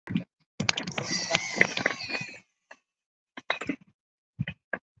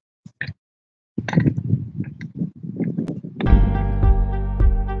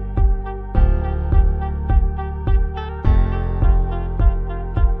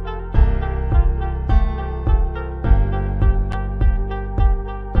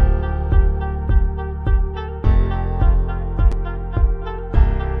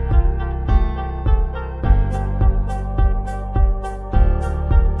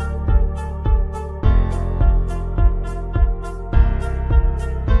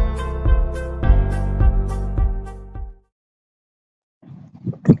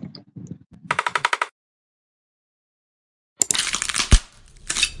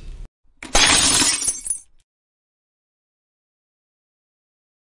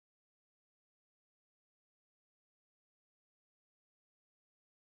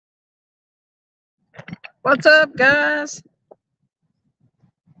What's up, guys?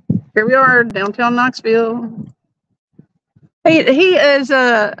 Here we are, downtown Knoxville. He is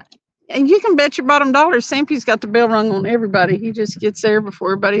and you can bet your bottom dollar Sampy's got the bell rung on everybody. He just gets there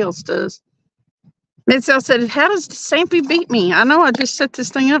before everybody else does. Mid-South said, "How does Sampy beat me? I know I just set this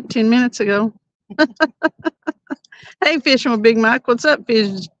thing up 10 minutes ago." Hey, Fishing with Big Mike. What's up,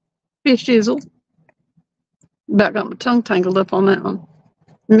 Fish Jizzle? About got my tongue tangled up on that one.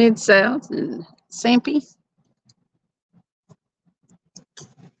 Mid-South and Sampy.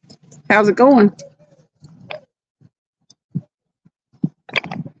 How's it going?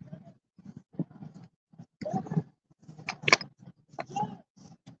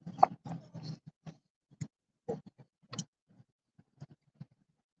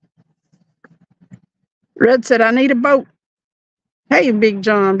 Red said, "I need a boat." Hey, Big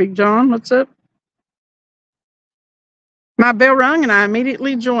John. Big John, what's up? My bell rung and I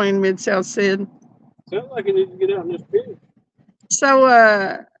immediately joined, Mid-South said. Sounds like you need to get out in this field.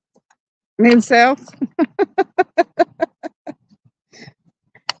 So, Mid-South.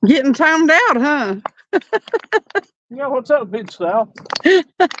 Getting timed out, huh? Yeah, what's up, Mid-South?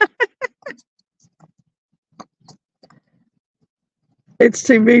 It's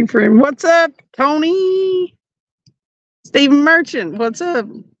too big for him. What's up, Tony? Stephen Merchant, what's up?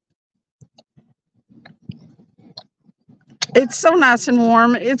 It's so nice and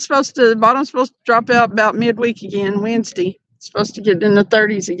warm. It's the bottom's supposed to drop out about midweek again, Wednesday. It's supposed to get in the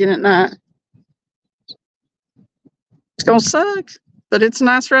 30s again at night. It's going to suck, but it's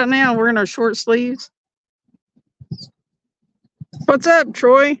nice right now. We're in our short sleeves. What's up,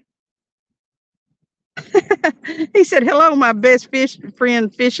 Troy? He said, "Hello, my best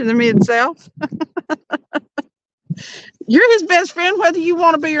friend, Fish in the Mid-South." You're his best friend, whether you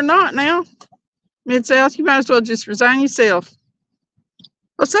want to be or not now. Mid-South, you might as well just resign yourself.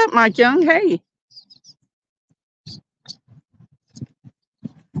 What's up, Mike Young? Hey.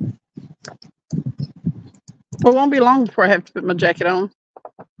 Well, it won't be long before I have to put my jacket on.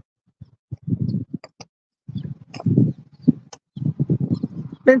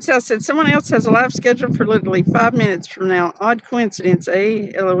 Mid-South said, "Someone else has a live schedule for literally 5 minutes from now. Odd coincidence,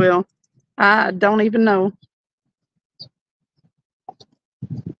 eh? LOL. I don't even know.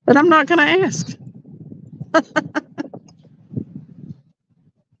 But I'm not going to ask."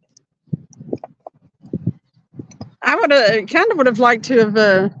 I would have liked to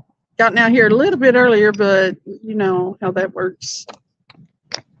have gotten out here a little bit earlier, but you know how that works.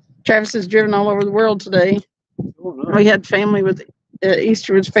 Travis is driven all over the world today. We had family with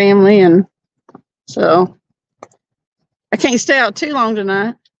Easter with family, and so I can't stay out too long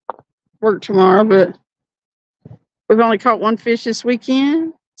tonight. Work tomorrow, but we've only caught one fish this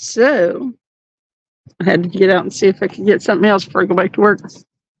weekend, so I had to get out and see if I could get something else before I go back to work.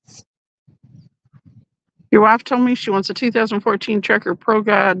 Your wife told me she wants a 2014 Trekker Pro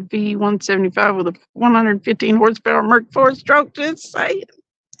Guide V175 with a 115 horsepower Merc 4-stroke. Just saying.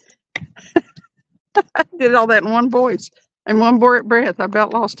 I did all that in one voice and one breath. I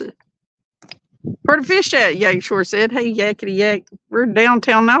about lost it. Where the fish at? Yak Shore said. Hey, yakety yak. We're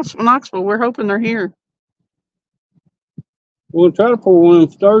downtown Knoxville. We're hoping they're here. We'll try to pull one of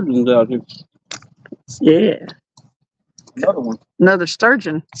them sturgeons out here. Yeah. Another one. Another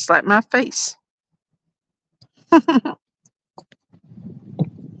sturgeon. Slap my face.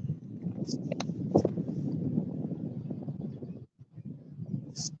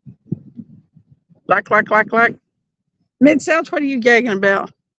 Like. Mid-South, what are you gagging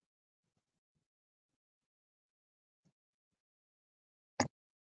about?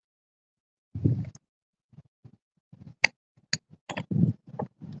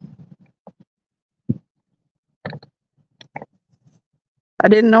 I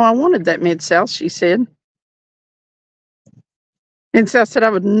didn't know I wanted that, Mid-South, she said. Mid-South said I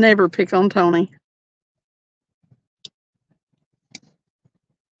would never pick on Tony.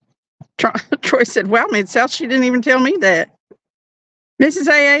 Troy said, "Wow, Mid-South, she didn't even tell me that." Mrs.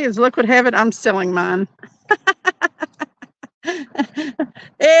 AA is, "Look what have it, I'm selling mine."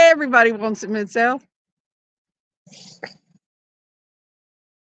 Everybody wants it, Mid-South.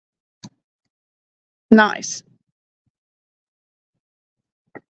 Nice.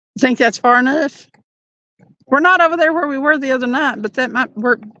 Think that's far enough? We're not over there where we were the other night, but that might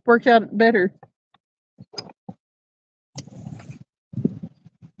work out better.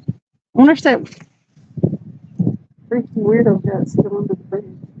 I wonder if that freaky weirdo guy's still under the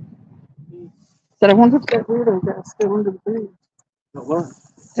bridge. I wonder if that weirdo guy's still under the bridge.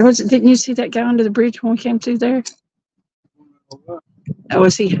 Didn't you see that guy under the bridge when we came through there? Oh,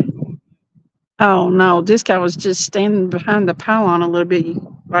 was he? Oh no, this guy was just standing behind the pylon a little bit,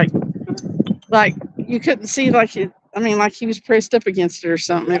 like you couldn't see like it. I mean, like he was pressed up against it or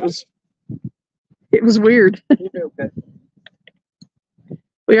something. It was weird. Okay.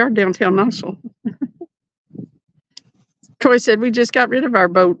 We are downtown Knoxville. Troy said we just got rid of our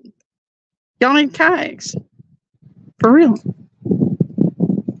boat. Y'all need kayaks. For real.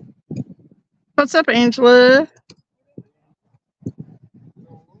 What's up, Angela?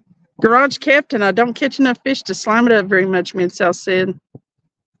 Garage captain, I don't catch enough fish to slime it up very much, Mid-South said.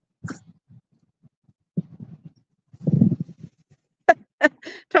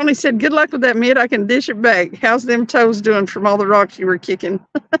 Tony said, good luck with that, Mid. I can dish it back. How's them toes doing from all the rocks you were kicking?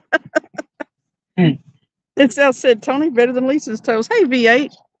 Mid-South said, Tony, better than Lisa's toes. Hey,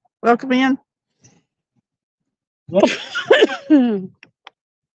 V8. Welcome in.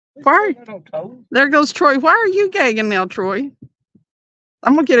 Why? There goes Troy. Why are you gagging now, Troy?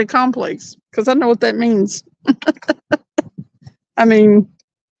 I'm going to get a complex because I know what that means. I mean,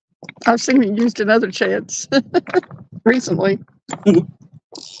 I've seen it used in other chats recently.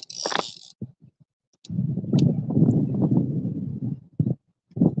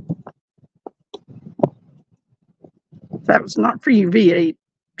 That was not for you, V8,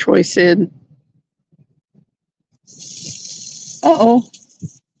 Troy said. Uh-oh.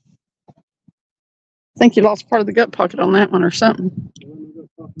 I think you lost part of the gut pocket on that one or something.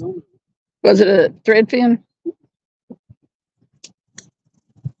 Was it a thread fin?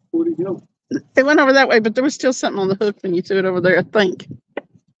 Where'd it go? It went over that way, but there was still something on the hook when you threw it over there, I think.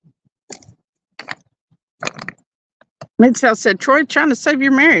 Mid-South said, Troy, trying to save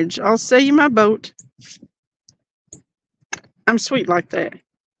your marriage. I'll sell you my boat. I'm sweet like that.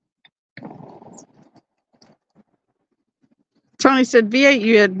 Tony said, V8,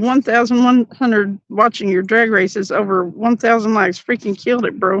 you had 1,100 watching your drag races, over 1,000 likes. Freaking killed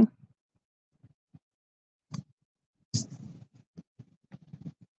it, bro.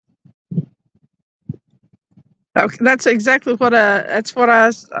 Okay, that's exactly what I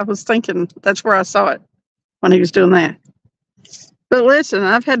was thinking. That's where I saw it when he was doing that. But listen,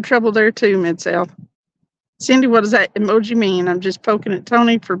 I've had trouble there too, Mid-South. Cindy, what does that emoji mean? I'm just poking at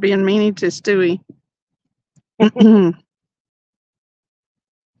Tony for being meanie to Stewie.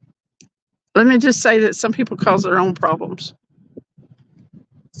 Let me just say that some people cause their own problems.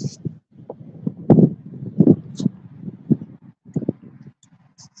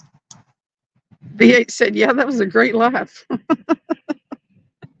 V8 said, yeah, that was a great laugh.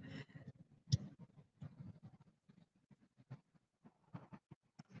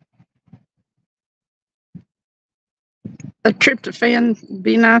 A tryptophan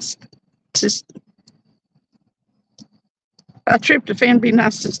be nice to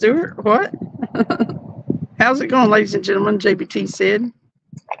Stuart. What? How's it going, ladies and gentlemen? JBT said.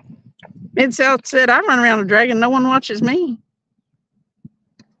 Mid-South said, I run around a dragon. No one watches me.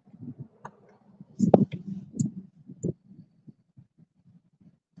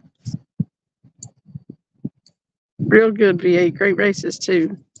 Real good, V8. Great races,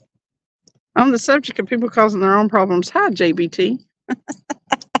 too. On the subject of people causing their own problems, hi, JBT.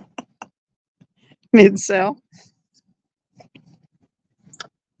 Mid-South.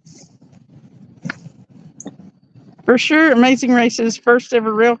 For sure, amazing races. First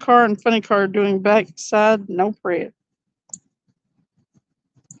ever rail car and funny car doing backside, no fret.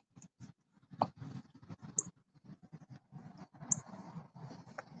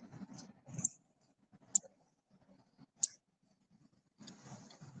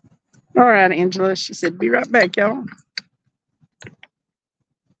 All right, Angela. She said, be right back, y'all.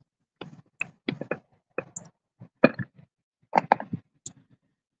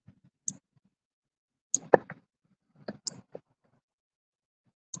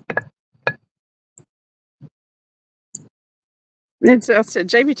 I said,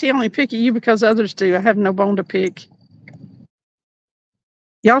 JBT only pick at you because others do. I have no bone to pick.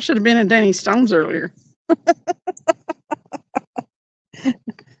 Y'all should have been in Danny Stone's earlier.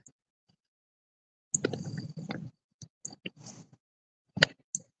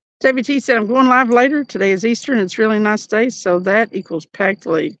 JBT said, I'm going live later. Today is Easter and it's a really nice day, so that equals packed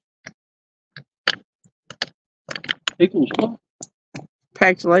late. Equals what?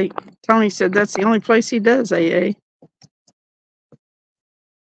 Packed late. Tony said that's the only place he does AA.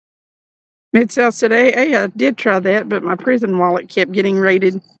 Mid-South said, AA, I did try that, but my prison wallet kept getting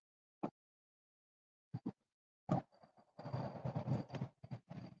raided.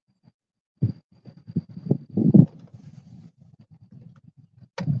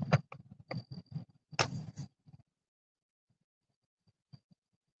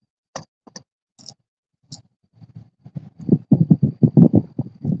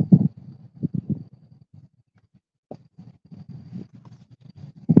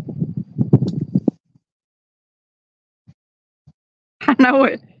 know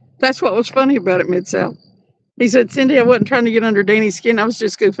it. That's what was funny about it, Mid-South. He said, Cindy, I wasn't trying to get under Danny's skin. I was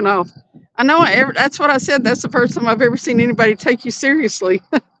just goofing off. I know. That's what I said. That's the first time I've ever seen anybody take you seriously.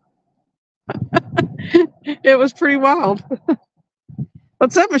 It was pretty wild.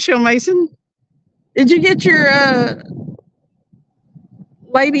 What's up, Michelle Mason? Did you get your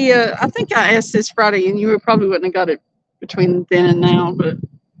lady? I think I asked this Friday, and you probably wouldn't have got it between then and now, but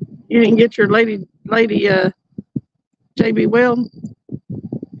you didn't get your lady JB Weld.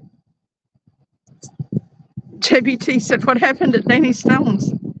 JBT said, what happened at Danny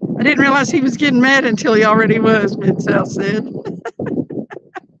Stone's? I didn't realize he was getting mad until he already was, Mid-South said.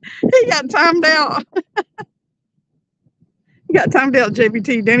 He got timed out. He got timed out,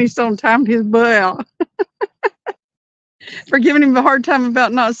 JBT. Danny Stone timed his butt out. For giving him a hard time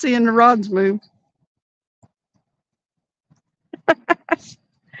about not seeing the rods move.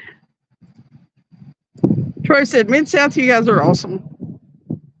 Troy said, Mid-South, you guys are awesome.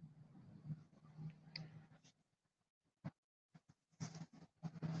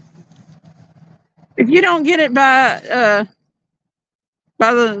 If you don't get it by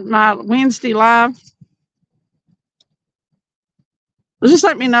my Wednesday live, just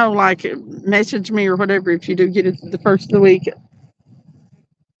let me know, like message me or whatever if you do get it the first of the week.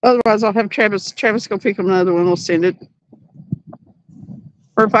 Otherwise, I'll have Travis go pick up another one. We'll send it.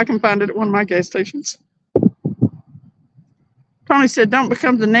 Or if I can find it at one of my gas stations. Tony said, don't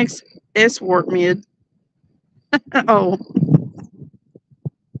become the next S-Wart Mid. Oh.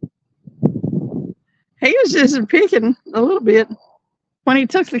 He was just picking a little bit. When he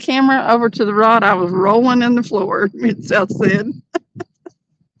took the camera over to the rod, I was rolling in the floor, Mid-South said.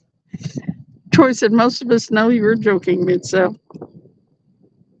 Troy said, most of us know you were joking, Mid-South.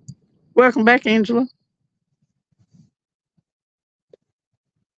 Welcome back, Angela.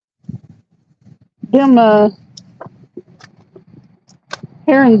 Them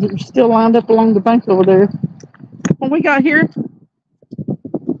herons are still lined up along the bank over there. When we got here,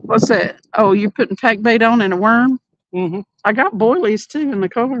 what's that? Oh, you putting pack bait on and a worm? Mm-hmm. I got boilies too in the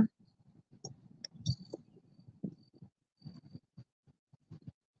car.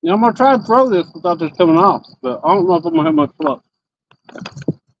 Yeah, I'm gonna try to throw this without this coming off, but I don't know if I'm gonna have much luck.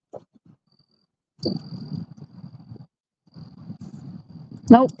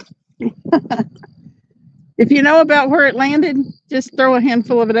 Nope. If you know about where it landed, just throw a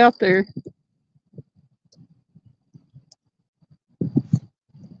handful of it out there.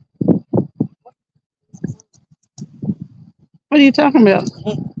 What are you talking about?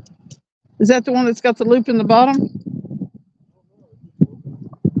 Is that the one that's got the loop in the bottom?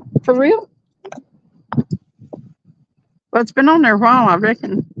 For real? Well, it's been on there a while, I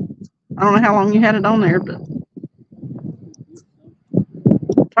reckon. I don't know how long you had it on there, but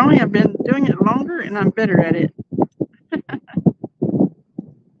Tony, I've been doing it longer and I'm better at it.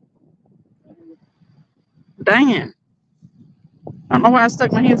 Dang it. I don't know why I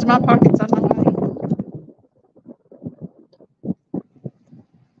stuck my hands in my pockets. I don't know why.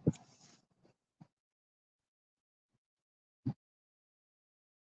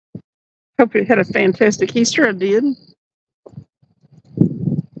 Hope you had a fantastic Easter. I did.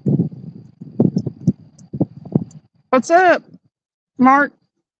 What's up, Mark?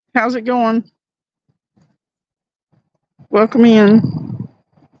 How's it going? Welcome in.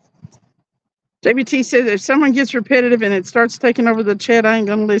 JBT said if someone gets repetitive and it starts taking over the chat, I ain't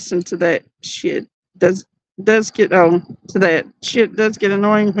gonna listen to that shit. Does get to that shit does get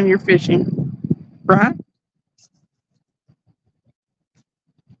annoying when you're fishing, right?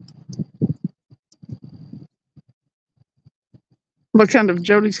 What kind of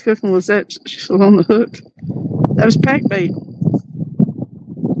Jody's cooking was that? She's on the hook. That was pack bait.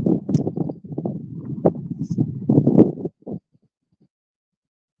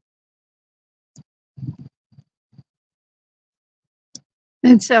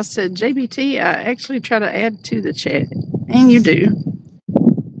 And South said, JBT, I actually try to add to the chat. And you do.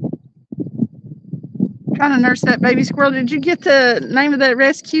 Trying to nurse that baby squirrel. Did you get the name of that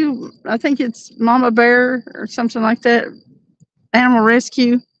rescue? I think it's Mama Bear or something like that. Animal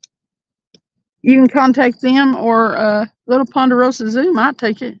Rescue. You can contact them or Little Ponderosa Zoo might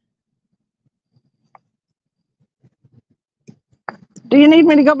take it. Do you need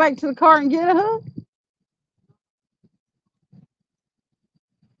me to go back to the car and get a hug?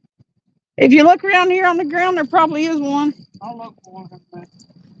 If you look around here on the ground, there probably is one. I'll look for one.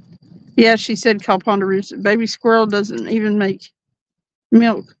 Yeah, she said call Ponderosa. Baby squirrel doesn't even make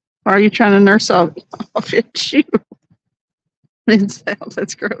milk. Why are you trying to nurse off at you? Mid-South,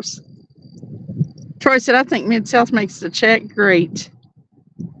 that's gross. Troy said, I think Mid-South makes the chat great.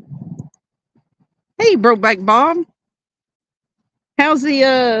 Hey, Brokeback Bob. How's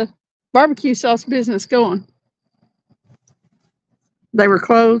the barbecue sauce business going? They were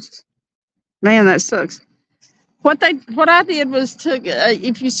closed. Man, that sucks. What I did was took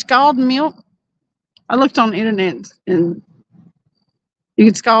if you scald milk. I looked on the internet and you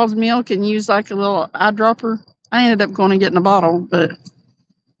could scald milk and use like a little eyedropper. I ended up going and getting a bottle, but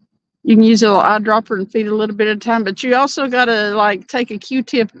you can use a little eyedropper and feed it a little bit at a time. But you also got to like take a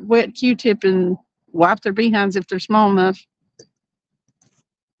Q-tip, wet Q-tip, and wipe their behinds if they're small enough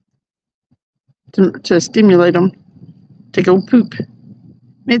to stimulate them to go poop.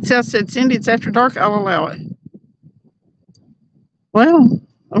 Mid-South said, Cindy, it's after dark. I'll allow it. Well,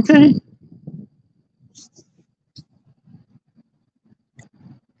 okay.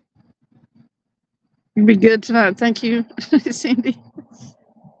 You'd be good tonight. Thank you, Cindy.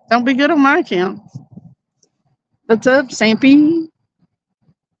 Don't be good on my account. What's up, Sampy?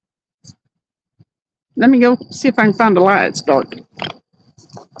 Let me go see if I can find a light. It's dark.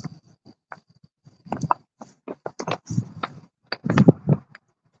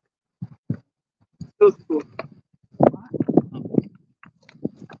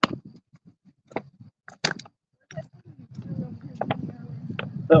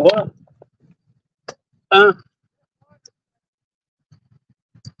 That what?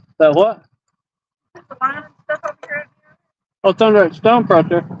 That what? Oh, it's under that stump right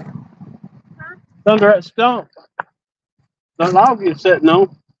there. It's under that stump. That log you're sitting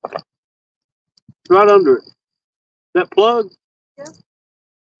on. Right under it. That plug? Yeah.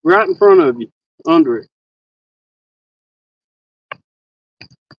 Right in front of you. Under it.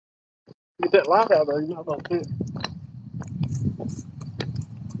 Get that light out there. You're not going to see it.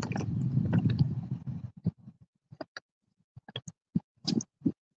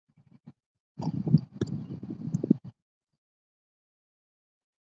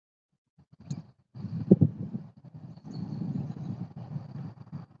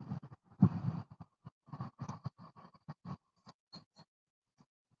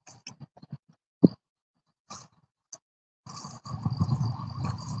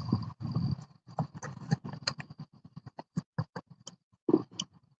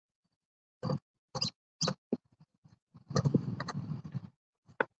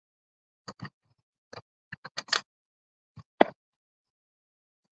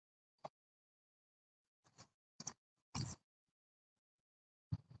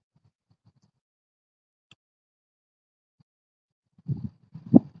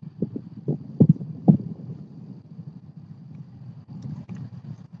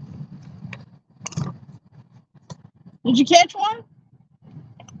 Did you catch one?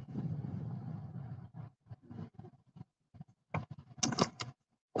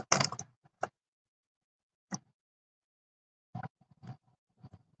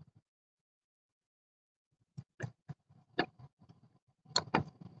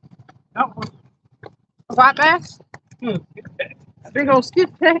 No. A white bass? Big old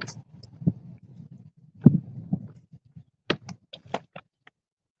skipjack.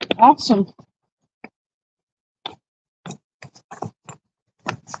 Awesome.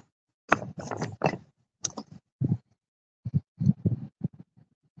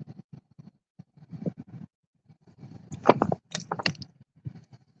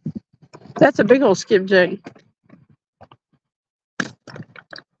 That's a big old skipjack.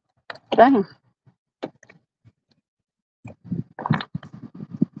 Dang.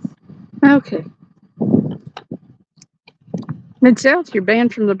 Okay. Mid-South, you're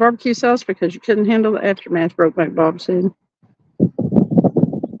banned from the barbecue sauce because you couldn't handle the aftermath, Brokeback Bob said.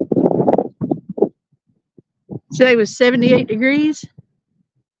 Today was 78 degrees.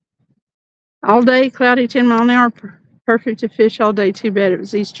 All day, cloudy, 10 mile an hour. Perfect to fish all day. Too bad it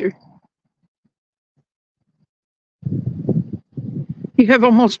was Easter. You have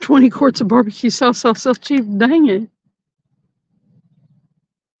almost 20 quarts of barbecue sauce all so cheap. Dang it.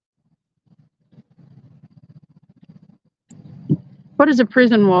 What is a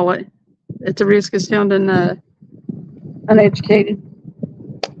prison wallet? At the risk of sounding uneducated.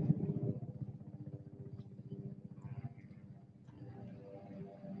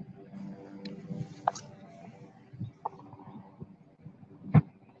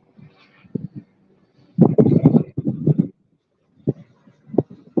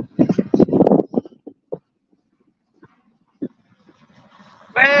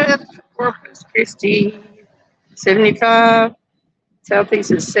 West Corpus Christi, 75.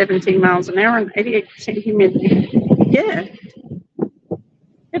 Southeast is 17 miles an hour and 88% humidity. Yeah.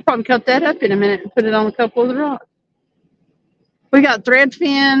 They'll probably cut that up in a minute and put it on a couple of the rocks. We got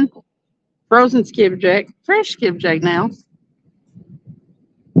threadfin, frozen skipjack, fresh skipjack now.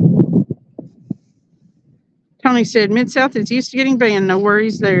 Tony said, Mid-South is used to getting banned. No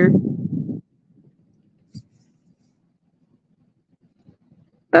worries there.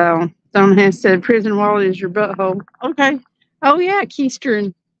 Don has said, prison wallet is your butthole. Okay. Oh, yeah,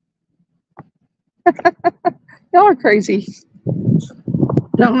 Keystern. Y'all are crazy.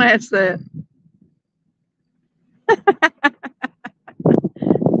 Don't ask that.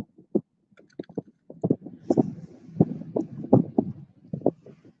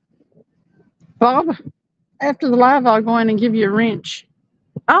 Bob, after the live, I'll go in and give you a wrench.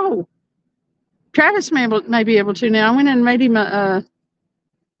 Oh, Travis may be able to now. I went and made him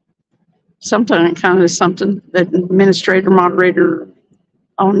something, kind of something, that administrator, moderator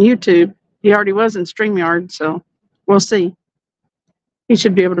on YouTube. He already was in StreamYard, so we'll see. He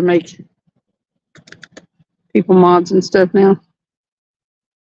should be able to make people mods and stuff now.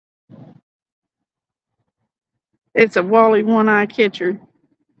 It's a Wally one-eye catcher.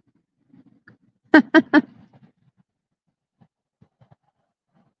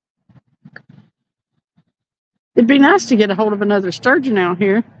 It'd be nice to get a hold of another sturgeon out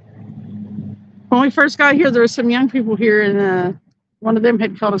here. When we first got here, there were some young people here, and one of them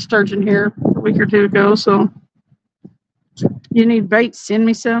had caught a sturgeon here a week or two ago. So, you need bait? Send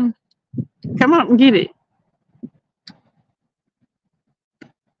me some. Come up and get it.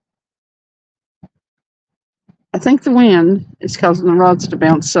 I think the wind is causing the rods to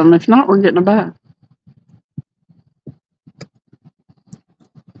bounce some. If not, we're getting a bite.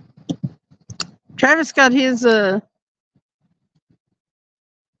 Travis got his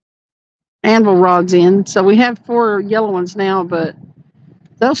anvil rods in, so we have 4 yellow ones now, but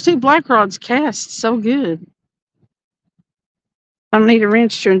those 2 black rods cast so good. I don't need a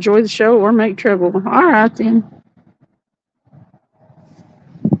wrench to enjoy the show or make trouble. All right, then.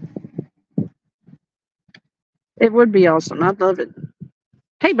 It would be awesome. I'd love it.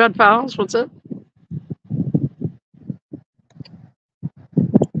 Hey, Bud Files, what's up?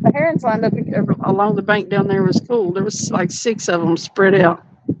 The herons lined up along the bank down there was cool. There was like 6 of them spread out,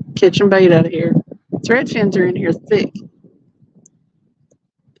 catching bait out of here. Thread fins are in here thick.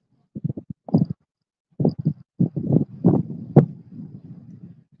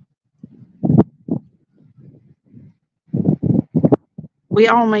 We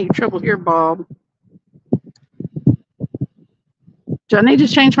all make trouble here, Bob. Do I need to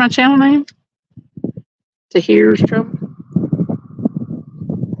change my channel name to Here's Trouble?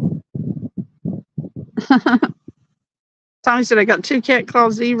 Tommy said I got 2 Cat Claw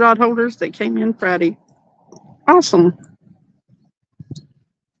Z rod holders that came in Friday. Awesome.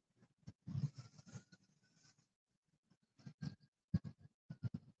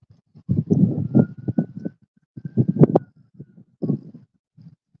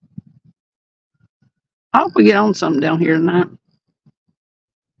 I hope we get on something down here tonight.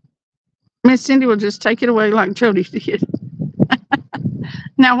 Miss Cindy will just take it away like Jody did.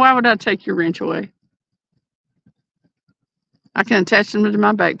 Now, why would I take your wrench away? I can attach them to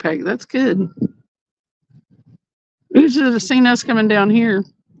my backpack. That's good. You should have seen us coming down here.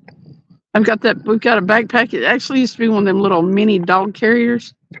 We've got a backpack. It actually used to be one of them little mini dog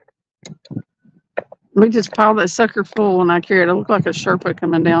carriers. We just piled that sucker full and I carried it. It looked like a Sherpa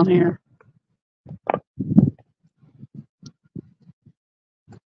coming down here.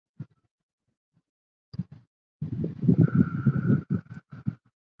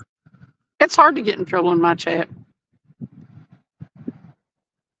 It's hard to get in trouble in my chat.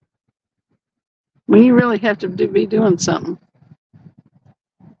 When you really have to be doing something.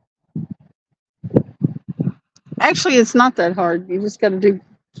 Actually, it's not that hard. You just got to do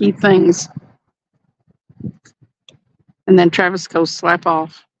key things. And then Travis goes slap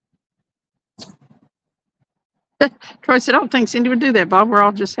off. Troy said, I don't think Cindy would do that, Bob. We're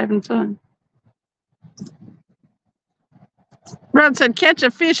all just having fun. Rod said, catch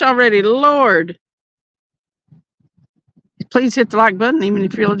a fish already, Lord. Please hit the like button, even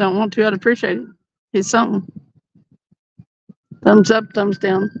if you really don't want to. I'd appreciate it. Hit something. Thumbs up, thumbs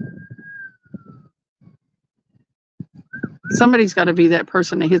down. Somebody's got to be that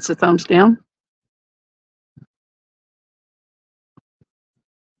person that hits the thumbs down.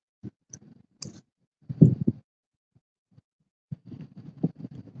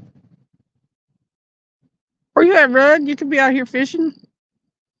 Where you at, Rudd? You could be out here fishing.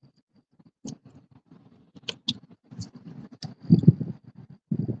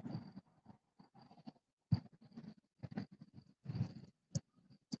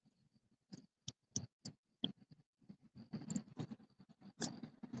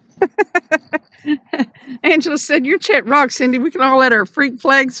 Angela said, your chat rocks, Cindy. We can all let our freak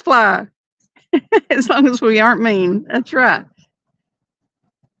flags fly. As long as we aren't mean. That's right.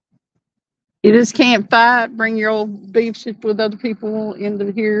 You just can't fight. Bring your old beefs with other people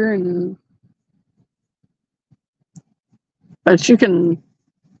into here, but you can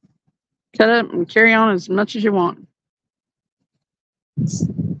cut up and carry on as much as you want.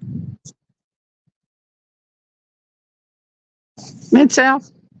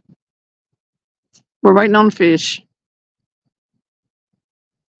 Mid-South, we're waiting on fish.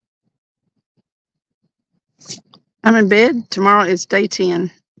 I'm in bed. Tomorrow is day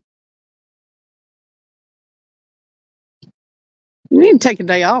 10. You need to take a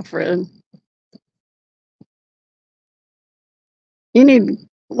day off, Fred. You need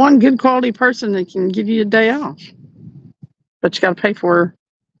one good quality person that can give you a day off. But you got to pay for her.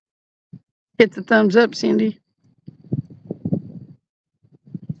 Hit the thumbs up, Cindy.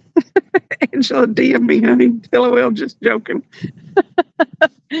 Angela DM me, honey. LOL, just joking.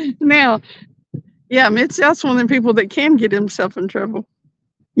 Now, yeah, Mid-South's one of them people that can get himself in trouble.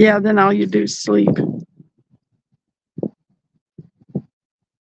 Yeah, then all you do is sleep.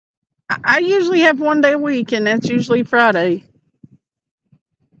 I usually have one day a week, and that's usually Friday.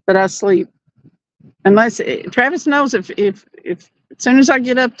 But I sleep. Unless Travis knows if as soon as I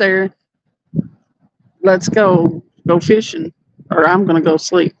get up there, let's go fishing, or I'm gonna go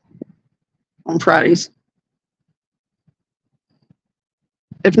sleep on Fridays.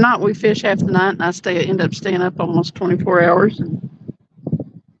 If not, we fish half the night, and I end up staying up almost 24 hours.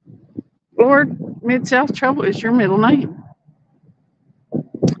 Lord, Mid-South Trouble is your middle name.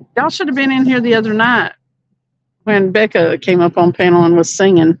 Y'all should have been in here the other night when Becca came up on panel and was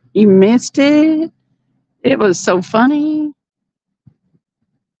singing. You missed it. It was so funny.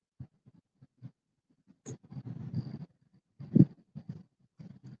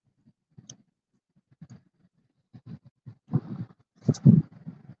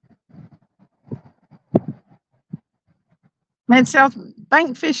 Mid-South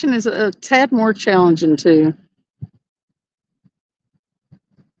bank fishing is a tad more challenging too.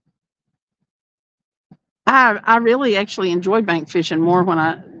 I really actually enjoy bank fishing more when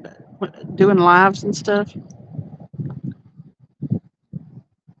I doing lives and stuff.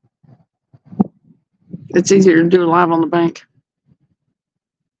 It's easier to do a live on the bank.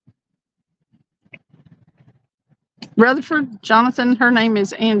 Rutherford, Jonathan, her name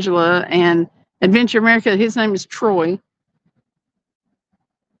is Angela, and Adventure America, his name is Troy.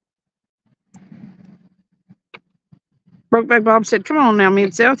 Brokeback Bob said, come on now,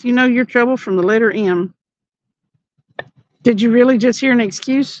 Mid-South, you know your trouble from the letter M. Did you really just hear an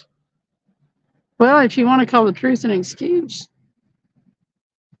excuse? Well, if you want to call the truth an excuse,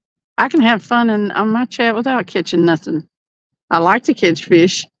 I can have fun on my chat without catching nothing. I like to catch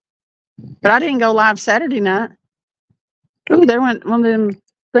fish, but I didn't go live Saturday night. Oh, there went one of them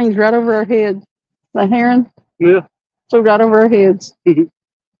things right over our heads. The heron? Yeah. So right over our heads.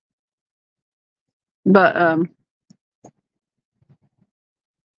 But,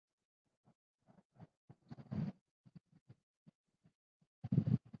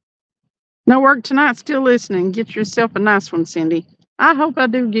 no work tonight, still listening. Get yourself a nice one, Cindy. I hope I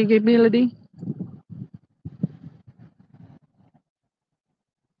do, Gigability.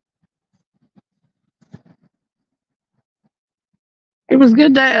 It was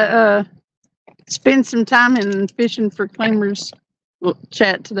good to spend some time in Fishing for Claimers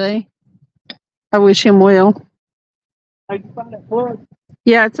chat today. I wish him well. How'd you find that plug?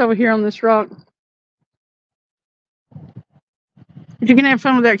 Yeah, it's over here on this rock. If you can have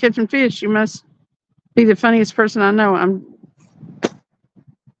fun without catching fish, you must be the funniest person I know.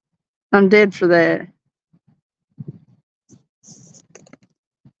 I'm dead for that.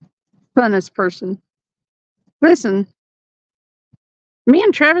 Funnest person. Listen, me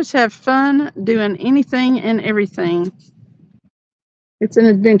and Travis have fun doing anything and everything. It's an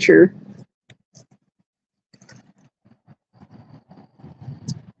adventure.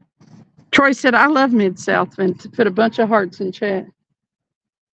 Troy said, I love Mid-South, and to put a bunch of hearts in chat.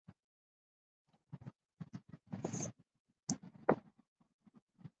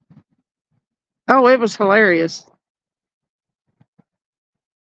 Oh, it was hilarious.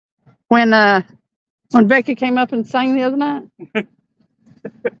 When Becky came up and sang the other night,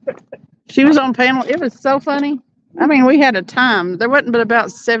 she was on panel. It was so funny. I mean, we had a time. There wasn't but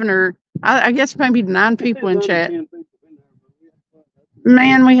about 7 or I guess maybe 9 people in chat.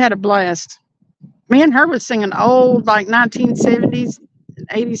 Man, we had a blast. Me and her was singing old, like 1970s,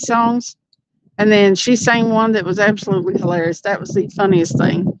 80s songs. And then she sang one that was absolutely hilarious. That was the funniest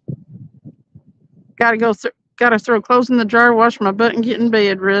thing. Gotta throw clothes in the dryer, wash my butt, and get in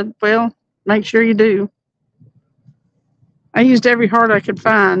bed, Red. Well, make sure you do. I used every heart I could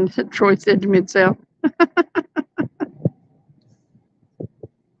find, Troy said to Mid-South.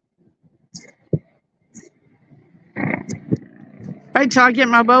 Wait till I get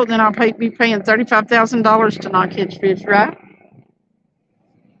my boat, then I'll be paying $35,000 to not catch fish, right?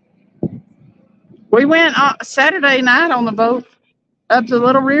 We went Saturday night on the boat up the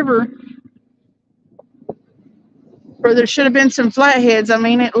little river where there should have been some flatheads. I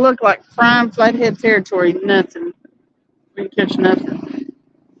mean, it looked like prime flathead territory. Nothing. We didn't catch nothing.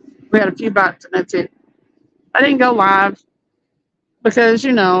 We had a few bites and that's it. I didn't go live because,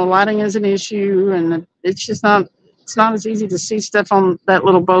 lighting is an issue and it's just not as easy to see stuff on that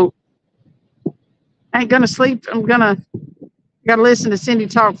little boat. I ain't going to sleep. Got to listen to Cindy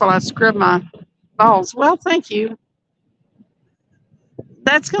talk while I scrub my balls. Well, thank you.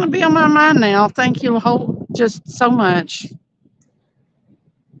 That's going to be on my mind now. Thank you just so much.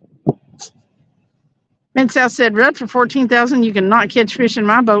 Mid-South said, Rudd, for $14,000, you can not catch fish in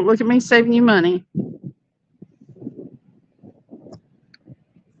my boat. Look at me saving you money.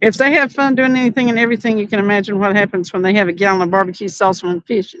 If they have fun doing anything and everything, you can imagine what happens when they have a gallon of barbecue sauce when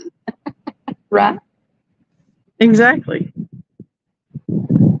fishing. Right? Exactly.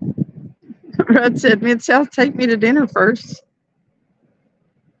 Rudd said, Mid-South, take me to dinner first.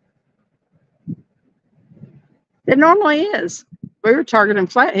 It normally is. We were targeting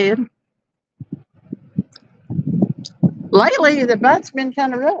flathead. Lately, the bite's been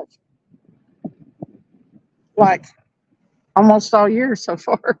kind of rough. Like almost all year so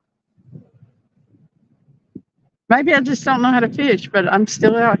far. Maybe I just don't know how to fish, but I'm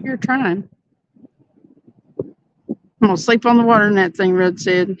still out here trying. I'm going to sleep on the water in that thing, Rudd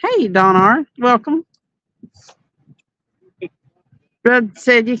said. Hey, Don R., welcome. Rudd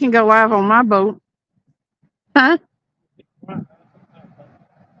said you can go live on my boat. Huh?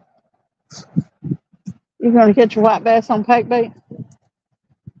 You're going to catch a white bass on pack bait?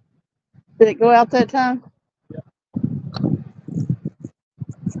 Did it go out that time?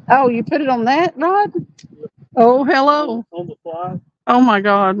 Oh, you put it on that rod? Oh, hello. On the fly. Oh, my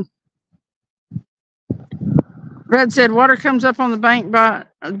God. Red said water comes up on the bank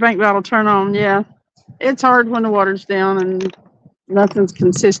will turn on. Yeah. It's hard when the water's down and nothing's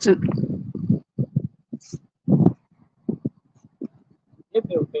consistent.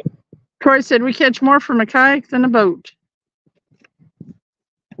 Okay. Troy said we catch more from a kayak than a boat.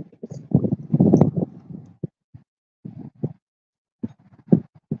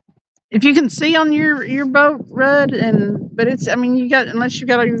 If you can see on your boat, Rudd, but unless you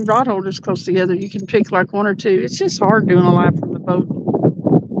got all your rod holders close together, you can pick like one or two. It's just hard doing a live from the boat.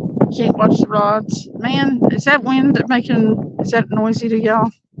 You can't watch the rods. Man, is that wind is that noisy to y'all?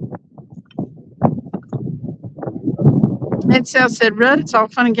 Mid-South said, Rudd, it's all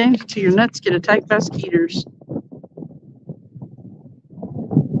fun and games until your nuts get attacked by skeeters.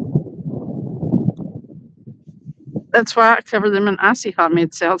 That's why I cover them in icy hot,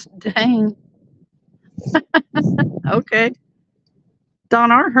 Mid-South. Dang. Okay.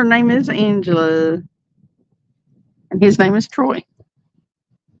 Don R., her name is Angela. And his name is Troy.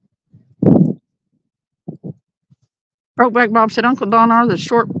 Brokeback Bob said, Uncle Don R., the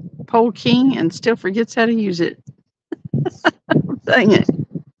short pole king, and still forgets how to use it. Dang it.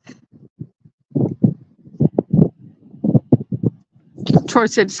 Troy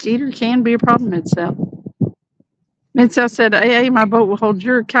said, Skeeter can be a problem, Mid-South. Mid-South said, AA, my boat will hold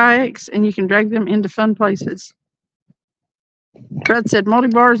your kayaks, and you can drag them into fun places. Rudd said,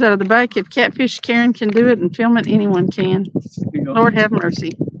 multi-bars out of the back. If Catfish Karen can do it and film it, anyone can. Lord have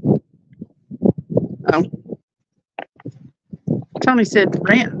mercy. Oh. Tony said,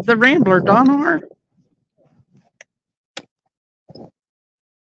 the Rambler, Don R.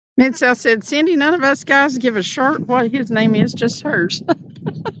 Mid-South said, Cindy, none of us guys give a sharp what his name is, just hers.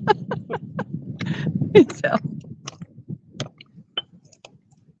 Mid-South.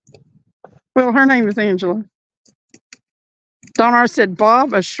 Well, her name is Angela. Don R. said,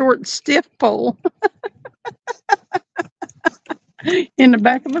 Bob, a short, stiff pole in the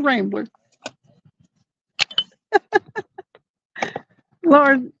back of the Rambler.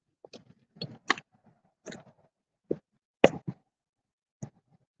 Lord.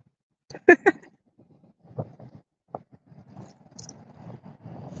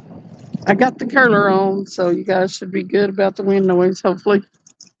 I got the curler on, so you guys should be good about the wind noise, hopefully.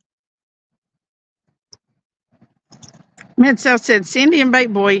 Mid-South said, Cindy and Bait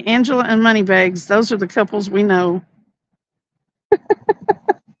Boy, Angela and Moneybags. Those are the couples we know.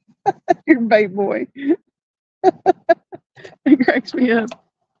 You're Bait Boy. It cracks me up.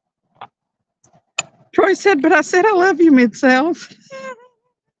 Troy said, but I said I love you, Mid-South.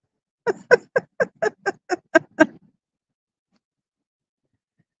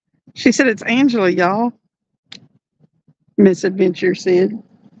 She said it's Angela, y'all. Misadventure said.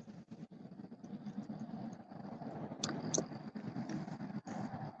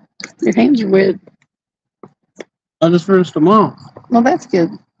 Your hands are wet. I just rinsed them off. Well, that's good.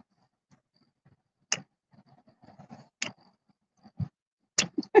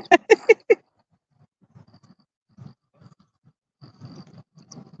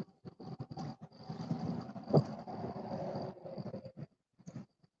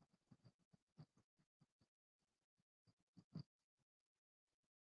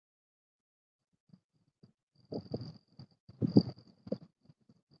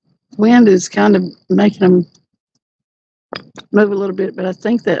 Wind is kind of making them move a little bit, but I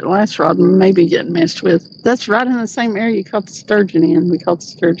think that last rod may be getting messed with. That's right in the same area you caught the sturgeon in. We caught the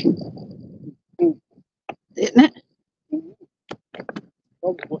sturgeon. Isn't it?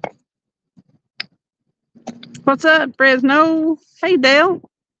 What's up, Fresno? Hey, Dale.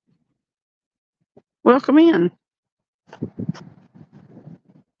 Welcome in.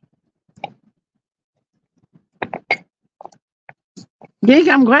 Gig,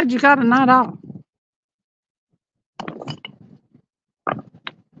 I'm glad you got a night off.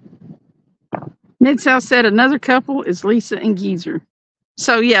 Mid-South said another couple is Lisa and Geezer.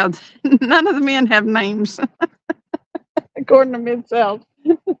 So, yeah, none of the men have names, according to Mid-South.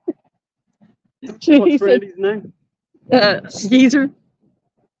 What's Freddie's name? Geezer.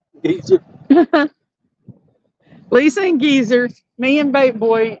 Geezer. Lisa and Geezer, me and Bait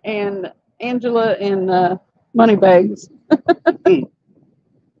Boy, and Angela and Moneybags.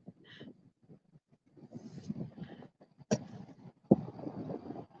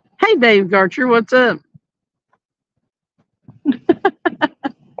 Hey, Dave Garcher, what's up?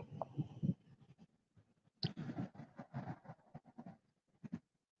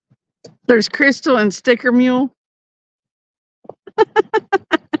 There's Crystal and Sticker Mule.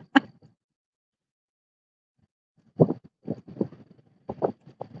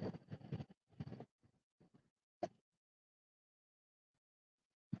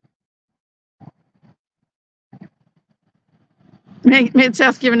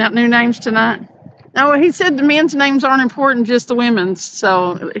 Mid-South's giving out new names tonight. Oh, he said the men's names aren't important, just the women's.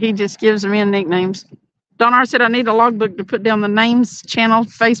 So he just gives the men nicknames. Don R said, I need a logbook to put down the names, channel,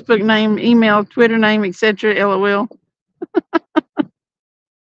 Facebook name, email, Twitter name, etc. LOL.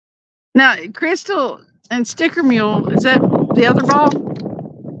 Now, Crystal and Sticker Mule, is that the other Bob?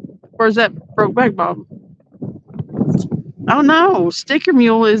 Or is that Brokeback Bob? Oh, no. Sticker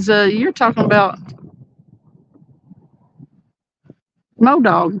Mule is, you're talking about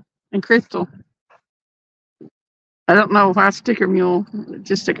Modog and Crystal. I don't know why Sticker Mule. It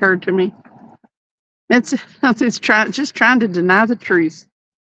just occurred to me. It's just trying to deny the truth.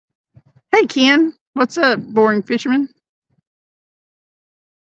 Hey, Ken. What's up, boring fisherman?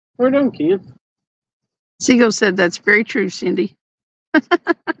 We're done, Ken. Seagull said that's very true, Cindy.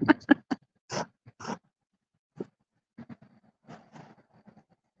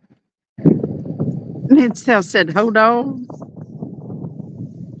 Mid-South said, hold on.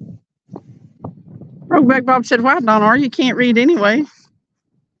 Brokeback Bob said, why, Don R? You can't read anyway.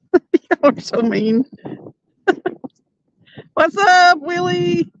 Y'all are so mean. What's up,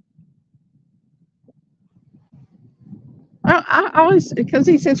 Willie? I always, because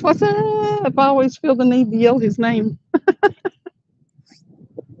he says, what's up? I always feel the need to yell his name.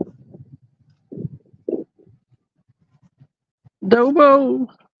 Dobo.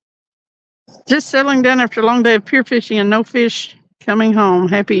 Just settling down after a long day of pier fishing and no fish coming home.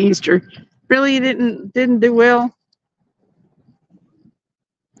 Happy Easter. Really, you didn't do well?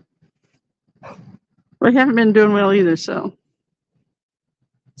 We haven't been doing well either, so.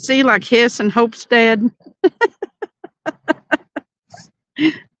 See, like Hess and Hope's dad.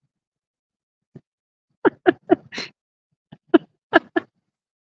 I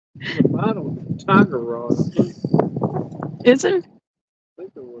don't tiger rod. Is there? I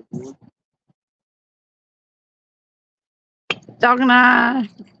think there was one. Dog and I,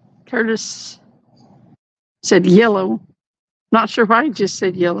 Curtis said yellow. Not sure why he just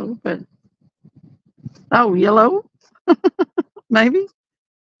said yellow, but oh, yellow? Maybe.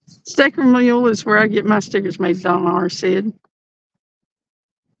 Sticker Mule is where I get my stickers made, Don R said.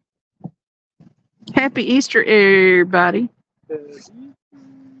 Happy Easter, everybody.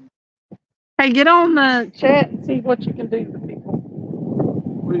 Hey, get on the chat and see what you can do for people.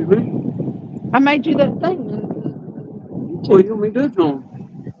 What do you mean? I made you that thing. What do you want me to do to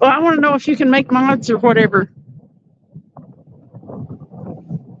them? Well, I want to know if you can make mods or whatever.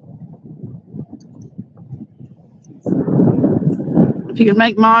 If you can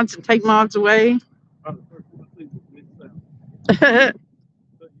make mods and take mods away.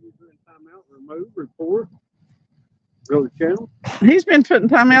 Remove, report, go to channel. He's been putting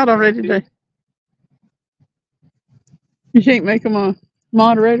time out already today. You can't make him a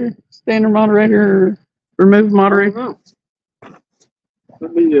moderator? Standard moderator or remove I don't moderator? know.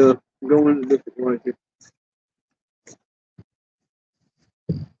 Let me go in a different way here.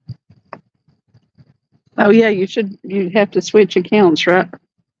 Oh yeah, you'd have to switch accounts, right?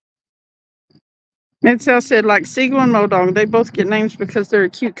 Mid-South said like Siegel and Modog, they both get names because they're a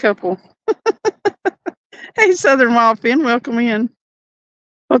cute couple. Hey, Southern Wild Fin, welcome in.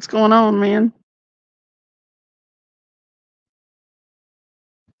 What's going on, man?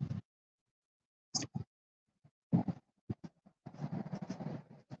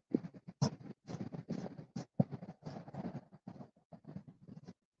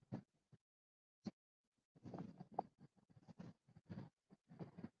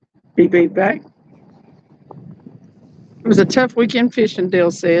 Be back. It was a tough weekend fishing,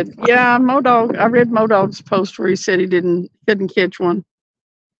 Dale said. Yeah, Modog. I read Modog's post where he said he couldn't catch one.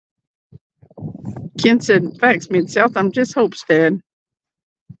 Ken said, facts, Mid-South, I'm just hopes, Dad.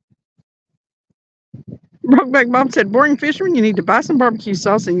 Brokeback Bob said, boring fisherman, you need to buy some barbecue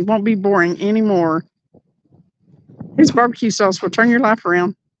sauce and you won't be boring anymore. His barbecue sauce will turn your life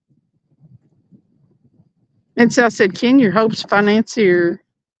around. Mid-South said, Ken, your hopes financier.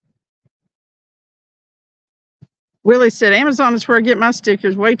 Willie said, Amazon is where I get my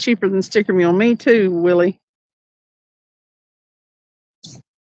stickers, way cheaper than Sticker Mule. Me too, Willie.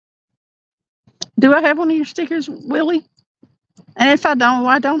 Do I have one of your stickers, Willie? And if I don't,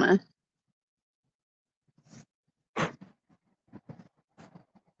 why don't I?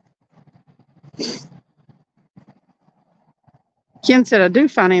 Ken said, I do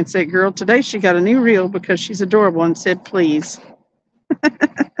finance that girl. Today she got a new reel because she's adorable and said, please.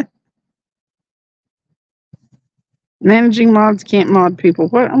 Managing mods can't mod people.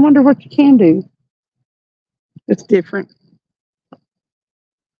 What? I wonder what you can do. It's different.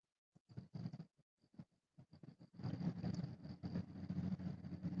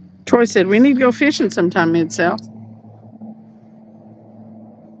 Troy said, we need to go fishing sometime Mid-South.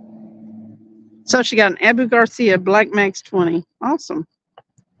 So she got an Abu Garcia Black Max 20. Awesome.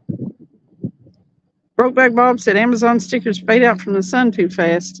 Brokeback Bob said, Amazon stickers fade out from the sun too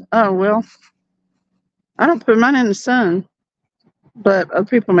fast. Oh, well, I don't put mine in the sun, but other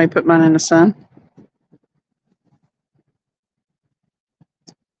people may put mine in the sun.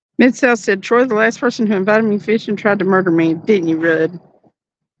 Mid-South said, Troy, the last person who invited me fishing tried to murder me. Didn't you, Rudd?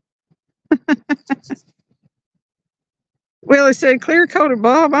 Well, he said, clear-coated,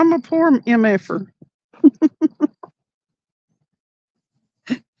 Bob. I'm a poor MFer.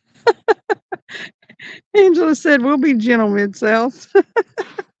 Angela said, we'll be gentle, Mid-South.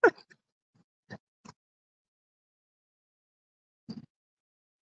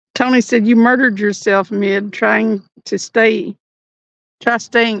 Tony said, you murdered yourself, Mid, try staying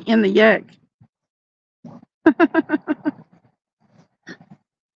in the yak.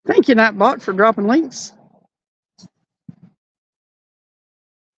 Thank you, Nightbot, for dropping links.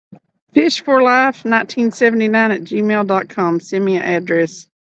 Fish4life1979 at gmail.com. Send me an address.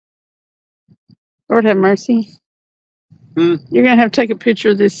 Lord have mercy. You're going to have to take a picture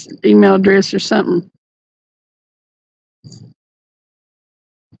of this email address or something.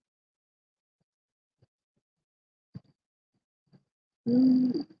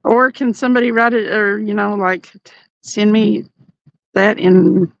 Or can somebody write it or, like send me that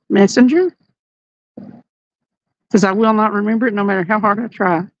in Messenger? Because I will not remember it no matter how hard I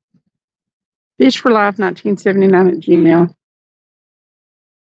try. Fish4life1979 at Gmail.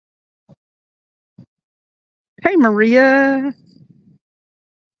 Hey, Maria.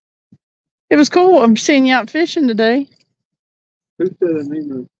 It was cool. I'm seeing you out fishing today. Who said a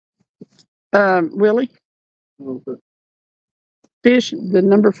name? Willie. Okay. Fish, the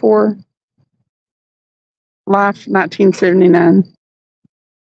number 4, Life 1979.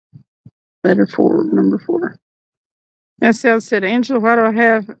 Letter 4, number 4. SL said, Angela, why do I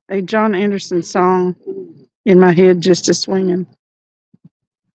have a John Anderson song in my head just a swinging?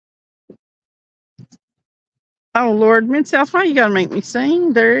 Oh, Lord, Mid-South, why you got to make me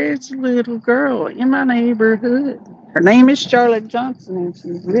sing? There is a little girl in my neighborhood. Her name is Charlotte Johnson, and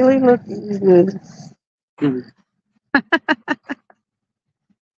she's really looking good.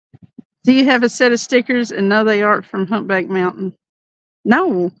 Do you have a set of stickers? And no, they aren't from Humpback Mountain.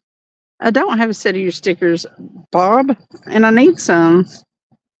 No, I don't have a set of your stickers, Bob, and I need some.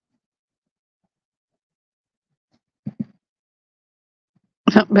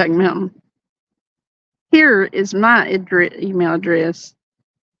 Humpback Mountain. Here is my email address.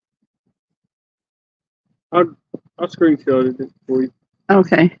 I screenshotted it for you.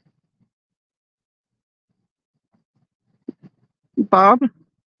 Okay. Bob?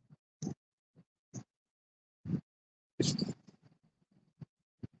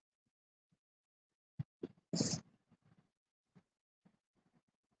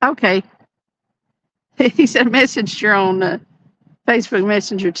 Okay. He said messaged you on Facebook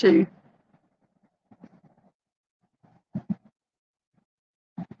Messenger too.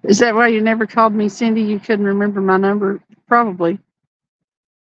 Is that why you never called me, Cindy? You couldn't remember my number? Probably.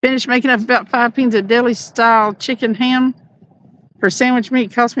 Finished making up about 5 pieces of deli-style chicken ham for sandwich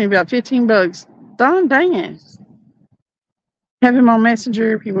meat. Cost me about $15. Dang it. Have him on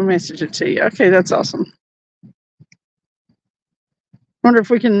Messenger. He will message it to you. Okay, that's awesome. Wonder if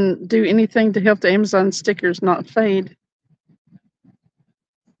we can do anything to help the Amazon stickers not fade.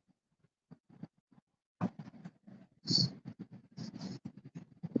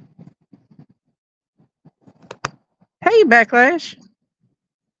 Hey, Backlash.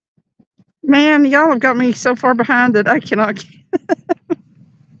 Man, y'all have got me so far behind that I cannot.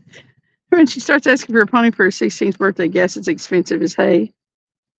 When she starts asking for a pony for her 16th birthday, gas is expensive as hay.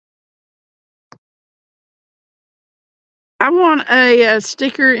 I want a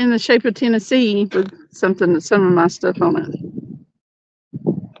sticker in the shape of Tennessee with some of my stuff on it.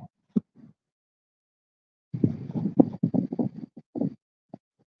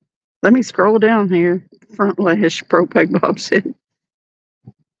 Let me scroll down here. Front lash, Propag Bob said.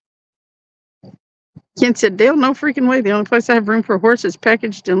 Ken said, Dale, no freaking way. The only place I have room for a horse is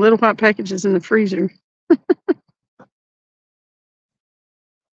packaged in little white packages in the freezer.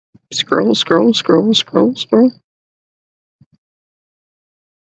 Scroll.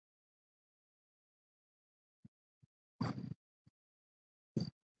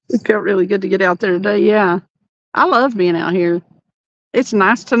 It felt really good to get out there today. Yeah. I love being out here. It's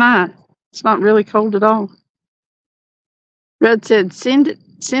nice tonight. It's not really cold at all. Red said, send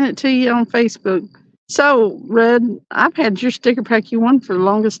it to you on Facebook. So, Red, I've had your sticker pack you won for the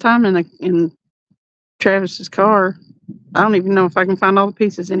longest time in Travis's car. I don't even know if I can find all the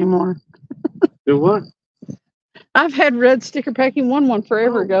pieces anymore. Do what? I've had Red sticker packing one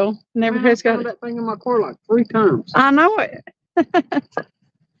forever ago. Never has got that thing in my car like 3 times. I know it.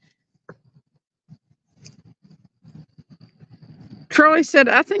 Troy said,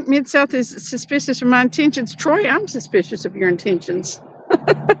 I think Mid-South is suspicious of my intentions. Troy, I'm suspicious of your intentions.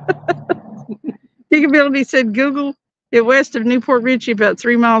 Digability said, Google it west of Newport Richey, about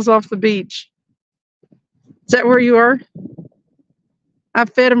 3 miles off the beach. Is that where you are? I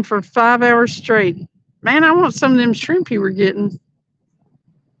fed them for 5 hours straight. Man, I want some of them shrimp you were getting.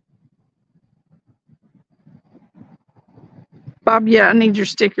 Bob, yeah, I need your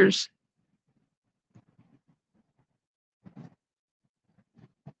stickers.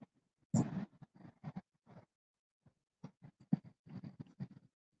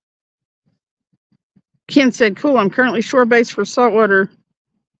 Ken said, cool, I'm currently shore based for saltwater.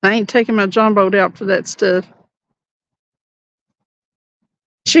 I ain't taking my John boat out for that stuff.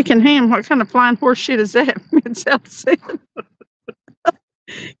 Chicken ham, what kind of flying horse shit is that? Mid-South said.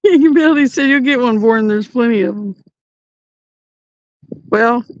 Ability said, you'll get one born, there's plenty of them.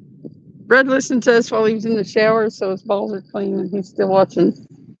 Well, Brad listened to us while he was in the shower, so his balls are clean and he's still watching.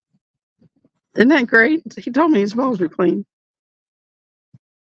 Isn't that great? He told me his balls are clean.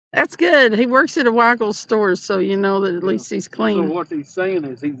 That's good. He works at a Weigel's store, so you know that at least he's clean. So what he's saying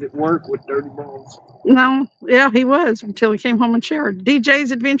is he's at work with dirty balls. No, yeah, he was until he came home and showered.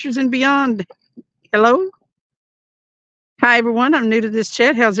 DJ's Adventures and Beyond. Hello. Hi, everyone. I'm new to this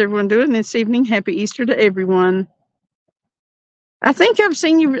chat. How's everyone doing this evening? Happy Easter to everyone. I think I've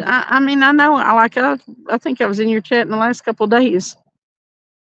seen you. I know. I think I was in your chat in the last couple of days.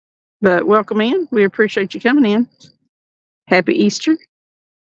 But welcome in. We appreciate you coming in. Happy Easter.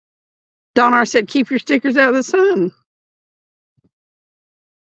 Donar said, keep your stickers out of the sun.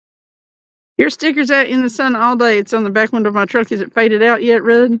 Your sticker's out in the sun all day. It's on the back window of my truck. Is it faded out yet,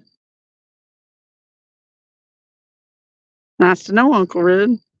 Red? Nice to know, Uncle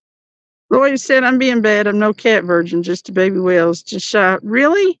Red. Lloyd said, I'm being bad. I'm no cat virgin, just a baby whales. Just shy.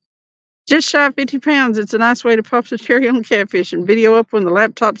 Really? Just shy of 50 pounds. It's a nice way to pop the cherry on catfishing. Video up when the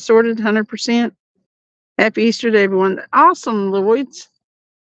laptop's sorted, 100%. Happy Easter to everyone. Awesome, Lloyds.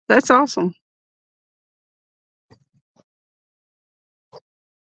 That's awesome.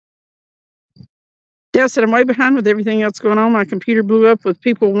 Dale said, I'm way behind with everything else going on. My computer blew up with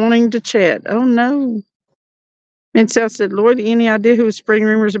people wanting to chat. Oh, no. Mid-South said, Lloyd, any idea who was spreading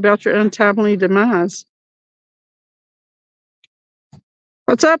rumors about your untimely demise?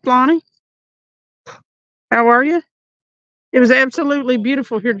 What's up, Lonnie? How are you? It was absolutely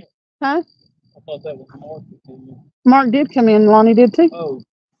beautiful here. Huh? I thought that was Mark. Mark did come in. Lonnie did too. Oh.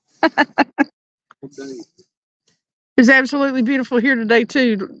 It was absolutely beautiful here today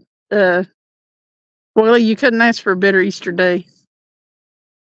too. Well, you couldn't ask for a better Easter day.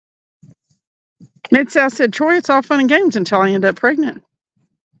 Mid-South said, Troy, it's all fun and games until I end up pregnant.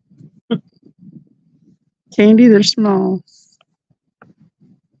 Candy, they're small.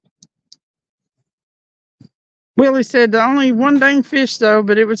 Willie said only one dang fish though,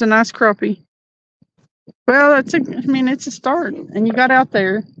 but it was a nice crappie. Well, I mean, it's a start, and you got out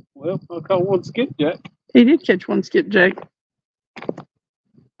there. Well, I caught one skipjack. He did catch one skipjack. I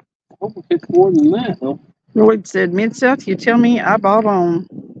hope we catch more than that, though. Lloyd said, Mid-South, you tell me, I bob on.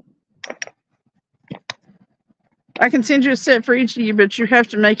 I can send you a set for each of you, but you have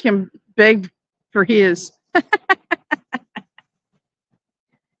to make him beg for his.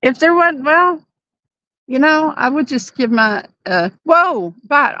 If there wasn't, well, you know, I would just give my, whoa,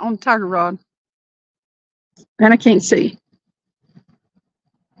 bite on tiger rod. And I can't see.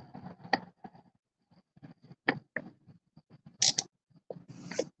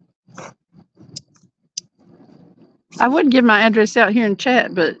 I would give my address out here in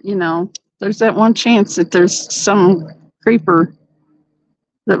chat, but, you know, there's that one chance that there's some creeper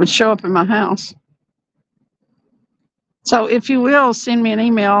that would show up in my house. So if you will, send me an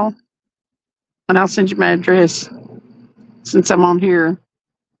email, and I'll send you my address since I'm on here.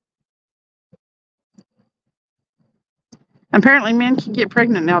 Apparently, men can get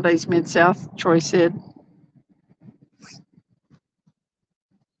pregnant nowadays, Mid-South, Troy said.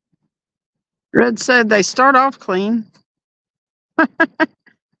 Red said they start off clean.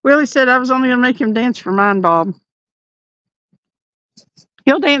 Willie said I was only going to make him dance for mine, Bob.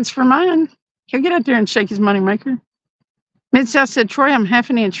 He'll dance for mine. He'll get out there and shake his moneymaker. Mid-South said, Troy, I'm half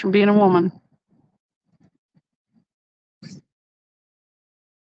an inch from being a woman.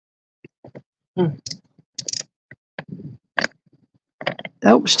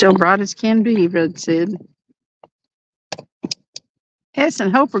 Oh, still bright as can be, Red said. Hess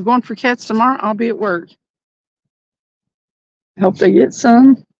and Hope are going for cats tomorrow. I'll be at work. Hope they get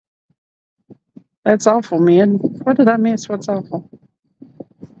some. That's awful, Mid. What did I miss? What's awful?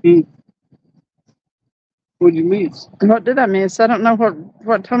 What did you miss? What did I miss? I don't know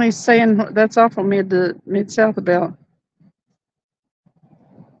what Tony's saying. That's awful, Mid-South about.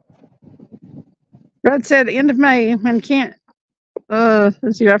 Red said end of May when can't.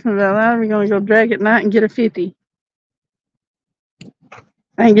 Let's see what about that. We're going to go drag at night and get a 50.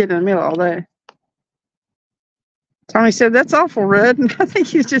 I ain't getting in the middle of all that. Tony said, that's awful, Rudd. And I think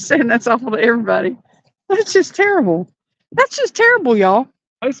he's just saying that's awful to everybody. That's just terrible. That's just terrible, y'all.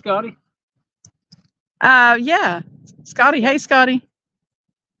 Hey, Scotty. Yeah. Scotty. Hey, Scotty.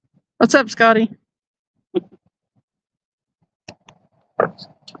 What's up, Scotty?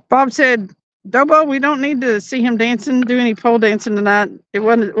 Bob said, Dobo, we don't need to see him dancing, do any pole dancing tonight. It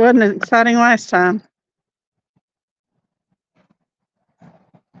wasn't exciting last time.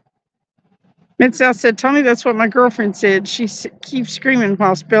 Mid-South said, Tony, that's what my girlfriend said. She keeps screaming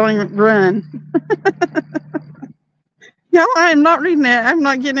while spelling run. Y'all, I am not reading that. I'm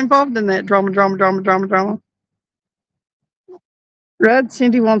not getting involved in that drama. Rudd,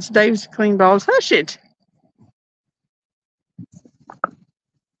 Cindy wants Dave's clean balls. Hush it.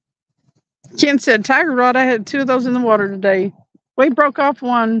 Ken said, Tiger Rod, I had 2 of those in the water today. We broke off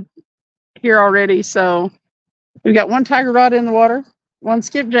one here already, so we got 1 Tiger Rod in the water, 1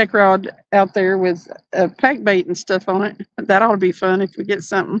 skipjack rod out there with a pack bait and stuff on it. That ought to be fun if we get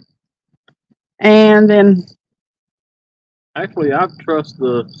something. And then... Actually, I trust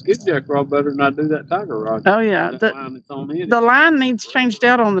the skipjack rod better than I do that tiger rod. Oh, yeah. The line needs changed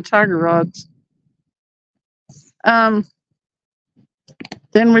out on the tiger rods. Then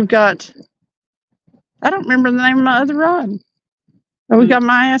we've got... I don't remember the name of my other rod. But we got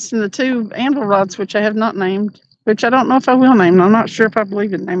my ass and the 2 anvil rods, which I have not named, which I don't know if I will name. I'm not sure if I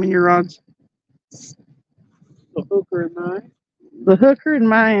believe in naming your rods. The hooker and my. The hooker and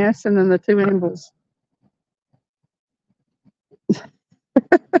my ass, and then the 2 anvils.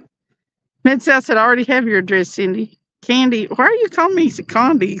 Mid-South said, I already have your address, Cindy. Candy. Why are you calling me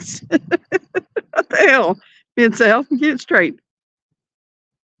Condies? What the hell? Mid-South, get it straight.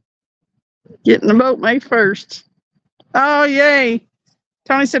 Get in the boat May 1st. Oh, yay.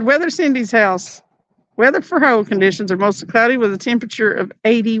 Tony said, weather Cindy's house. Weather for Ho conditions are mostly cloudy with a temperature of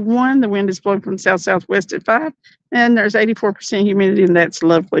 81. The wind is blowing from south-southwest at 5. And there's 84% humidity, and that's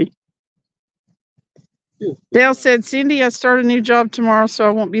lovely. Yeah. Dale said, Cindy, I start a new job tomorrow, so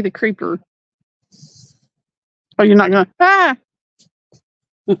I won't be the creeper. Oh, you're not going to,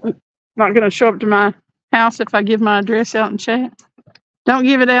 not going to show up to my house if I give my address out in chat? Don't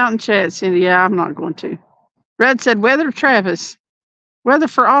give it out in chat, Cindy. Yeah, I'm not going to. Red said, weather Travis. Weather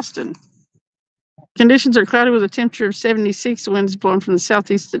for Austin. Conditions are cloudy with a temperature of 76. The wind is blowing from the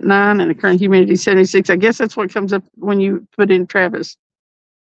southeast at 9 and the current humidity 76. I guess that's what comes up when you put in Travis.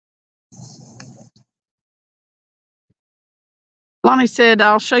 Lonnie said,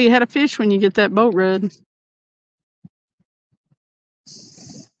 I'll show you how to fish when you get that boat, Red.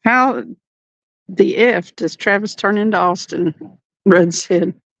 How the F does Travis turn into Austin? Red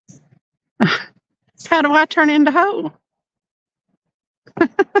said. How do I turn into Ho?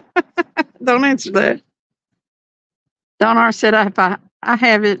 Don't answer that. Don R said, if I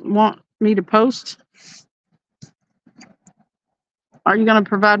have it, want me to post? Are you going to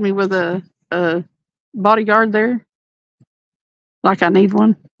provide me with a bodyguard there? Like I need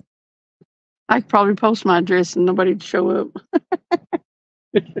one? I could probably post my address and nobody'd show up.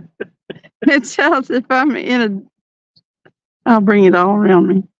 It sounds if I'm in a, I'll bring it all around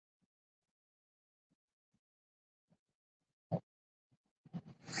me.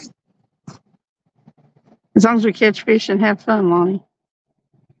 As long as we catch fish and have fun, Lonnie.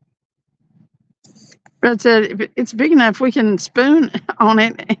 But if it's big enough, we can spoon on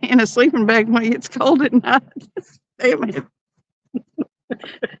it in a sleeping bag when it gets cold at night. Damn it.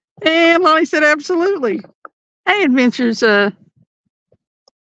 And Lonnie said, absolutely. Hey, Adventures for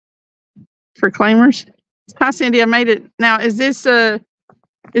claimers. Hi, Cindy. I made it. Now, is this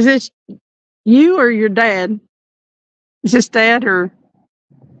you or your dad? Is this dad or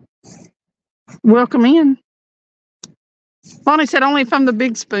welcome in? Lonnie said, only if I'm the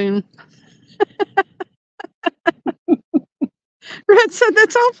big spoon. Red said,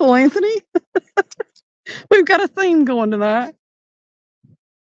 that's awful, Anthony. We've got a theme going tonight.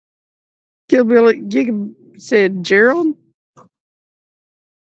 Gilbilly Gig said, Gerald.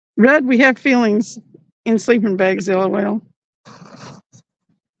 Red, we have feelings in sleeping bags, LOL.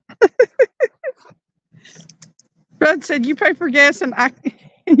 Red said, you pay for gas and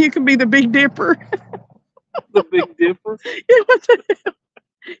you can be the Big Dipper. The Big Dipper? Yeah, what the hell?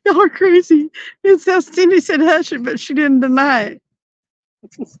 Y'all are crazy. It's how Cindy said hush it, but she didn't deny it.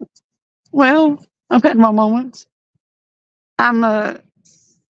 Well, I've had my moments. If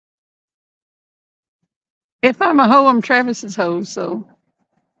I'm a hoe, I'm Travis's hoe, so.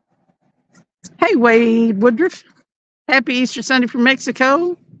 Hey, Wade Woodruff. Happy Easter Sunday from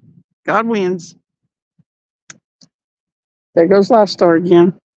Mexico. God wins. There goes Lifestar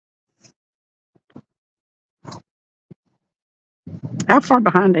again. How far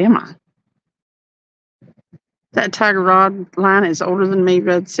behind am I? That Tiger Rod line is older than me,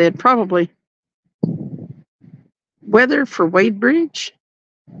 Red said. Probably. Weather for Wade Bridge?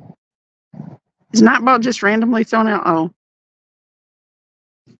 Is Nightball just randomly thrown out? Oh.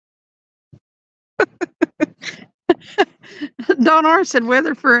 Don R said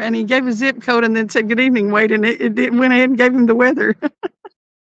weather for, and he gave a zip code and then said, good evening, Wade. And it went ahead and gave him the weather.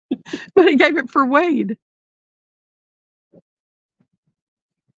 But he gave it for Wade.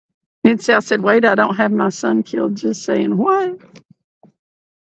 And South said, Wade, I don't have my son killed. Just saying, what?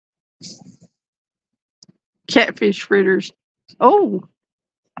 Catfish fritters. Oh.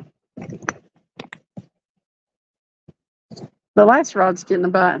 The last rod's getting a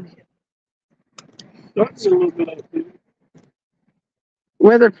bite. That's a little bit up here.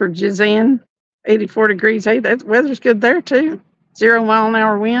 Weather for Jizan, 84 degrees. Hey, that weather's good there too. 0 mile an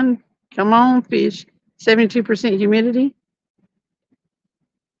hour wind. Come on, fish. 72% humidity.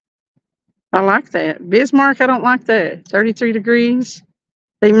 I like that. Bismarck, I don't like that. 33 degrees.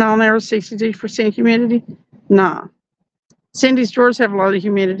 8 mile an hour, 62% humidity. Nah. Cindy's drawers have a lot of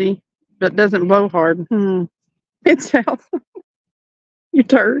humidity, but doesn't blow hard. It's south. You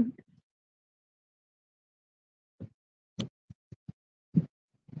turd.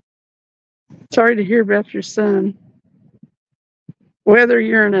 Sorry to hear about your son. Weather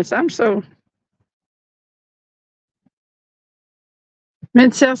Uranus. I'm so.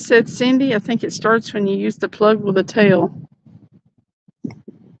 Mid-South said, Cindy, I think it starts when you use the plug with a tail.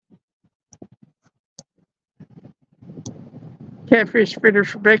 Catfish fritters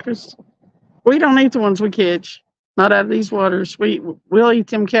for breakfast. We don't eat the ones we catch. Not out of these waters. We'll eat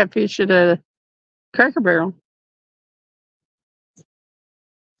them catfish at a Cracker Barrel.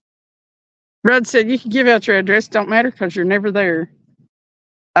 Rudd said, you can give out your address. Don't matter because you're never there.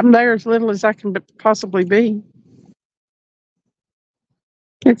 I'm there as little as I can possibly be.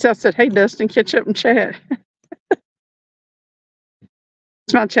 And so I said, hey, Dustin, catch up and chat.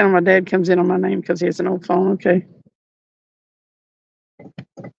 It's my channel. My dad comes in on my name because he has an old phone. Okay.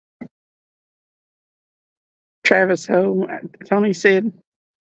 Travis Ho, Tony said.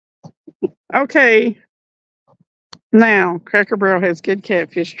 Okay. Now, Cracker Barrel has good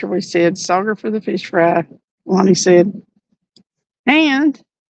catfish, Troy said. Sauger for the fish fry, Lonnie said. And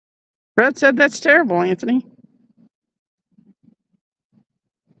Brett said, that's terrible, Anthony.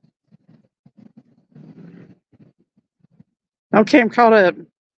 Okay, I'm caught up.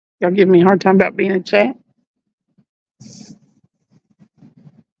 Y'all give me a hard time about being in chat.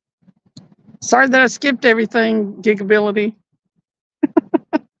 Sorry that I skipped everything, Gigability.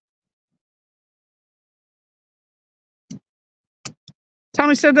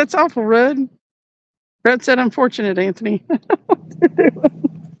 Tony said, that's awful, Rudd. Rudd said, unfortunate, Anthony. That's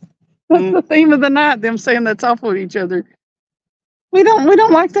the theme of the night, them saying that's awful to each other. We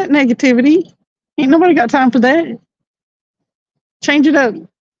don't like that negativity. Ain't nobody got time for that. Change it up.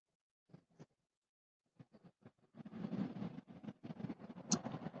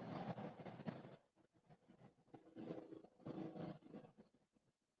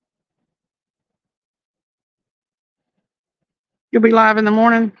 You'll be live in the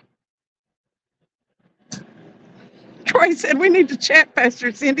morning. Troy said we need to chat, Pastor.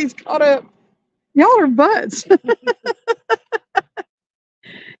 Cindy's caught up. Y'all are butts.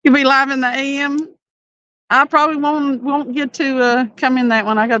 You'll be live in the AM. I probably won't get to come in that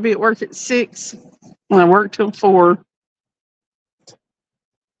one. I got to be at work at 6. And I work till 4.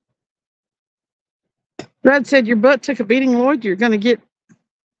 Brad said your butt took a beating, Lloyd. You're going to get,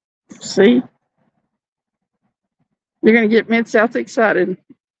 see? You're going to get Mid-South excited.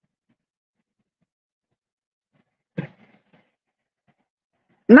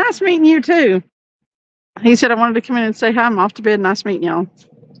 Nice meeting you, too. He said I wanted to come in and say hi. I'm off to bed. Nice meeting y'all.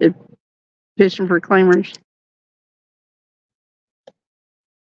 Fishing for claimers.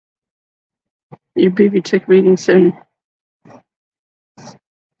 Your baby took a beating soon.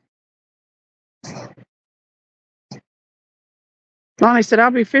 Lonnie said,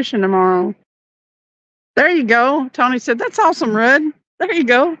 I'll be fishing tomorrow. There you go. Tony said, that's awesome, Rudd. There you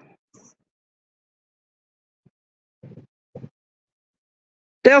go.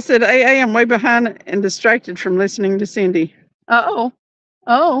 Dale said, AA, I'm way behind and distracted from listening to Cindy. Uh-oh.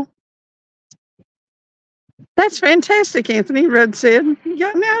 Oh. That's fantastic, Anthony, Rudd said.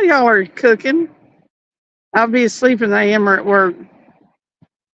 Now y'all are cooking. I'll be asleep in the AM or at work.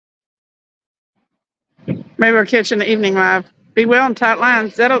 Maybe I'll catch an evening live. Be well in tight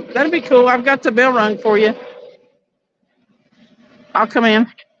lines. That'll be cool. I've got the bell rung for you. I'll come in.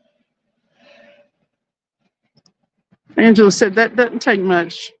 Angela said that doesn't take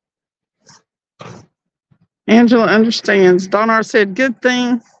much. Angela understands. Donar said, good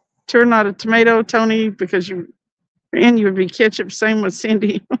thing. You're not a tomato, Tony, because you would be ketchup. Same with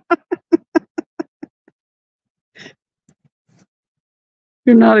Cindy.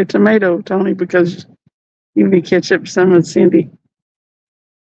 You're not a tomato, Tony, because you'd be ketchup. Same with Cindy.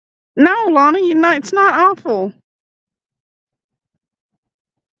 No, Lonnie, it's not awful.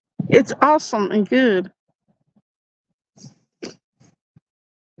 It's awesome and good.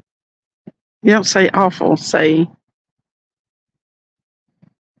 You don't say awful,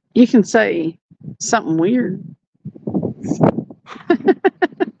 you can say something weird.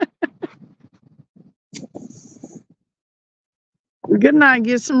 Good night,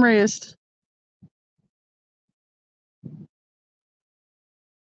 get some rest.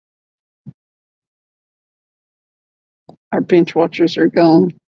 Our bench watchers are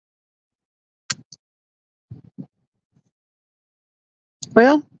gone.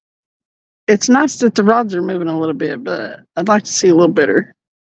 Well, it's nice that the rods are moving a little bit, but I'd like to see a little better.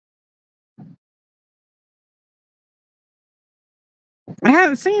 I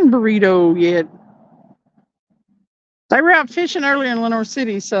haven't seen Burrito yet. They were out fishing earlier in Lenore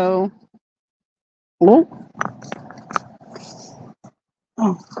City, so. Oh,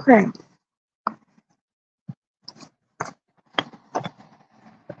 crap.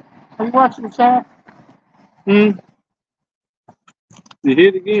 Are you watching the chat? You hit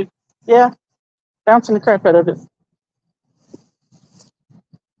it again? Yeah. Bouncing the crap out of it.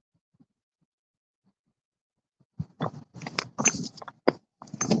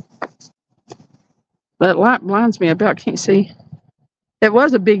 That light blinds me. I about can't see. It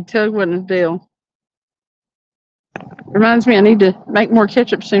was a big tug, wasn't it, Dale? Reminds me I need to make more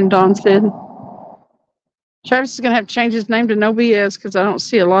ketchup soon, Don said. Travis is going to have to change his name to No BS because I don't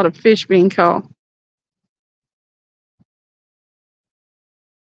see a lot of fish being caught.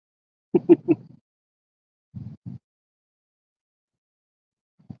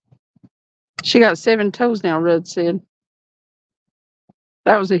 She got 7 toes now, Rudd said.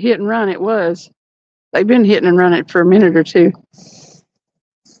 That was a hit and run. It was. They've been hitting and running for a minute or two.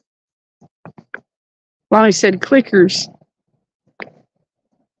 Lonnie said clickers.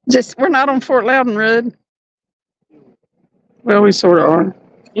 We're not on Fort Loudon, Rudd. Well, we sort of are.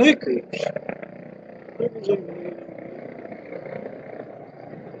 Clickers.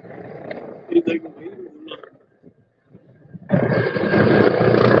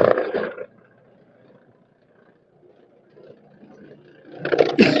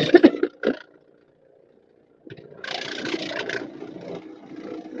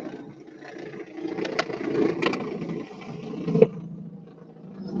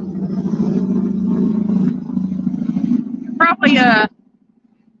 Probably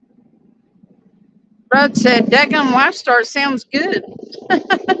Rod said, "Daggum Life Star sounds good."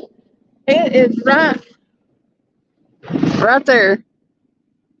 It is right there.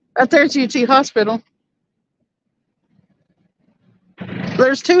 Right there's UT Hospital.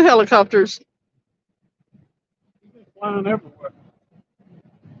 There's 2 helicopters. Flying everywhere.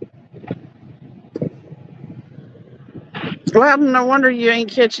 Well, no wonder you ain't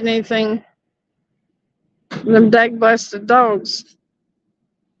catching anything. Them dag blasted dogs.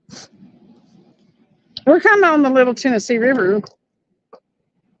 We're kind of on the Little Tennessee River.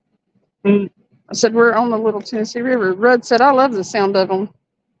 Hmm. I said, we're on the Little Tennessee River. Rudd said, I love the sound of them.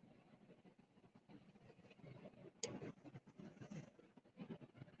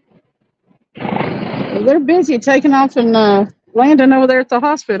 They're busy taking off and landing over there at the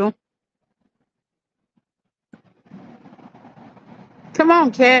hospital. Come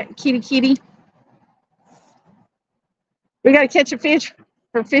on, cat, kitty. We got to catch a fish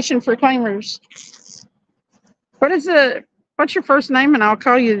for fishing for claimers. What's your first name? And I'll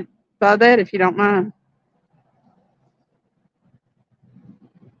call you by that if you don't mind.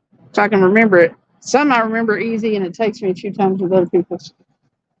 If I can remember it. Some I remember easy, and it takes me a few times with other people's.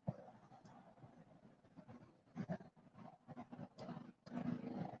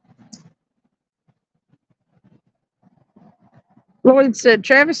 Lloyd said,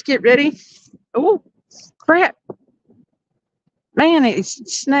 Travis, get ready. Oh, crap. Man,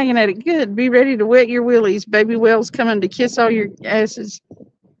 it's snagging at it good. Be ready to wet your willies. Baby whale's coming to kiss all your asses.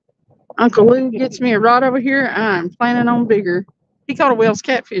 Uncle Lou gets me a rod over here. I'm planning on bigger. He caught a whale's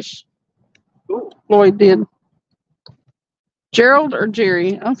catfish. Ooh. Lloyd did. Gerald or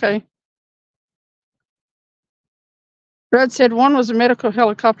Jerry? Okay. Brad said one was a medical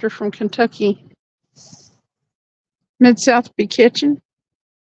helicopter from Kentucky. Mid-South be catching.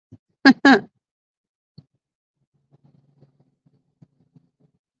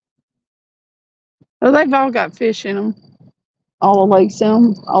 Well, they've all got fish in them. All the lakes in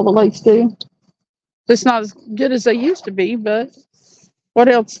them. All the lakes do. It's not as good as they used to be, but what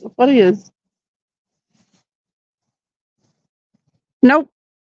else? What is? Nope.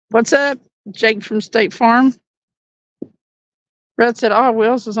 What's up? Jake from State Farm. Brad said, oh,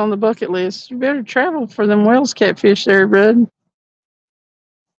 Wells is on the bucket list. You better travel for them Wells catfish there, Brad.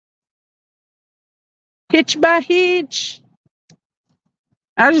 Hitch by hitch.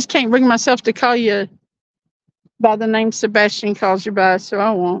 I just can't bring myself to call you by the name Sebastian calls you by, so I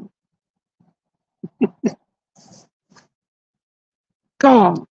won't.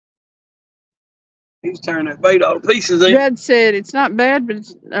 God. He's tearing that bait all to pieces. Brad said it's not bad, but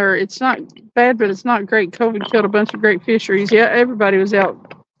it's not bad, but it's not great. COVID killed a bunch of great fisheries. Yeah, everybody was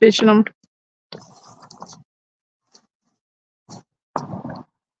out fishing them.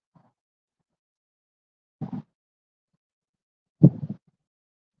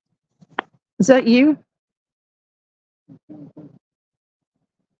 Is that you?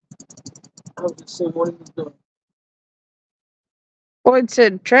 I was just seeing what he was doing. Boyd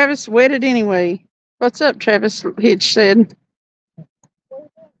said, Travis wetted anyway. What's up, Travis? Hitch said.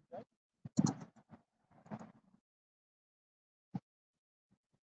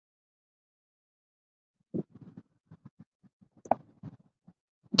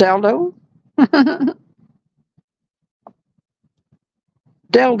 Daldo?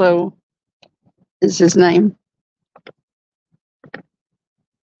 Daldo is his name.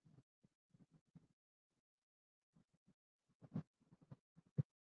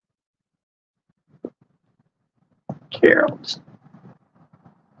 Gerald.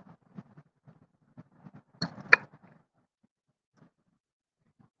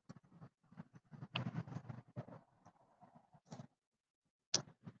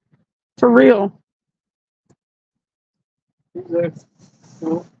 For real. He's there.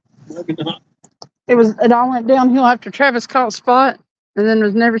 Well, maybe not. It all went downhill after Travis caught Spot and then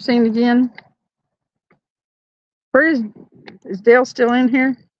was never seen again. Where is Dale still in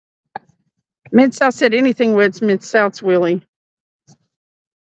here? Mid-South said anything wet's Mid-South's Willie.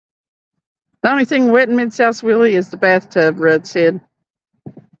 The only thing wet in Mid-South's Willie is the bathtub, Rudd said.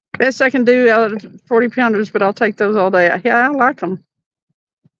 Best I can do out of 40 pounders, but I'll take those all day. Yeah, I like them.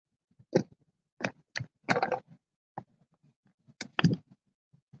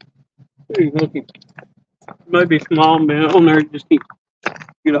 He's looking. Maybe small man on there. Just need to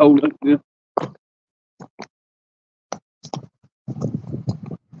get a hold of it.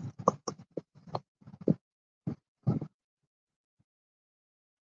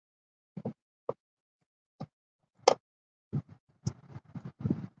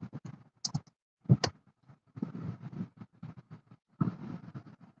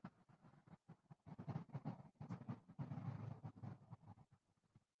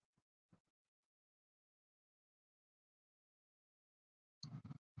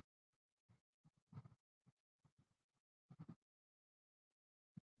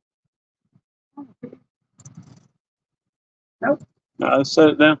 Nope. No, I set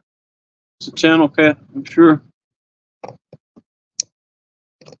it down. It's a channel cat, I'm sure.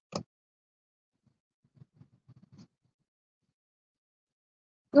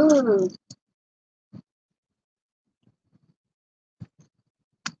 Ooh.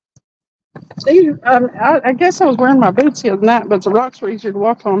 See, I guess I was wearing my boots the other night, but the rocks were easier to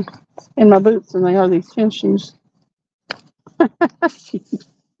walk on in my boots than they are these tennis shoes.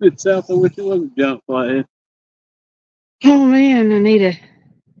 It's south. I wish it wasn't jump flathead. Oh man, Anita,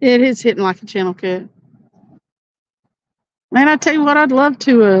 it is hitting like a channel cat. Man, I tell you what, I'd love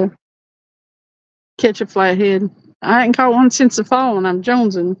to catch a flathead. I hadn't caught one since the fall, and I'm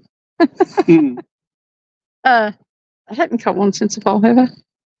jonesing. I hadn't caught one since the fall, have I?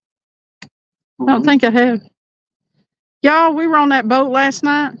 I don't think I have. Y'all, we were on that boat last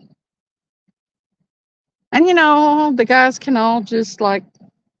night. And you know, the guys can all just like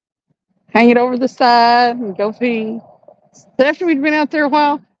hang it over the side and go pee. So after we'd been out there a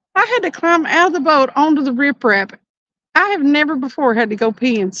while, I had to climb out of the boat onto the riprap. I have never before had to go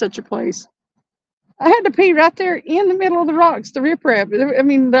pee in such a place. I had to pee right there in the middle of the rocks, the riprap. I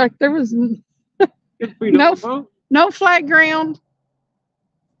mean, like, there was no flat ground.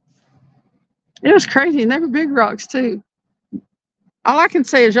 It was crazy, and they were big rocks too. All I can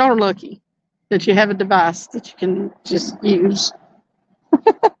say is y'all are lucky that you have a device that you can just use.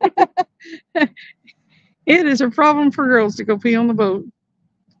 It is a problem for girls to go pee on the boat.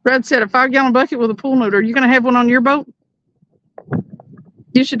 Brad said a 5-gallon bucket with a pool note. Are you going to have one on your boat?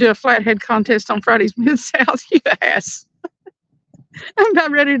 You should do a flathead contest on Fridays Mid-South, you ass. I'm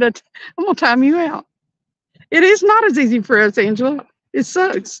about ready to, I'm going to time you out. It is not as easy for us, Angela. It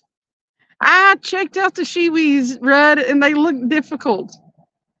sucks. I checked out the shiwis, Rudd, and they look difficult.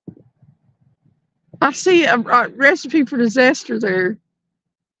 I see a recipe for disaster there.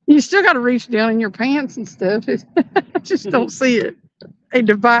 You still got to reach down in your pants and stuff. I just don't see it. A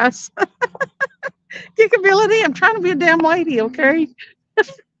device. Kickability. I'm trying to be a damn lady, okay?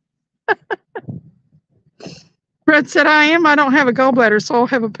 Brett said, I am. I don't have a gallbladder, so I'll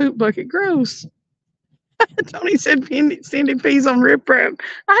have a poop bucket. Gross. Tony said, Cindy pees on riprap.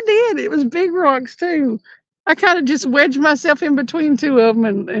 I did. It was big rocks, too. I kind of just wedged myself in between two of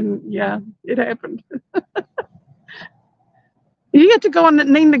them, and yeah, it happened. You get to go and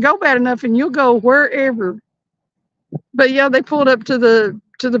need to go bad enough, and you'll go wherever. But yeah, they pulled up to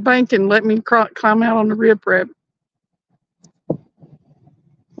the bank and let me climb out on the riprap.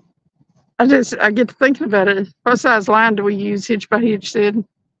 I get to thinking about it. What size line do we use? Hitch by Hitch said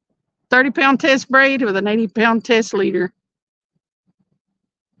 30-pound test braid with an 80-pound test leader.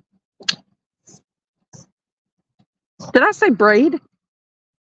 Did I say braid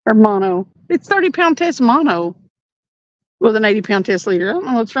or mono? It's 30-pound test mono with an 80-pound test leader. I don't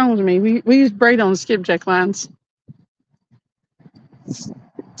know what's wrong with me. We use braid on the skipjack lines.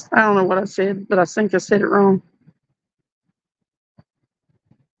 I don't know what I said, but I think I said it wrong.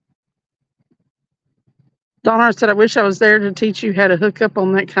 Donna said, I wish I was there to teach you how to hook up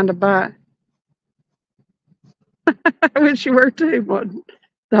on that kind of bite. I wish you were too, but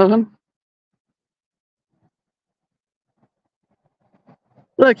Donna.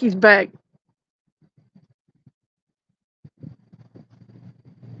 Look, he's back.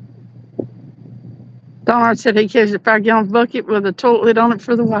 Donna said he carries a 5-gallon bucket with a toilet lid on it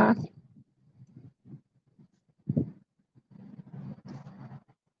for the wife.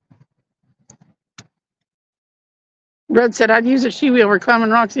 Rudd said, I'd use a she-wheel for climbing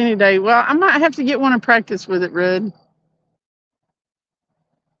rocks any day. Well, I might have to get one and practice with it, Rudd.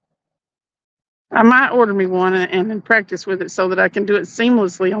 I might order me one and then practice with it so that I can do it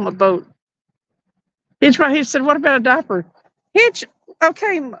seamlessly on the boat. Hitch by Hitch said, what about a diaper? Hitch,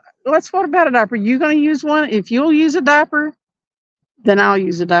 okay, what about a diaper? You going to use one? If you'll use a diaper, then I'll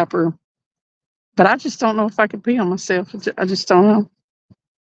use a diaper. But I just don't know if I can pee on myself. I just don't know.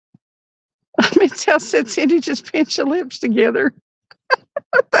 Mid-South said, Cindy, just pinch your lips together.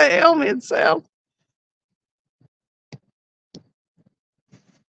 What the hell, Mid-South?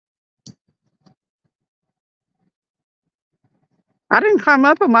 I didn't climb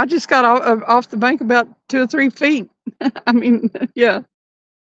up them. I just got off the bank about 2 or 3 feet. I mean, yeah.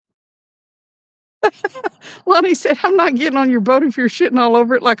 Lonnie said, I'm not getting on your boat if you're shitting all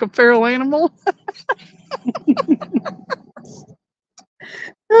over it like a feral animal.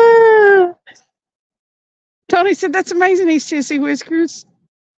 Tony said, that's amazing, he's Sissy Whiskers.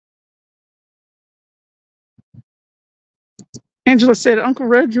 Angela said, Uncle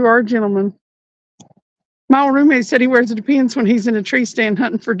Rudd, you are a gentleman. My old roommate said he wears the Depends when he's in a tree stand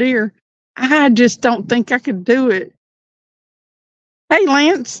hunting for deer. I just don't think I could do it. Hey,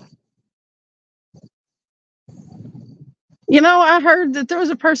 Lance. I heard that there was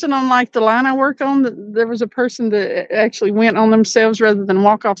a person on like the line I work on, that there was a person that actually went on themselves rather than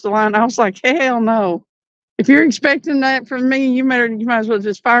walk off the line. I was like, hell no. If you're expecting that from me, you might as well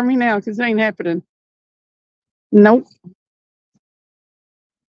just fire me now, because it ain't happening. Nope.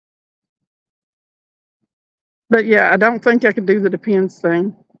 But yeah, I don't think I could do the depends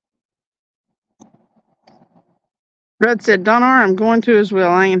thing. Red said, Don R, I'm going to as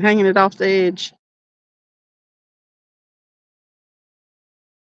well. I ain't hanging it off the edge.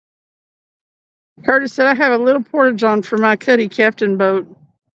 Curtis said, I have a little porta-john for my cuddy captain boat.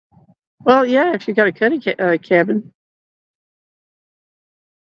 Well, yeah, if you got a cuddy cabin.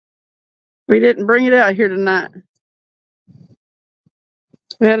 We didn't bring it out here tonight.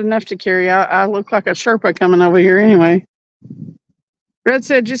 We had enough to carry. I look like a Sherpa coming over here anyway. Red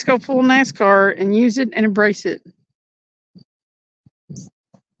said, just go full NASCAR and use it and embrace it.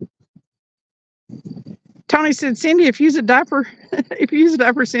 Tony said, Cindy, if you use a diaper,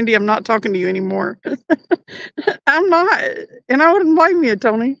 Cindy, I'm not talking to you anymore. I'm not, and I wouldn't blame you,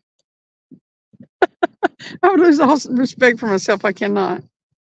 Tony. I would lose all respect for myself. I cannot.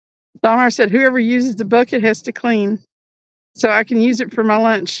 Donna said, whoever uses the bucket has to clean, so I can use it for my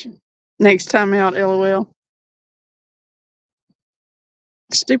lunch next time out, LOL.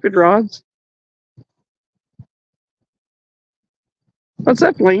 Stupid rods. What's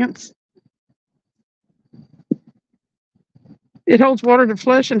up, Lance? It holds water to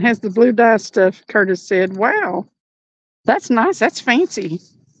flush and has the blue dye stuff, Curtis said. Wow. That's nice. That's fancy.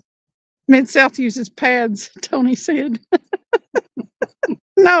 Mid-South uses pads, Tony said.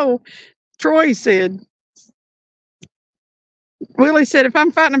 No, Troy said. Willie said, if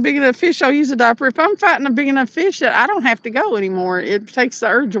I'm fighting a big enough fish, I'll use a diaper. If I'm fighting a big enough fish, I don't have to go anymore. It takes the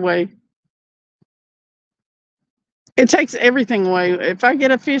urge away. It takes everything away. If I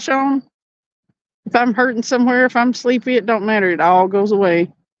get a fish on, if I'm hurting somewhere, if I'm sleepy, it don't matter. It all goes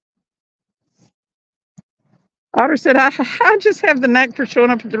away. Otter said, I just have the knack for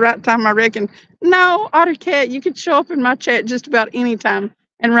showing up at the right time, I reckon. No, Otter Cat, you could show up in my chat just about any time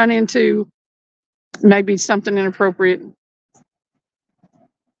and run into maybe something inappropriate.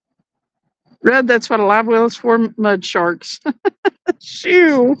 Red, that's what a live well is for, mud sharks.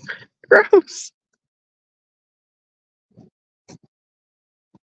 Shoo, gross.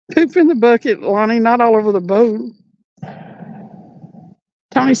 Poop in the bucket, Lonnie, not all over the boat.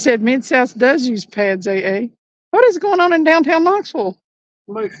 Tony said Mid-South does use pads, AA. What is going on in downtown Knoxville?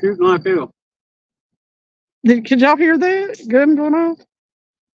 Somebody's shooting like hell. Could y'all hear that? Gun going off?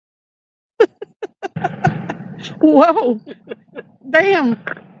 Whoa. Damn.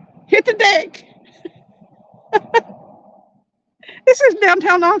 Hit the deck. This is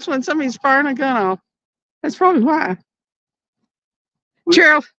downtown Knoxville and somebody's firing a gun off. That's probably why.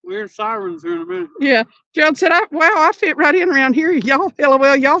 Gerald. We're sirens here in a minute. Yeah. Gerald said, wow, I fit right in around here. Y'all,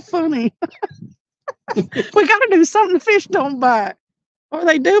 LOL, y'all funny. We got to do something the fish don't bite. Or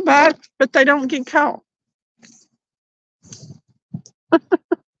they do bite, but they don't get caught.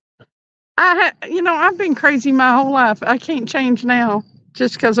 I've been crazy my whole life. I can't change now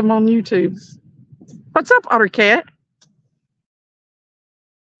just because I'm on YouTube. What's up, Otter Cat?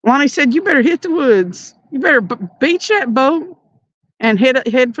 Lonnie said, you better hit the woods. You better beach that boat and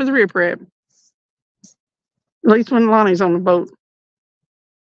head for the riprap. At least when Lonnie's on the boat.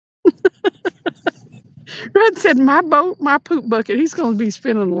 Red said, my boat, my poop bucket. He's going to be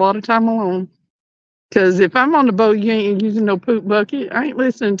spending a lot of time alone. Because if I'm on the boat, you ain't using no poop bucket. I ain't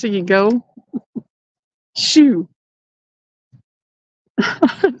listening till you go. Shoo.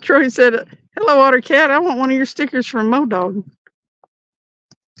 Troy said, hello, Otter Cat. I want one of your stickers from MoDog.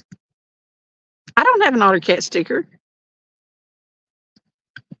 I don't have an Otter Cat sticker.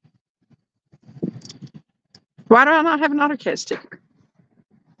 Why do I not have an Otter Cat sticker?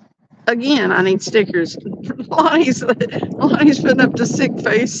 Again, I need stickers. Lonnie's putting up the sick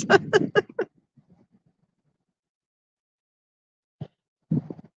face.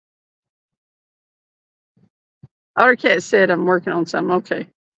 Otter Cat said, I'm working on something. Okay.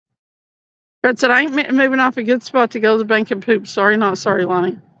 Fred said, I ain't moving off a good spot to go to the bank and poop. Sorry, not sorry,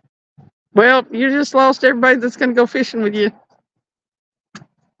 Lonnie. Well, you just lost everybody that's going to go fishing with you.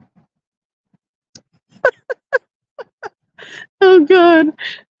 Oh, God.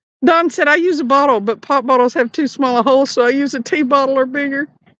 Don said, I use a bottle, but pop bottles have too small a hole, so I use a tea bottle or bigger.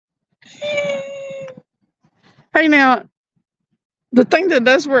 Hey, now, the thing that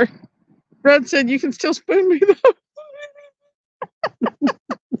does work, Red said, you can still spoon me, though.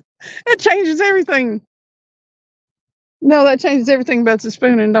 It changes everything. No, that changes everything about the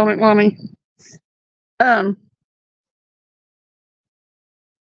spooning, don't it, Lonnie?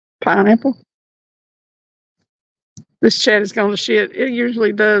 Pineapple. This chat is going to shit. It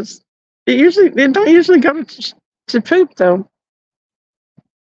usually does. It don't usually go to poop though.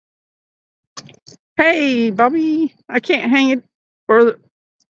 Hey, Bobby, I can't hang it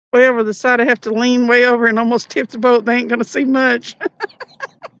way over the side. I have to lean way over and almost tip the boat. They ain't gonna see much.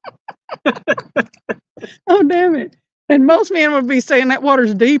 Oh, damn it. And most men would be saying that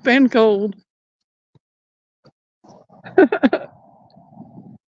water's deep and cold.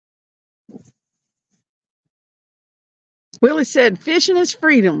 Willie said, fishing is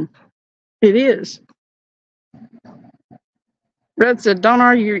freedom. It is. Red said, don't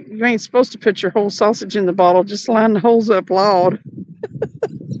argue. You ain't supposed to put your whole sausage in the bottle. Just line the holes up loud.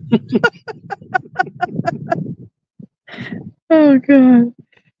 Oh, God.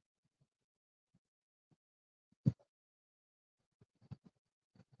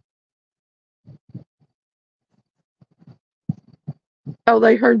 Oh,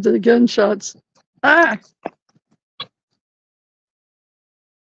 they heard the gunshots. Ah.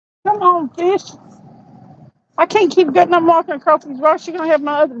 Come on, fish. I can't keep getting them walking across these rocks. You're going to have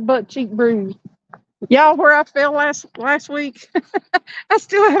my other butt cheek bruised. Y'all, where I fell last week, I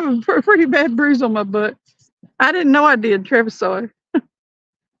still have a pretty bad bruise on my butt. I didn't know I did. Travis saw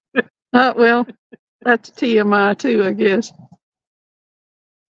it. Well, that's TMI too, I guess.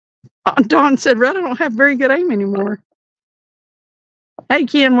 Dawn said, Red, I don't have very good aim anymore. Hey,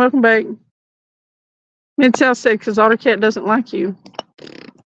 Ken, welcome back. Mid-South said, because AutoCat doesn't like you.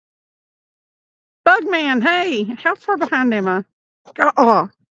 Bugman, hey, how far behind am I? Oh.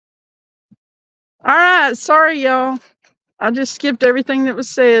 All right, sorry, y'all. I just skipped everything that was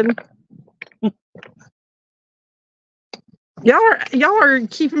said. Y'all are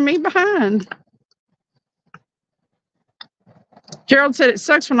keeping me behind. Gerald said it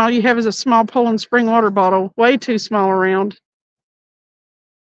sucks when all you have is a small Poland spring water bottle, way too small around.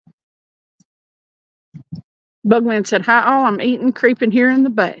 Bugman said, hi all, I'm eating, creeping here in the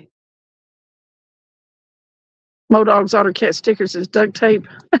bay. Modog's AutoCat stickers is duct tape.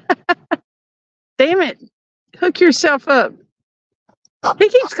 Damn it. Hook yourself up. He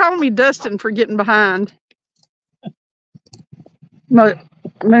keeps calling me Dustin for getting behind.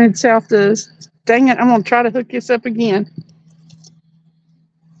 Mid-South does. Dang it, I'm going to try to hook this up again.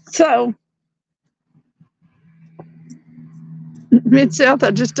 So, Mid-South,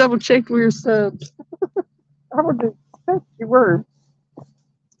 I just double-checked we were subs. I would expect you were.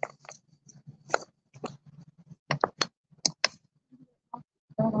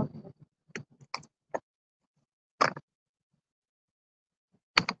 A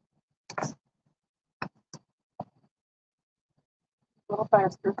little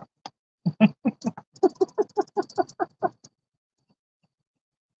faster.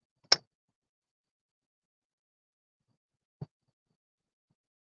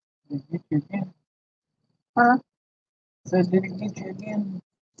 Did he get you again? Huh? Said, did he get you again?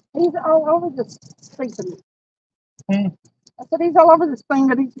 He's all over this thing. Hmm. I said he's all over this thing,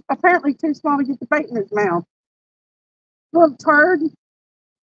 but he's apparently too small to get the bait in his mouth. Little turd.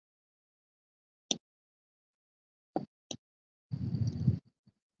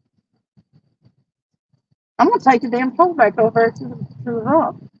 I'm going to take the damn pole back over to the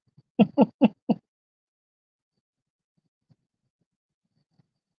rock.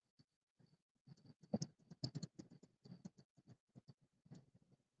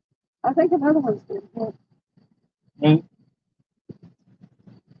 I think another one's good. Hmm.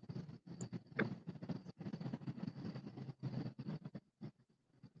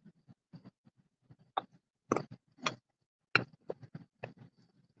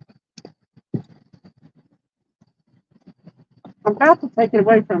 I'm about to take it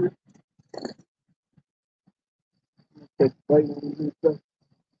away from it. Take the plate and do stuff.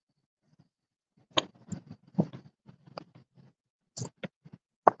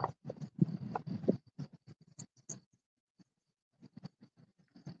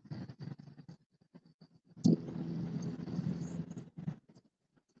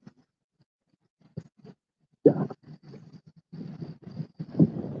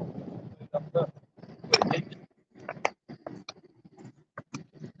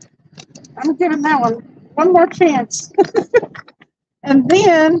 I'm giving that one more chance. And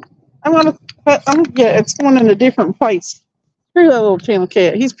then I'm going to put, yeah, it's going in a different place. Screw that little channel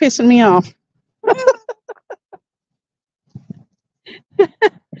cat. He's pissing me off.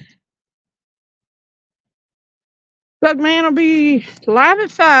 But man, I'll be live at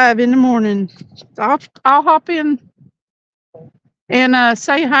 5 in the morning. I'll hop in and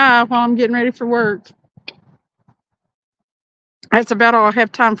say hi while I'm getting ready for work. That's about all I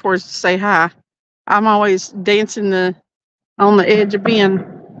have time for is to say hi. I'm always dancing on the edge of being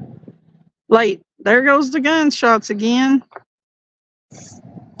late there goes the gunshots again.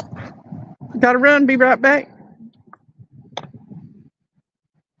 Gotta run, be right back.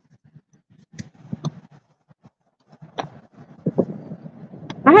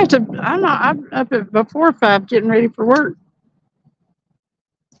 I'm up at before 5 getting ready for work.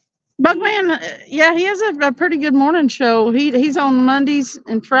 Bugman, yeah, he has a pretty good morning show. He's on Mondays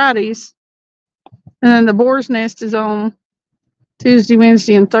and Fridays. And then the Boar's Nest is on Tuesday,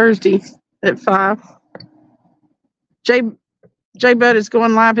 Wednesday, and Thursday at 5. J Bud is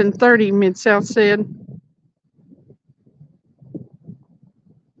going live in 30, Mid South said.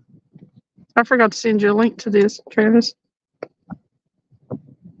 I forgot to send you a link to this, Travis.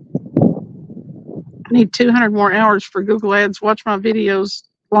 I need 200 more hours for Google Ads. Watch my videos,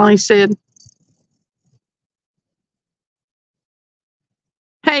 Lonnie said.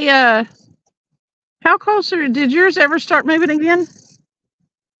 Hey, how close did yours ever start moving again?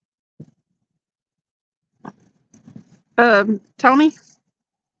 Tony,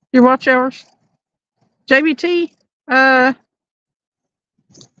 your watch hours? JBT,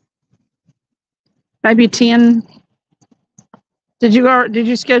 maybe 10. Did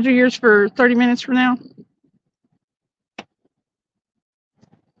you schedule yours for 30 minutes from now?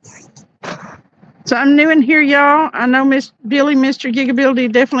 So I'm new in here, y'all. I know Miss Billy, Mr.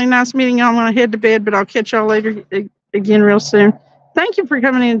 Gigability, definitely nice meeting y'all. I'm gonna head to bed, but I'll catch y'all later again real soon. Thank you for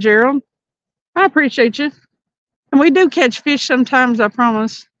coming in, Gerald. I appreciate you. And we do catch fish sometimes, I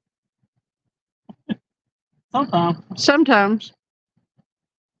promise. Sometimes.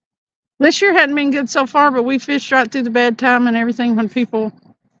 This year hadn't been good so far, but we fished right through the bad time and everything when people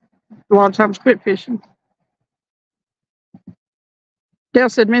a lot of times quit fishing. Dale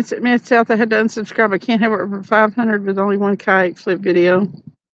said, Mid South, I had to unsubscribe. I can't have over 500 with only one kayak flip video.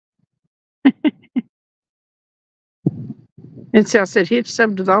 Mid South said he had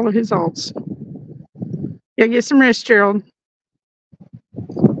subbed with all of his alts. Yeah, get some rest, Gerald.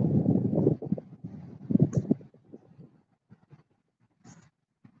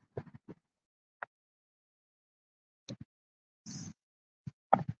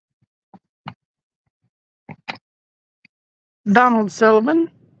 Donald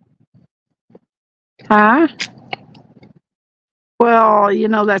Sullivan. Hi. Well, you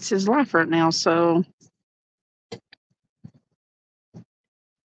know, that's his life right now, so.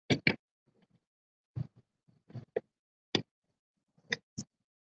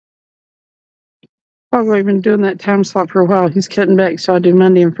 Probably been doing that time slot for a while. He's cutting back, so I do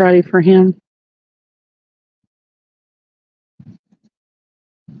Monday and Friday for him.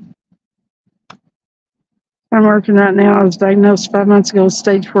 I'm working right now. I was diagnosed 5 months ago with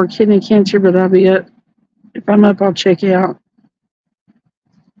stage 4 kidney cancer, but I'll be up. If I'm up, I'll check you out.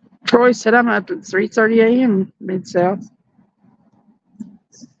 Troy said I'm up at 3:30 a.m. Mid South.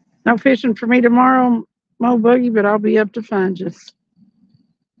 No fishing for me tomorrow, Mo Boogie, but I'll be up to find you.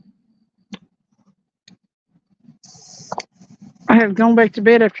 I have gone back to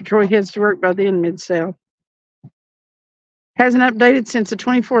bed after Troy heads to work by then, Mid South. Hasn't updated since the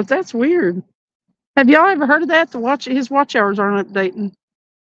 24th. That's weird. Have y'all ever heard of that? His watch hours aren't updating.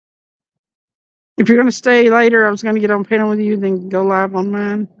 If you're going to stay later, I was going to get on panel with you, then go live on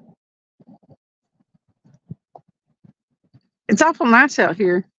mine. It's awful nice out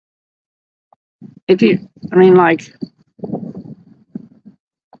here. I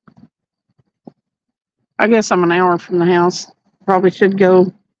guess I'm an hour from the house. Probably should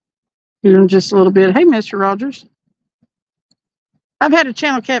go here in just a little bit. Hey, Mr. Rogers. I've had a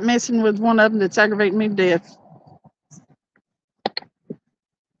channel cat messing with one of them that's aggravating me to death.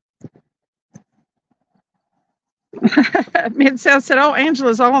 Mid South said, "Oh,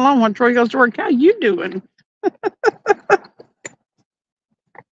 Angela's all alone when Troy goes to work. How you doing?"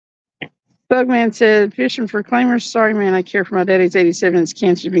 Bugman said, "Fishing for claimers. Sorry, man. I care for my daddy's 87. It's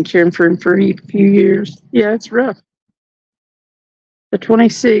cancer. Been caring for him for a few years. Yeah, it's rough." The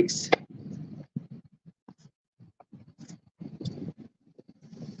 26th.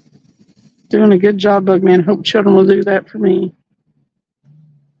 Doing a good job, Bugman. Hope children will do that for me.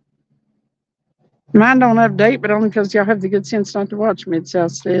 Mine don't update, but only because y'all have the good sense not to watch, Mid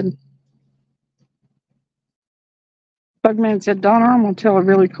South said. Bugman said, "Donna, I'm going to tell a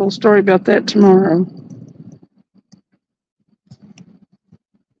really cool story about that tomorrow."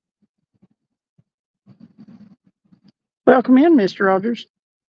 Welcome in, Mr. Rogers.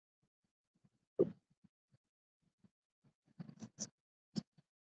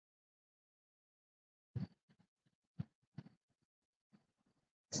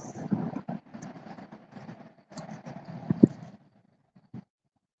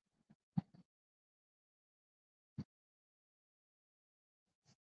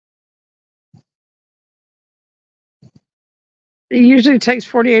 It usually takes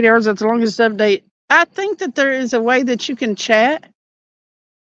 48 hours. That's the longest update. I think that there is a way that you can chat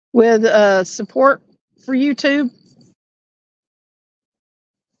with support for YouTube.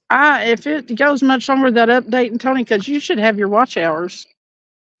 If it goes much longer, that update, and Tony, because you should have your watch hours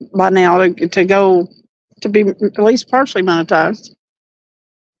by now to go to be at least partially monetized.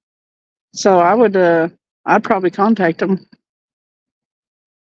 So I'd probably contact them.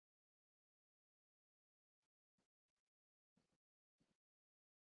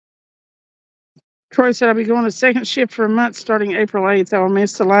 Troy said I'll be going to second shift for a month starting April 8th. I'll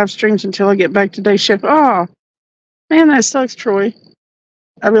miss the live streams until I get back to day shift. Oh, man, that sucks, Troy.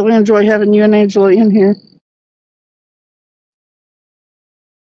 I really enjoy having you and Angela in here.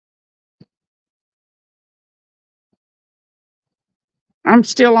 I'm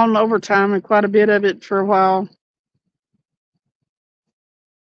still on overtime and quite a bit of it for a while.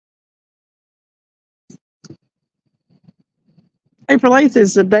 April 8th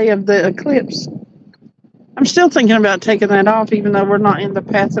is the day of the eclipse. I'm still thinking about taking that off, even though we're not in the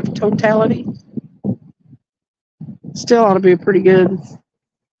path of totality. Still ought to be pretty good.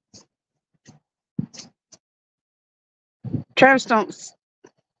 Travis,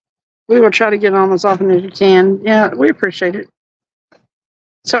 we will try to get on as often as you can. Yeah, we appreciate it.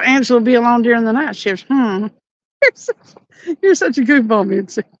 So Angela will be alone during the night shifts. You're such a goofball,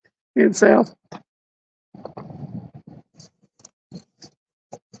 Mid-South.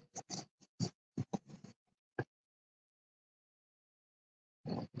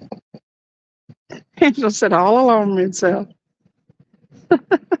 Angela said, all alone, Mid-South.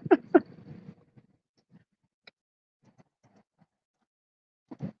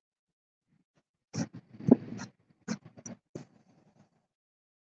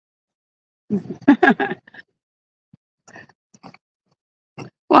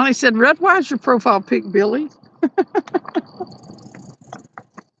 Lonnie said, Red, why is your profile pic, Billy?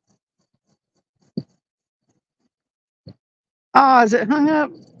 Oh, is it hung up?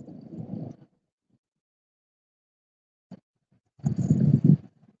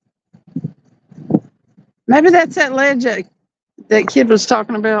 Maybe that's that ledge that kid was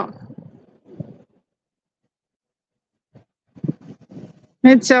talking about.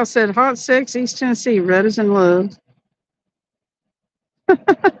 Mid-South said, hot sex, East Tennessee, red is in love. There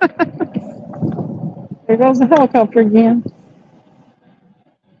goes the helicopter again.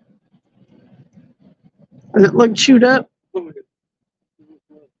 Does it look chewed up?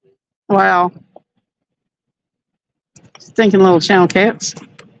 Wow. Thinking little channel cats.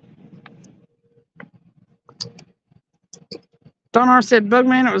 Donar said,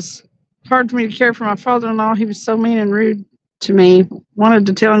 Bugman, it was hard for me to care for my father-in-law. He was so mean and rude to me. Wanted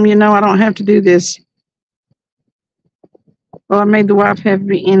to tell him, I don't have to do this. Well, I made the wife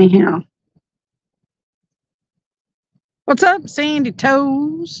happy anyhow. What's up, Sandy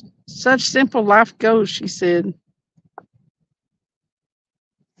Toes? Such simple life goes, she said.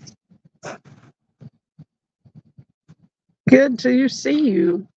 Good to see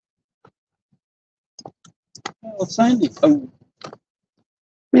you. Oh, Sandy Toes.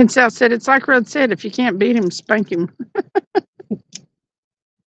 Mid-South said, it's like Rudd said, if you can't beat him, spank him.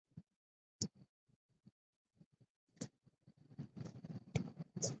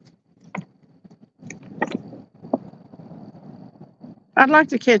 I'd like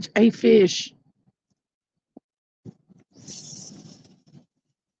to catch a fish.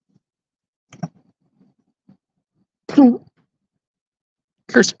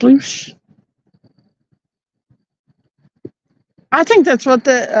 Kersploosh. I think that's what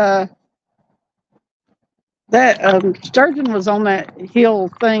that sturgeon was on that hill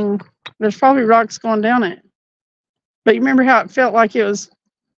thing. There's probably rocks going down it. But you remember how it felt like it was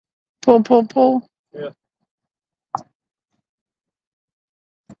pull, pull, pull? Yeah.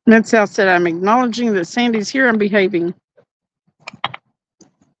 Mid-South said, I'm acknowledging that Sandy's here and behaving.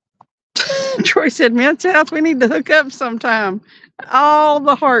 Troy said, Mid-South, we need to hook up sometime. All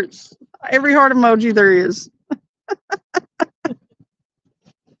the hearts. Every heart emoji there is.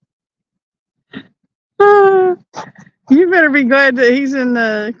 You better be glad that he's in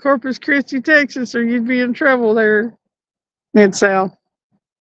Corpus Christi, Texas, or you'd be in trouble there, Mid-South.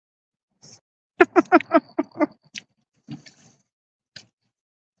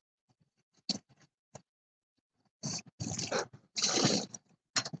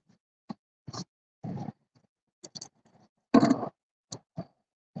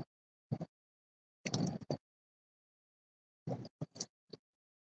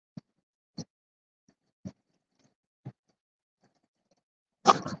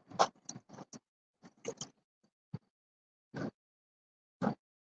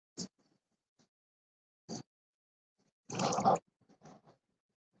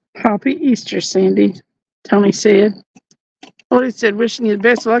 Happy Easter, Sandy. Tony said. Lloyd said, wishing you the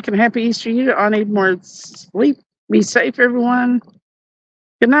best of luck and happy Easter. You all need more sleep. Be safe, everyone.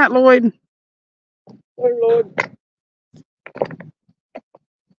 Good night, Lloyd. Hey, Lord.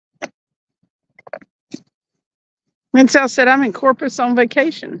 Mid-South said, I'm in Corpus on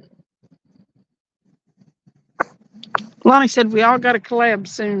vacation. Lonnie said, we all got to collab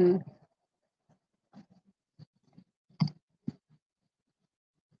soon.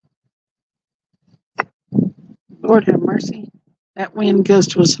 Lord have mercy. That wind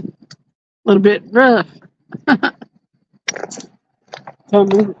gust was a little bit rough.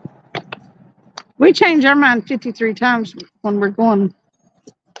 We change our mind 53 times when we're going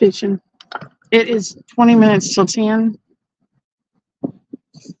fishing. It is 20 minutes till 10.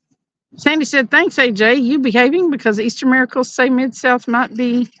 Sandy said, thanks, AJ. You behaving because Easter miracles say Mid-South might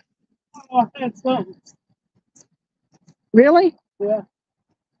be. Oh, I had something. Really? Yeah.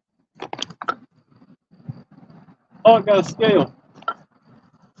 Oh, I got a scale.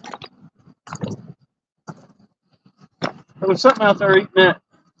 There was something out there eating that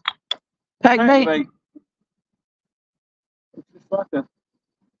Pack bait. bait. It's just like a,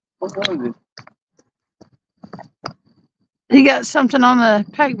 what was it? You got something on the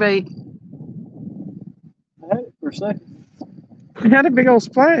pack bait. I had it for a second. It had a big old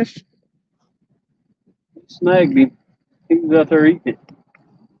splash. It snagged him. He was out there eating it.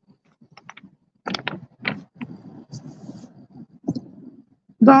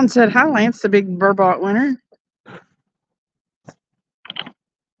 Dawn said, hi, Lance, the big Burbot winner.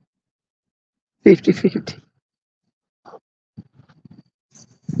 50-50.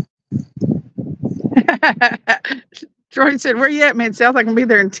 Troy said, where you at, Mid-South? I can be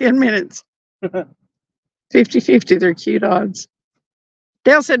there in 10 minutes. 50-50, they're cute odds.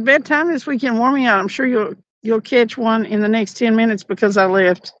 Dale said, bedtime this weekend, warming out. I'm sure you'll catch one in the next 10 minutes because I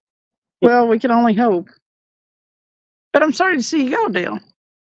left. Well, we can only hope. But I'm sorry to see you go, Dale.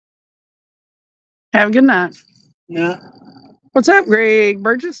 Have a good night. Yeah. What's up, Greg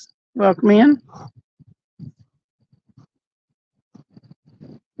Burgess? Welcome in.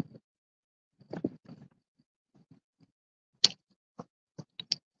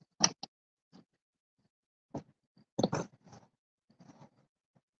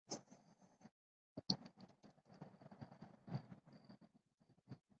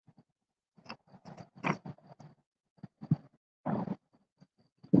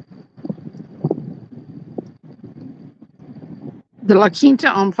 The La Quinta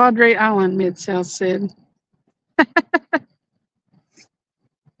on Padre Island, Mid-South said.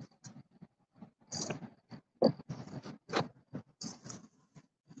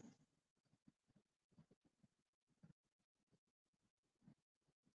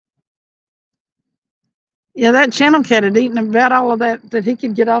 Yeah, that channel cat had eaten about all of that he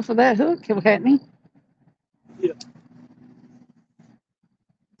could get off of that hook, hadn't he? Yeah.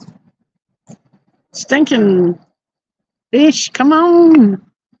 Stinking fish, come on.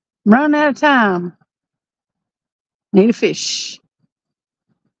 Run out of time. Need a fish.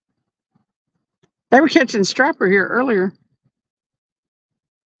 They were catching striper here earlier.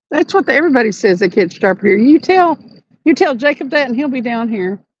 That's what everybody says they catch striper here. You tell Jacob that and he'll be down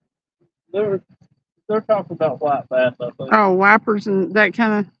here. They're talking about white bass, I think. Oh, wipers and that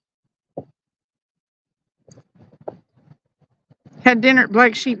kind of. Had dinner at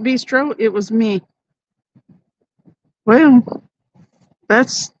Black Sheep Bistro. It was me. Well,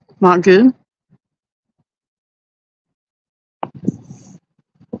 that's not good.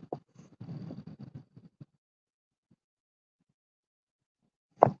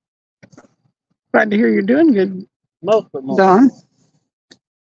 Glad to hear you're doing good, Most of them. Don.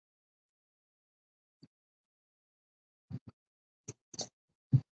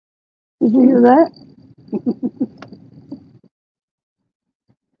 Did you hear that?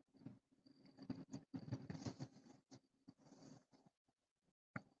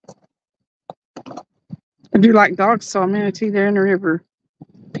 I do like dogs, saw a manatee there in the river.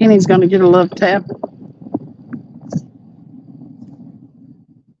 Penny's going to get a love tap.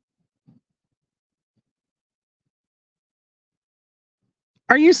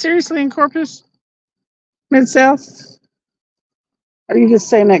 Are you seriously in Corpus? Mid-South? Or are you just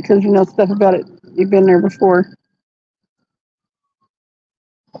saying that because you know stuff about it? You've been there before.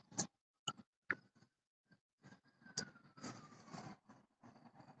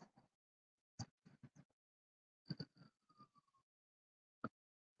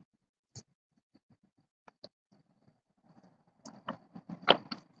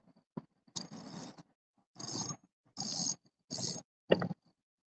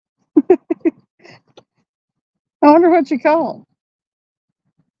 I wonder what you call.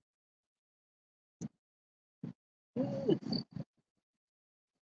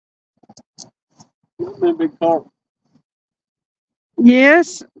 Not a big car.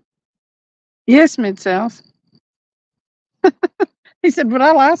 Yes. Yes, Mid-South. He said, would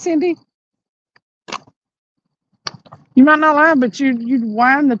I lie, Cindy? You might not lie, but you'd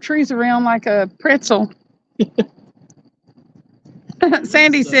wind the trees around like a pretzel.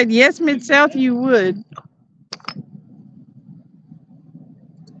 Sandy said, yes, Mid-South, you would.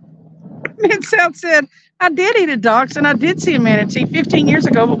 Mid-South said, I did eat a dachshund and I did see a manatee 15 years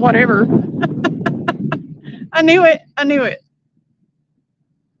ago, but whatever. I knew it. I knew it.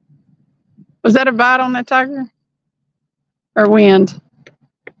 Was that a bite on that tiger? Or wind?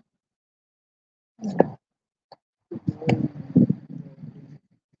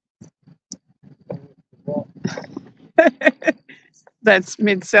 That's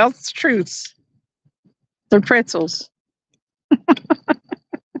Mid-South's truths. They're pretzels.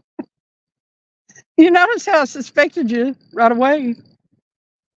 You notice how I suspected you right away.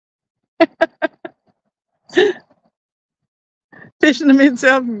 Fish in the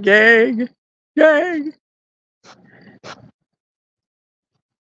Mid-South, gag. Gag.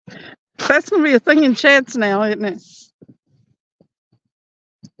 That's going to be a thing in chats now, isn't it?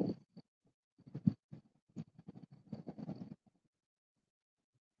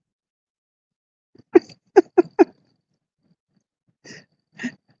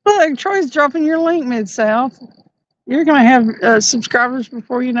 Look, Troy's dropping your link, Mid-South. You're going to have subscribers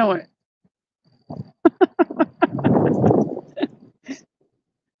before you know it.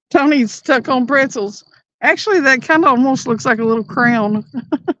 Tony's stuck on pretzels. Actually, that kind of almost looks like a little crown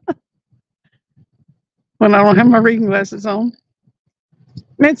when I don't have my reading glasses on.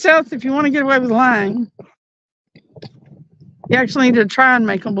 Mid-South, if you want to get away with lying, you actually need to try and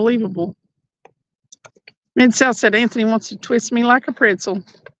make them believable. Mid-South said, Anthony wants to twist me like a pretzel.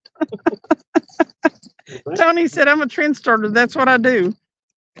 Tony said, I'm a trend starter. That's what I do.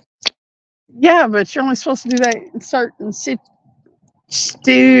 Yeah, but you're only supposed to do that in certain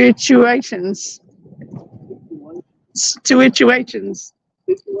situations. Situations.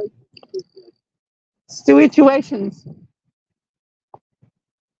 Situations.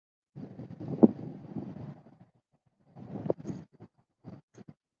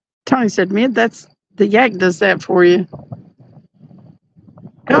 Tony said, Mid, that's the yak does that for you.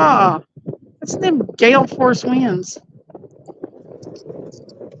 Ah, that's them gale force winds.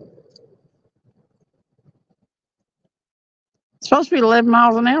 It's supposed to be 11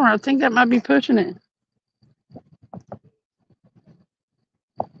 miles an hour. I think that might be pushing it.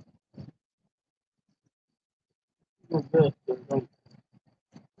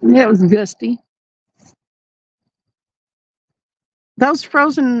 Yeah, it was gusty. Those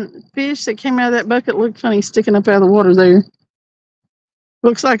frozen fish that came out of that bucket look funny sticking up out of the water there.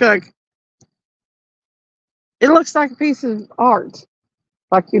 Looks like it looks like a piece of art,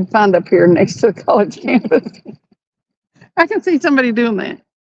 like you'd find up here next to a college campus. I can see somebody doing that.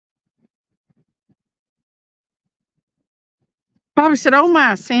 Bobby said, oh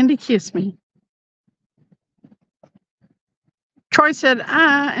my, Sandy kissed me. Troy said,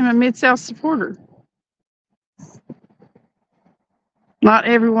 I am a Mid-South supporter. Not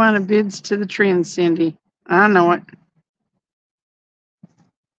everyone bids to the trend, Cindy. I know it.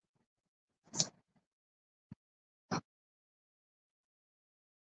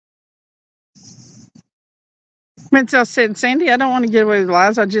 Mid-South said, Sandy, I don't want to get away with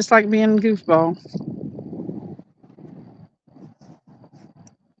lies. I just like being a goofball.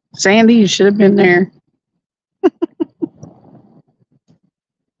 Sandy, you should have been there.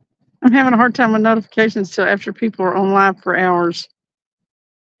 I'm having a hard time with notifications till after people are on live for hours.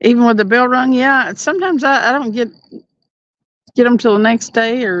 Even with the bell rung, yeah. Sometimes I don't get them till the next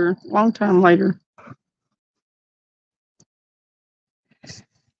day or a long time later.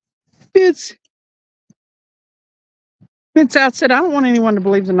 Mid-South said, I don't want anyone to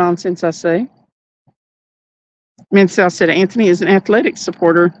believe the nonsense I say. Mid-South said, Anthony is an athletic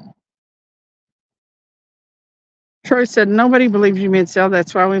supporter. Troy said, nobody believes you, Mid-South.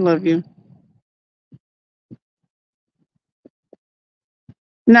 That's why we love you.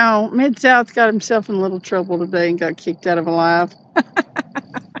 No, Mid-South got himself in a little trouble today and got kicked out of a live.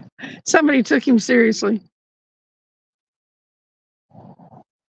 Somebody took him seriously.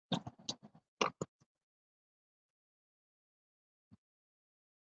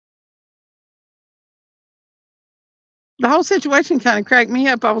 The whole situation kind of cracked me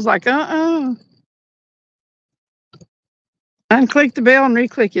up. I was like, unclick the bell and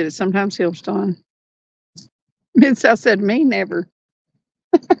re-click it. It sometimes helps, Don. Mid-South said, me never.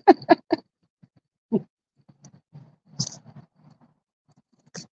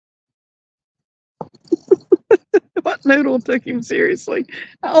 What? Noodle took him seriously.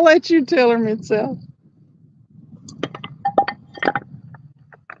 I'll let you tell her, Mid-South.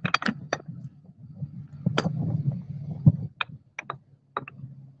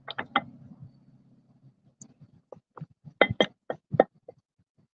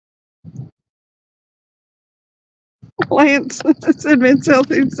 Lance said Mid-South,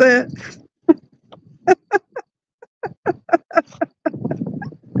 who's that?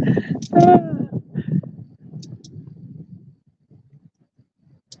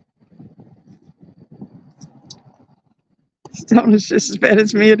 Tony's just as bad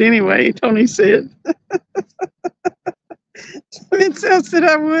as Mid anyway, Tony said. Mid-South said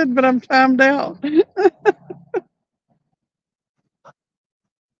I would, but I'm timed out.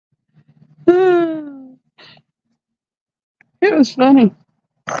 It was funny.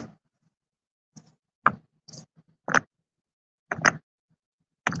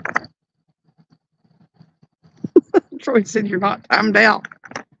 Troy said you're not timed out.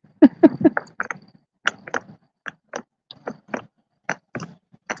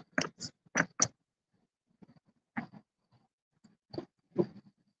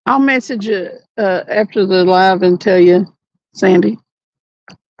 I'll message you after the live and tell you, Sandy.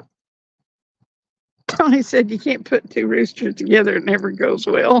 Tony said you can't put two roosters together. It never goes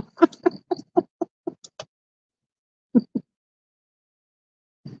well.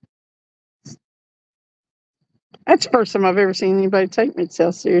 That's the first time I've ever seen anybody take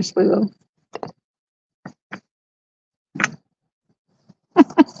Mid-South seriously, though.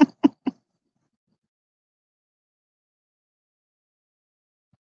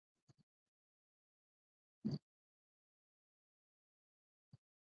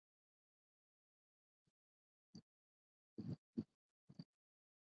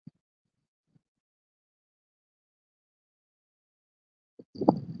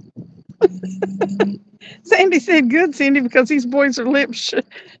 Sandy said, "Good, Sandy, because these boys' lips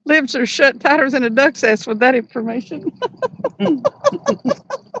are shut tighter than a duck's ass with that information."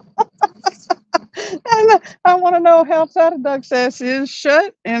 I want to know how tight a duck's ass is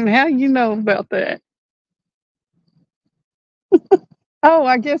shut and how you know about that. Oh,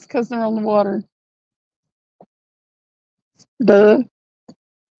 I guess because they're on the water. Duh.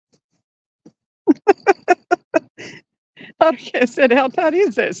 I said, how tight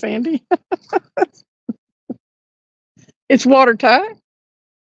is that, Sandy? It's watertight.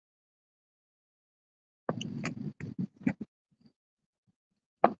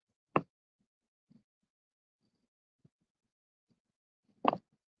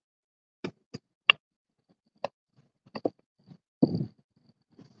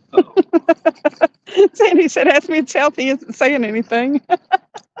 Sandy said, ask me it's healthy, isn't saying anything.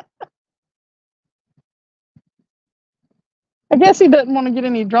 I guess he doesn't want to get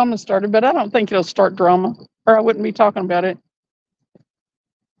any drama started, but I don't think he'll start drama, or I wouldn't be talking about it.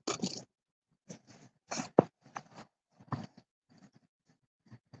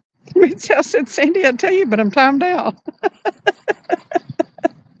 Mid-South said, Sandy, I'd tell you, but I'm timed out.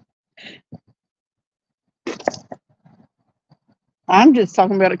 I'm just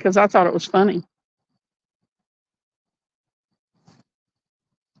talking about it because I thought it was funny.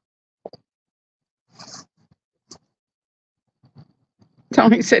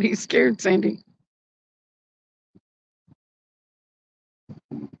 Tony said he's scared, Sandy.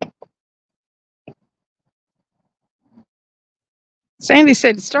 Sandy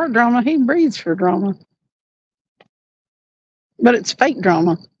said, start drama. He breathes for drama. But it's fake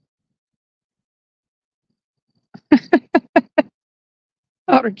drama.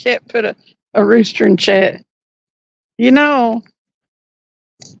 Otter Cat put a rooster in chat. You know,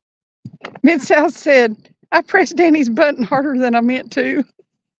 Mid-South said, I pressed Danny's button harder than I meant to.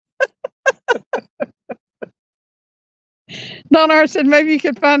 Don R said, maybe you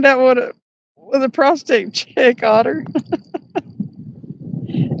could find out what a prostate check, Otter.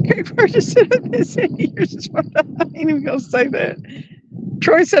 Craig Burgess said, this years. I ain't even going to say that.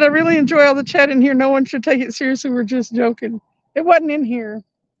 Troy said, I really enjoy all the chat in here. No one should take it seriously. We're just joking. It wasn't in here.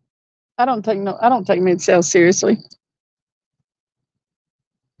 I don't take Mid-South seriously.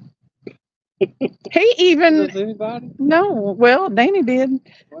 He even well, Danny did.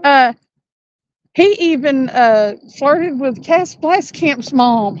 He even flirted with Cass Blaskamp's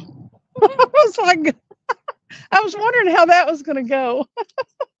mom. I was like, I was wondering how that was going to go.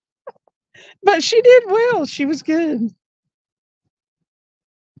 But she did well. She was good.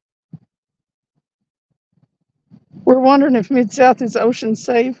 We're wondering if Mid-South is ocean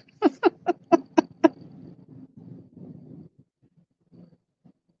safe.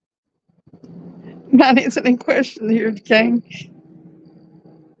 Mine isn't in question here, King.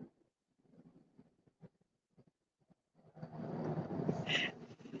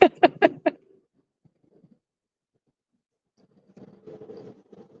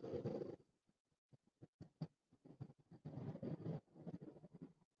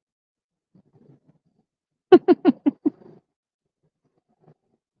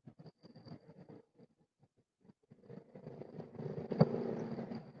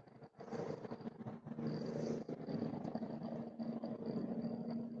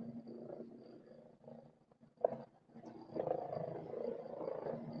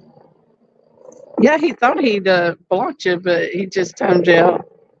 Yeah, he thought he'd blocked you, but he just timed you out.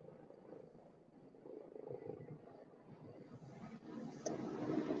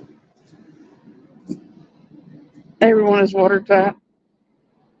 Everyone is watertight.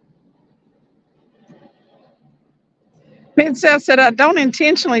 Mid-South said, I don't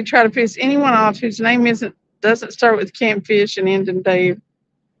intentionally try to piss anyone off whose name doesn't start with Campfish and end in Dave.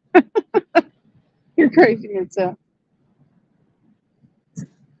 You're crazy, Mid-South.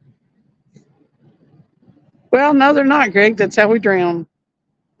 Well, no, they're not, Greg. That's how we drown.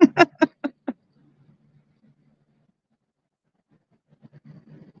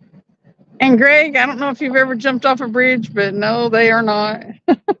 And Greg, I don't know if you've ever jumped off a bridge, but no, they are not.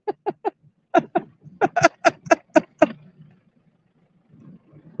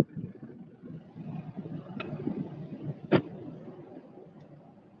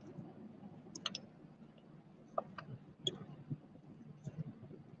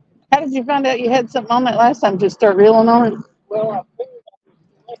 How did you find out you had something on that last time? Just start reeling on it? Well,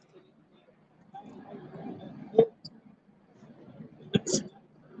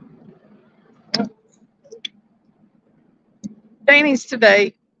 Danny's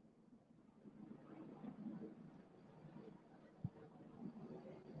today.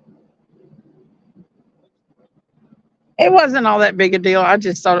 It wasn't all that big a deal. I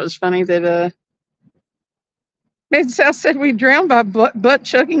just thought it was funny that Mid-South said we drowned by butt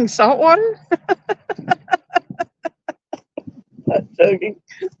chugging salt water. Butt chugging.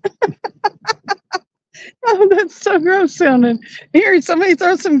 Oh, that's so gross sounding. Here, somebody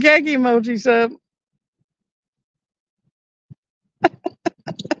throw some gag emojis up.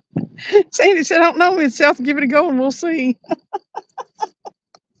 Sandy said, I don't know, Mid-South, give it a go and we'll see.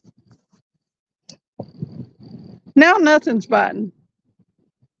 Now nothing's biting.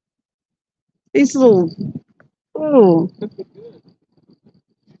 These little, oh,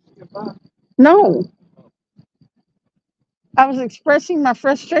 no. I was expressing my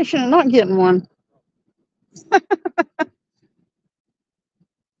frustration at not getting one.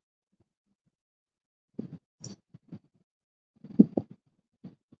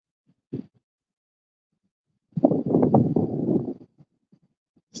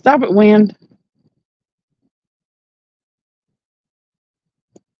 Stop it, wind.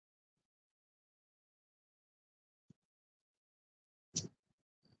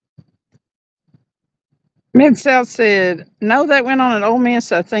 Mid-South said, no, that went on at Ole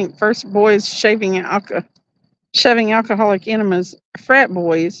Miss, I think. First boys shoving alcoholic enemas, frat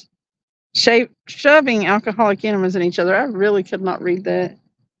boys shoving alcoholic enemas in each other. I really could not read that.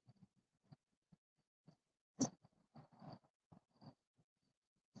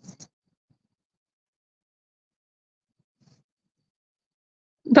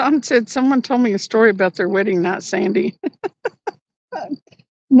 Don said, someone told me a story about their wedding night, Sandy.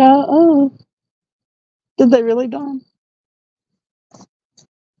 No. Did they really, Don?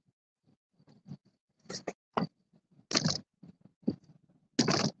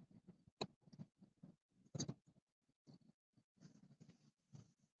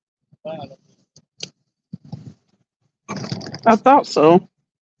 I thought so.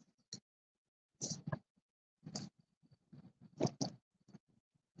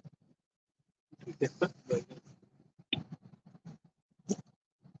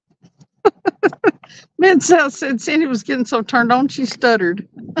 Mid-South said Sandy was getting so turned on, she stuttered.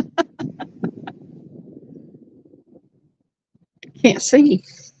 Can't see.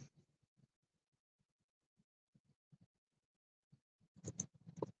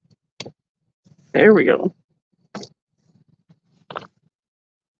 There we go.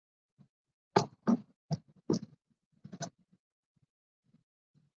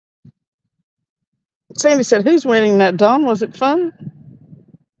 Sandy said, who's winning that, Don? Was it fun?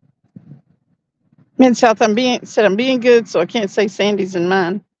 Mid-South, I'm being good, so I can't say Sandy's in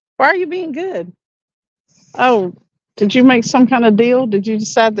mine. Why are you being good? Oh, did you make some kind of deal? Did you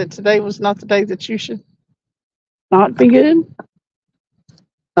decide that today was not the day that you should not be good?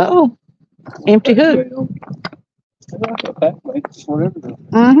 Oh, empty hook.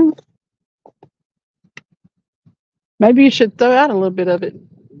 Mm-hmm. Maybe you should throw out a little bit of it.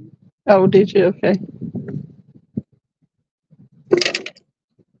 Oh, did you? Okay.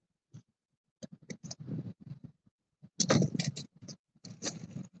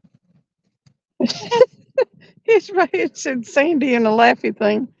 It said Sandy in a laughy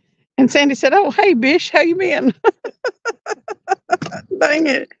thing. And Sandy said, oh, hey, Bish, how you been? Dang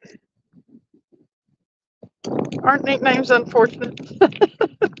it. Aren't nicknames unfortunate?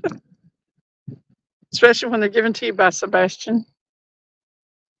 Especially when they're given to you by Sebastian.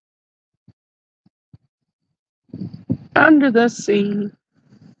 Under the sea.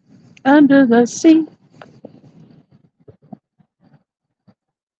 Under the sea.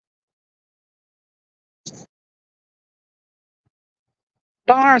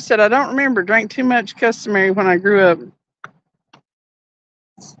 Donna said, I don't remember. Drank too much customary when I grew up.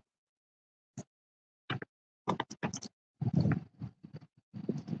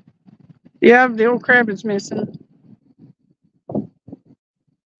 Yeah, the old crab is missing.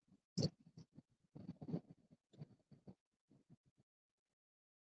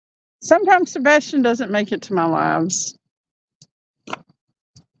 Sometimes Sebastian doesn't make it to my lives.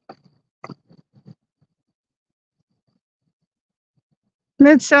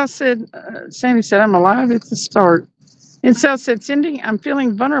 Mid-South said, Sandy said, I'm alive. It's the start. Mid-South said, Cindy, I'm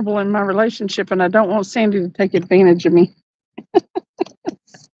feeling vulnerable in my relationship and I don't want Sandy to take advantage of me.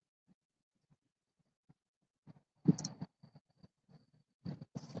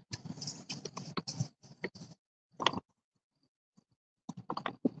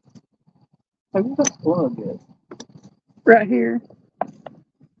 Have you got a plug yet? Right here.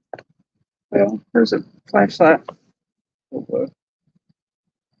 Well, there's a flashlight. Okay.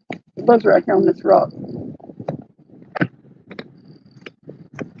 The buzz right here on this rock.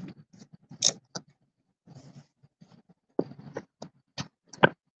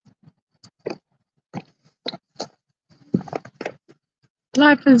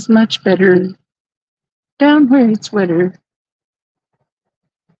 Life is much better down where it's wetter.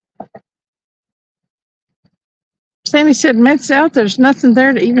 Sandy said, Mid-South, there's nothing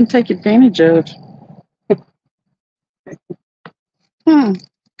there to even take advantage of.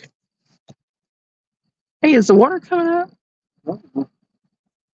 Hey, is the water coming up?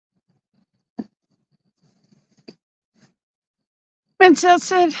 Mid-South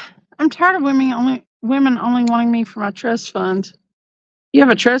said, I'm tired of women only wanting me for my trust fund. You have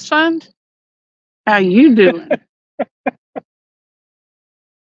a trust fund? How you doing?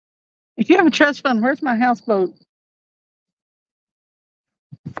 If you have a trust fund, where's my houseboat?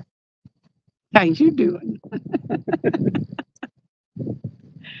 How you doing?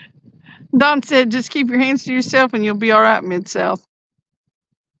 Don said, just keep your hands to yourself and you'll be all right, Mid-South.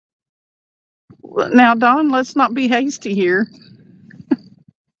 Now, Don, let's not be hasty here.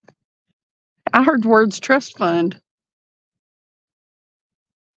 I heard words trust fund.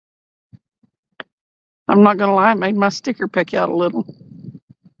 I'm not going to lie, it made my sticker peck out a little.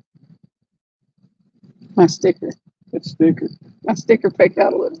 My sticker. That sticker. My sticker pecked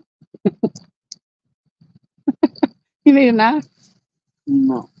out a little. You need a knife?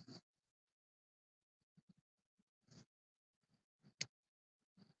 No.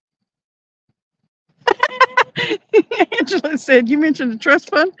 Angela said, you mentioned the trust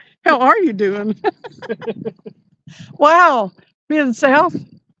fund? How are you doing? Wow. Mid-South?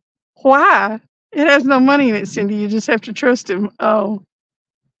 Why? It has no money in it, Cindy. You just have to trust him. Oh.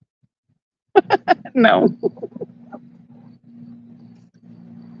 No.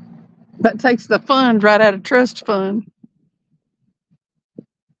 That takes the fund right out of trust fund.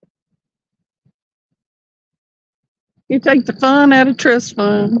 You take the fun out of trust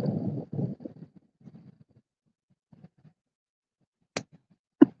fund.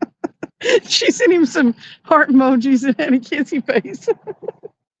 She sent him some heart emojis and had a kissy face.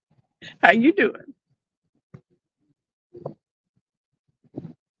 How you doing?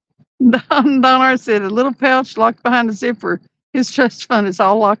 Don R said, a little pouch locked behind a zipper. His trust fund is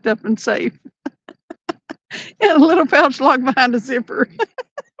all locked up and safe. And a little pouch locked behind a zipper.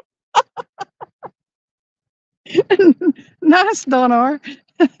 Nice, Don R.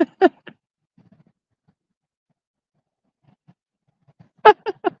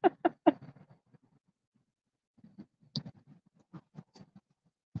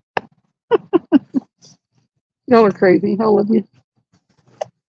 Y'all are crazy, all of you.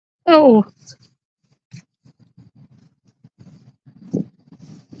 Oh.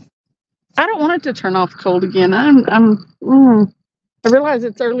 I don't want it to turn off cold again. I realize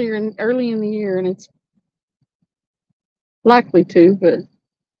it's early in the year and it's likely to, but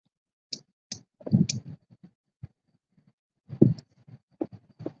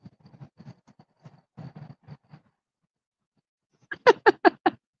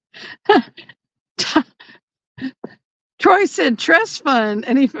Troy said trust fund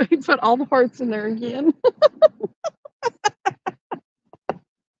and he put all the hearts in there again.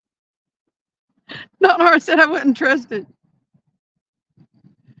 Not said I wouldn't trust it.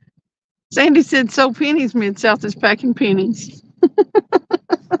 Sandy said, so pennies, Mid-South is packing pennies.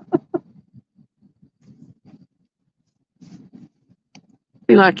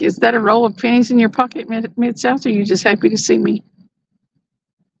 Be like, is that a roll of pennies in your pocket, Mid-South, or are you just happy to see me?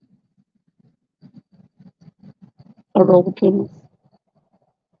 A roll of pennies.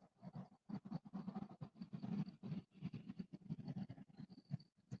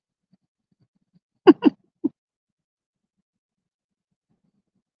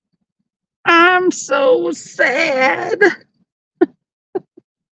 I'm so sad. I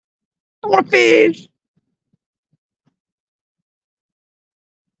want to fish.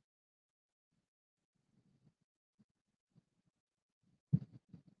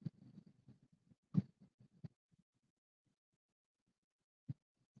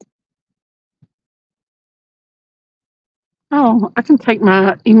 Oh, I can take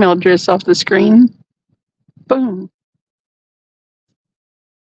my email address off the screen. Boom.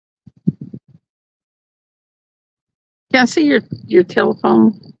 Can I see your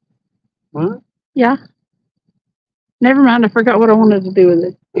telephone? What? Yeah. Never mind. I forgot what I wanted to do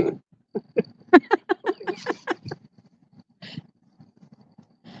with it.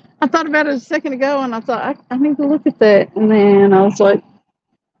 I thought about it a second ago, and I thought, I need to look at that. And then I was like,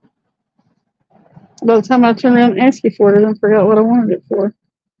 by the time I turned around and asked you for it, I forgot what I wanted it for.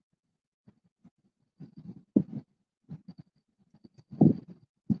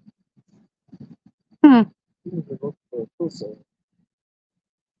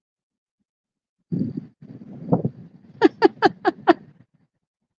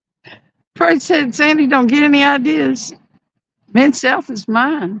 Troy said, Sandy, don't get any ideas. Mid-South is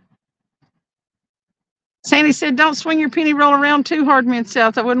mine. Sandy said, don't swing your penny roll around too hard,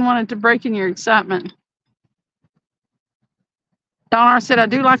 Mid-South. I wouldn't want it to break in your excitement. Donna said, I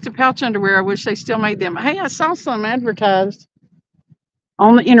do like the pouch underwear. I wish they still made them. Hey, I saw some advertised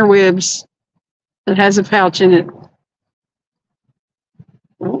on the interwebs that has a pouch in it.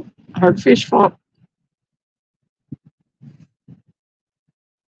 Oh, I heard fish flop.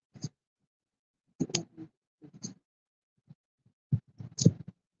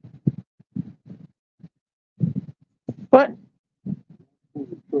 What?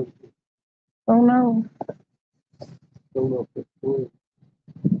 Oh, no.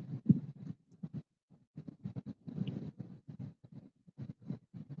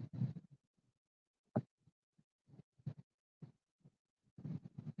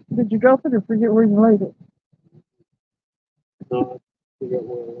 Did you drop it or forget where you laid it? No, I forgot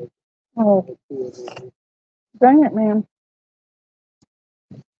where Oh, dang it, man.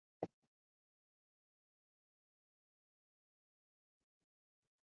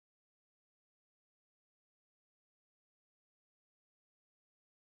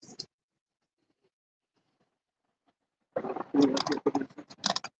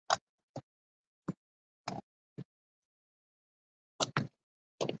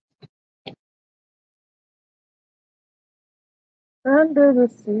 Under the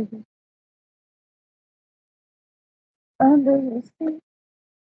sea. Under the sea.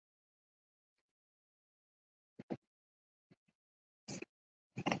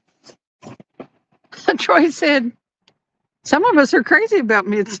 Troy said, some of us are crazy about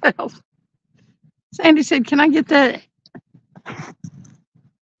Mid-South. Sandy said, can I get that?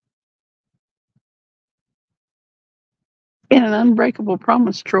 In an unbreakable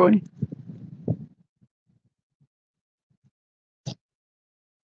promise, Troy.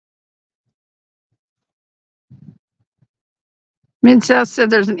 Mid-South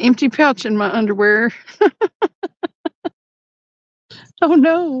said there's an empty pouch in my underwear. Oh,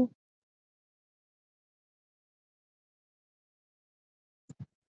 no.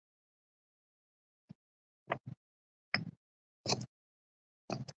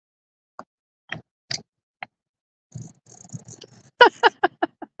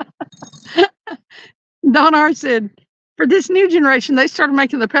 Don R. said, for this new generation, they started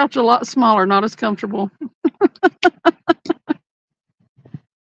making the pouch a lot smaller, not as comfortable.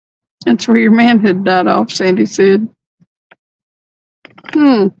 That's where your manhood died off, Sandy said.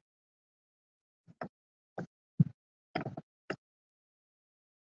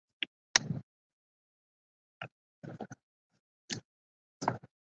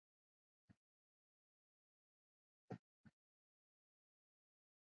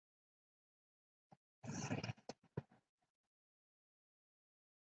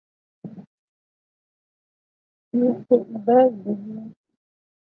 You put in the bag, didn't you?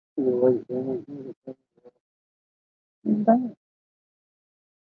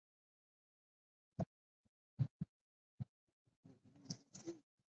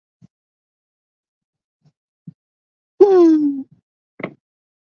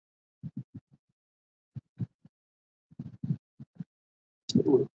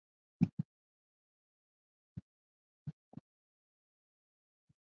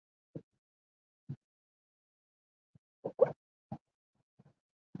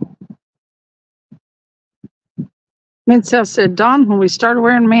 Mid-South said, Don, when we started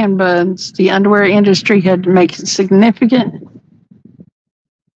wearing man buns, the underwear industry had to make significant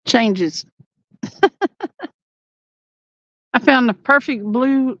changes. I found the perfect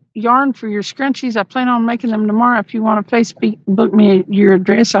blue yarn for your scrunchies. I plan on making them tomorrow. If you want to Facebook me your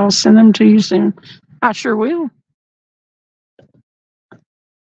address, I'll send them to you soon. I sure will.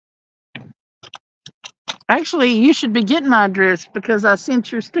 Actually, you should be getting my address because I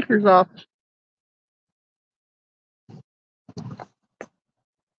sent your stickers off.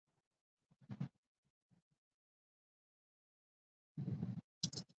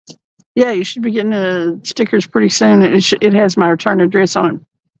 Yeah, you should be getting the stickers pretty soon. It has my return address on it.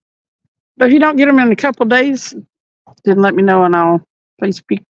 But if you don't get them in a couple of days, then let me know and I'll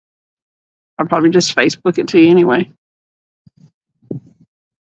probably just Facebook it to you anyway.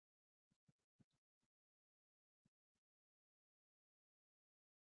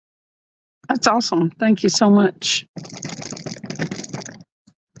 That's awesome. Thank you so much.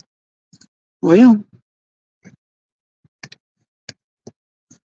 Well,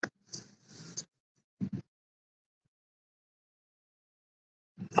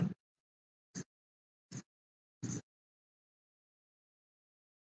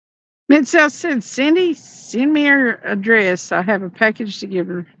 Mid-South said, Cindy, send me her address. I have a package to give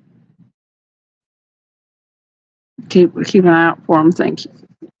her. Keep an eye out for them. Thank you.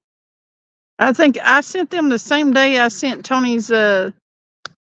 I think I sent them the same day I sent Tony's little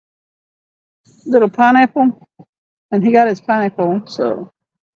pineapple, and he got his pineapple. So,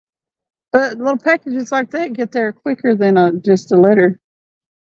 but little packages like that get there quicker than just a letter.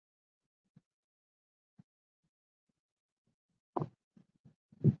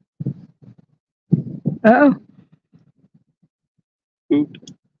 Oh.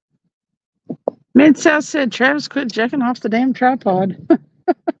 Mid-South said, Travis, quit jacking off the damn tripod. I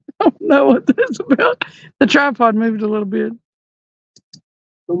don't know what that's about. The tripod moved a little bit.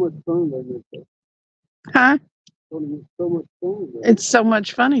 So much fun, doesn't it? Huh? So much fun. It's so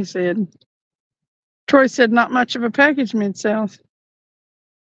much fun, he said. Troy said, not much of a package, Mid-South.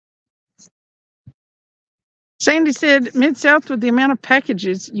 Sandy said, Mid-South, with the amount of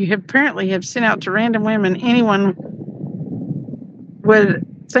packages you apparently have sent out to random women, anyone would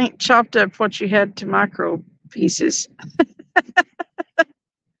think chopped up what you had to micro pieces.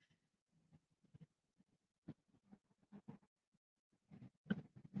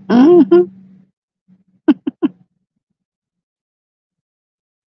 Mm-hmm.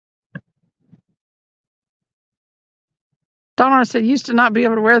 Donna said, used to not be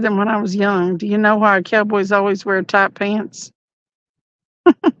able to wear them when I was young. Do you know why cowboys always wear tight pants?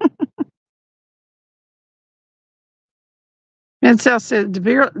 Mid-South said,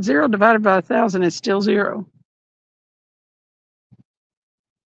 zero divided by 1,000 is still zero.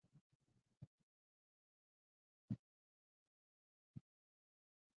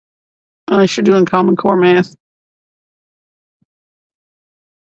 Unless you're doing Common Core math.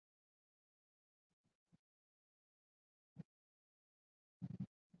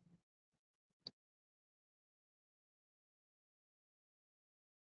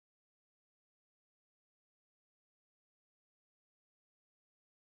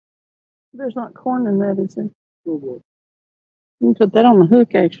 There's not corn in that, is there? You can put that on the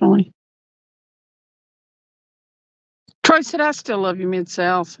hook, actually. Troy said, I still love you,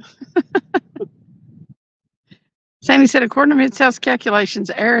 Mid-South. Sandy said, according to Mid-South's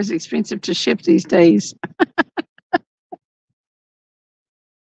calculations, air is expensive to ship these days.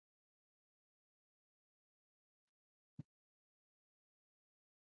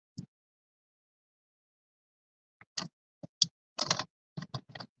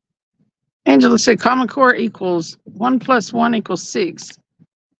 Angela said, Common Core equals 1 + 1 = 6.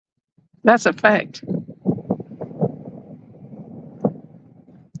 That's a fact.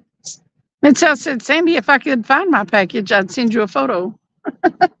 Mid-South said, Sandy, if I could find my package, I'd send you a photo.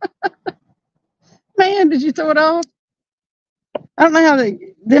 Man, did you throw it off? I don't know how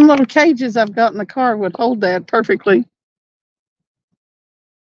them little cages I've got in the car would hold that perfectly.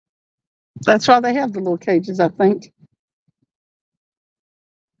 That's why they have the little cages, I think.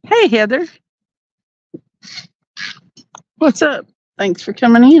 Hey, Heather. What's up? Thanks for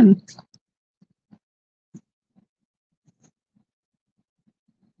coming in.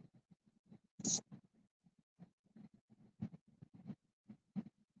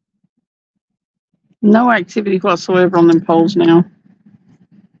 No activity whatsoever on them polls now.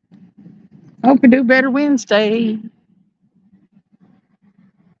 Hope we do better Wednesday.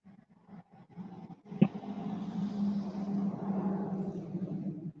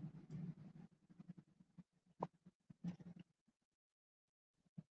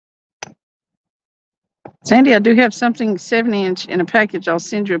 Sandy, I do have something 7-inch in a package. I'll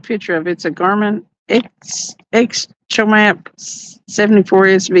send you a picture of it. It's a Garmin X Chomap 74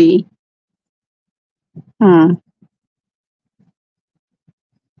 SV.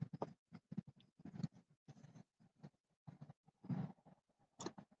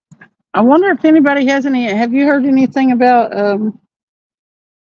 I wonder if anybody has any. Have you heard anything about?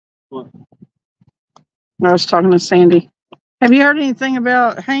 What? I was talking to Sandy. Have you heard anything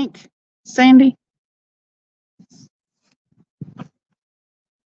about Hank, Sandy?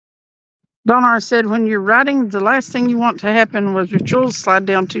 Donar said, when you're riding, the last thing you want to happen was your jewels slide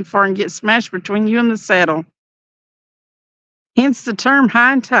down too far and get smashed between you and the saddle. Hence the term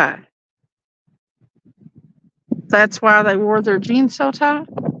high and tight. That's why they wore their jeans so tight?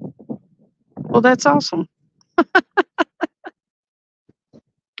 Well, that's awesome.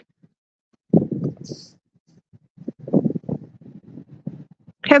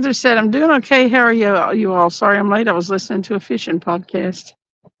 Heather said, I'm doing okay. How are you all? Sorry I'm late. I was listening to a fishing podcast.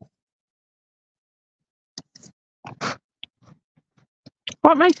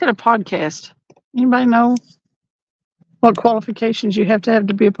 What makes it a podcast? Anybody know what qualifications you have to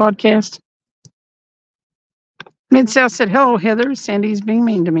be a podcast? Mid-South said, hello, Heather. Sandy's being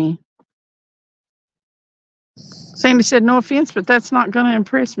mean to me. Sandy said, no offense, but that's not going to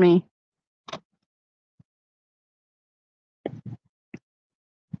impress me.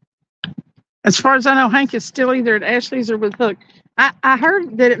 As far as I know, Hank is still either at Ashley's or with Hook. I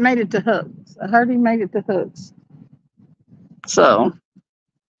heard that it made it to Hook's. I heard he made it to Hook's. So,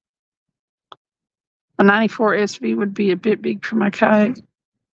 a 94 SV would be a bit big for my kayak.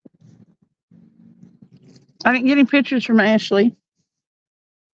 I didn't get any pictures from Ashley.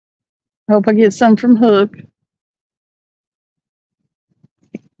 Hope I get some from Hook.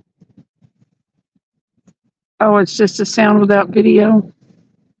 Oh, it's just a sound without video.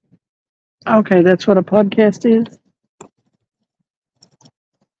 Okay, that's what a podcast is.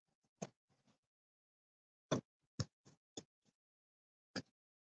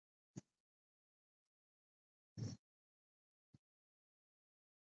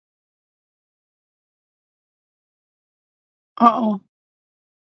 Uh-oh.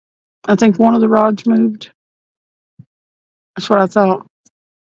 I think one of the rods moved. That's what I thought.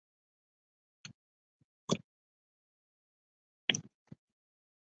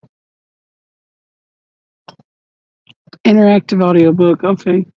 Interactive audiobook.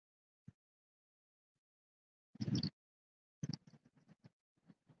 Okay.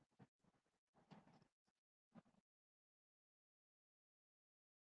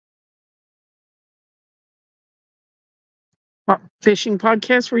 What fishing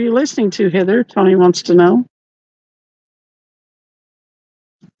podcast were you listening to, Heather? Tony wants to know.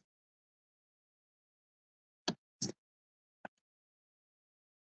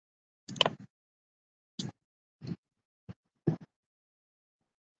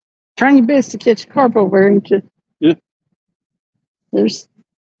 Trying your best to catch a carp over there, ain't you? Yeah. There's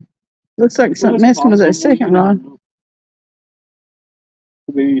looks like something messing with that second rod.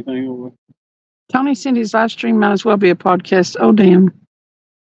 Could be anything over. Tony Cindy's live stream might as well be a podcast. Oh damn.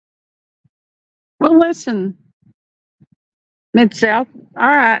 Well, listen, Mid-South. All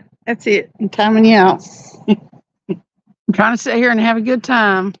right, that's it. I'm timing you out. I'm trying to sit here and have a good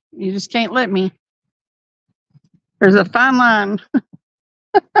time. You just can't let me. There's a fine line.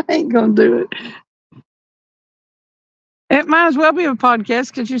 I ain't gonna do it. It might as well be a podcast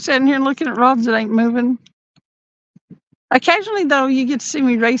because you're sitting here and looking at rods that ain't moving. Occasionally, though, you get to see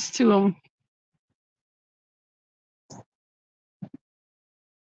me race to them.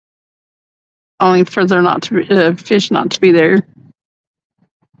 Only for there not to be fish not to be there.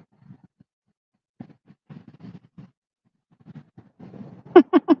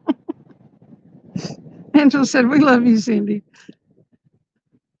 Angela said, "We love you, Cindy."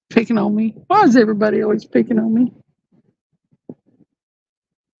 Picking on me. Why is everybody always picking on me?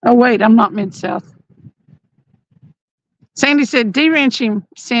 Oh wait, I'm not Mid-South. Sandy said, "De-wrench him,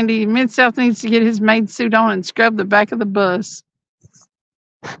 Sandy. Mid-South needs to get his maid suit on and scrub the back of the bus."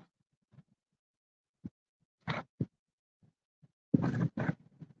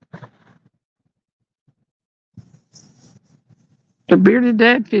 The Bearded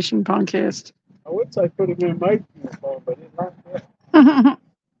Dad Fishing Podcast. I would say put him in maid uniform, but it's not that.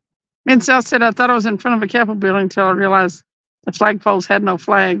 Mid-South said, "I thought I was in front of a Capitol building until I realized the flagpoles had no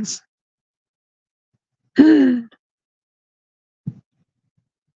flags."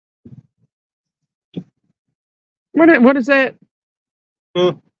 What is that?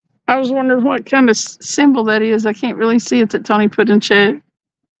 Huh. I was wondering what kind of symbol that is. I can't really see it that Tony put in chat.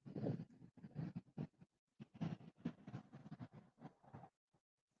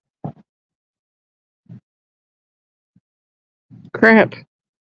 Crap.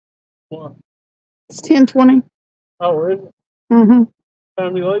 What? It's 10:20. Oh, is it? Mm-hmm.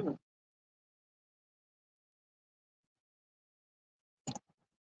 Time you leaving?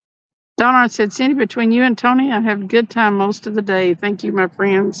 Donna said, "Cindy, between you and Tony, I have a good time most of the day. Thank you, my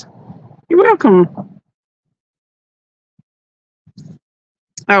friends." You're welcome.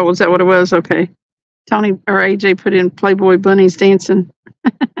 Oh, was that what it was? Okay. Tony or AJ put in Playboy bunnies dancing.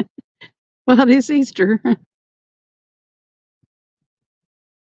 Well, it is Easter.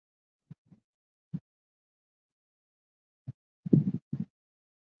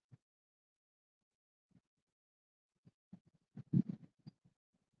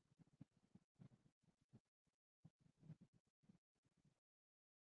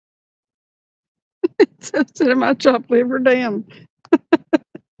 Instead of my chopped liver, damn.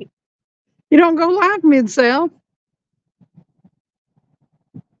 You don't go live Mid-South.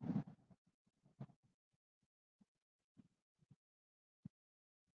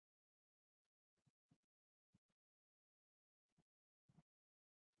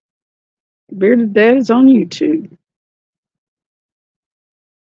 Bearded Dad is on YouTube.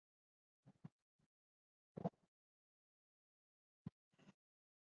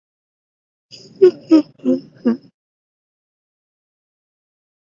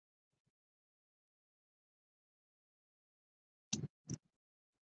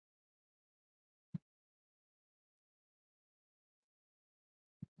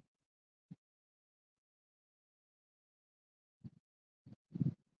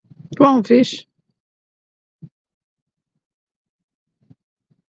 Come on, fish.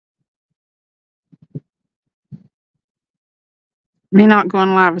 Me not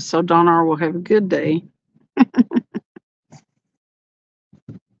going live is so Donar will have a good day.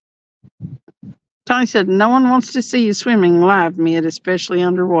 Tony said, no one wants to see you swimming live, Mid, especially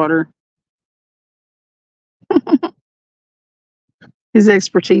underwater. His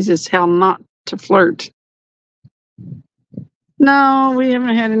expertise is how not to flirt. No, we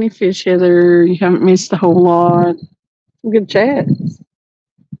haven't had any fish, Heather. You haven't missed a whole lot. Good chat.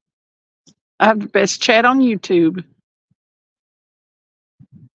 I have the best chat on YouTube.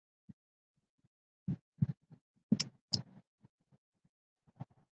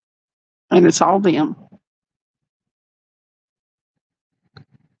 And it's all them.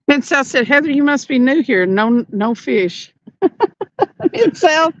 Mid-South said, Heather, you must be new here. No fish.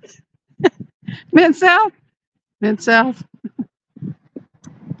 Mid-South. Mid-South. Mid-South.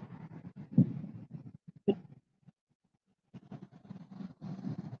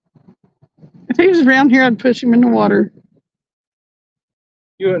 If he was around here, I'd push him in the water.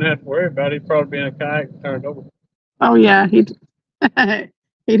 You wouldn't have to worry about it. He'd probably be in a kayak turned over. Oh, yeah. He'd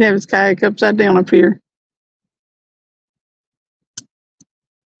have his kayak upside down up here.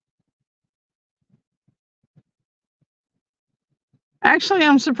 Actually,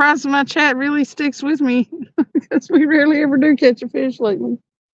 I'm surprised my chat really sticks with me because we rarely ever do catch a fish lately.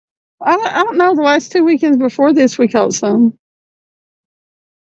 I don't know. The last 2 weekends before this, we caught some.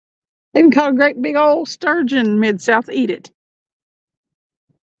 Even caught a great big old sturgeon Mid-South. Eat it.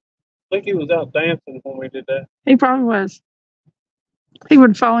 I think he was out dancing when we did that. He probably was. He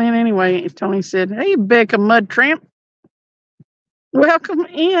would fall in anyway if Tony said, hey, Becca Mud Tramp. Welcome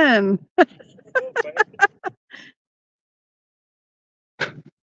in.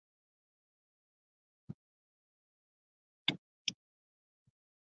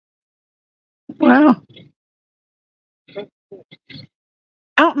 Wow.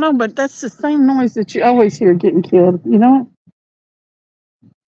 I don't know, but that's the same noise that you always hear getting killed, you know?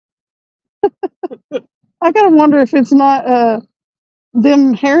 I gotta wonder if it's not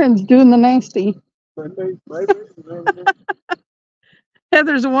them herons doing the nasty.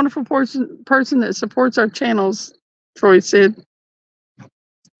 Heather's a wonderful person that supports our channels, Troy said.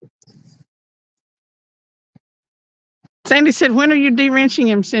 Sandy said, when are you de-wrenching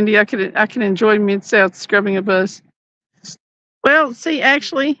him, Cindy? I can enjoy Mid-South scrubbing a bus. Well, see,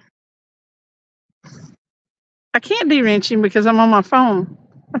 actually, I can't de-wrench him because I'm on my phone.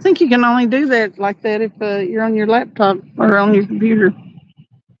 I think you can only do that like that if you're on your laptop or on your computer.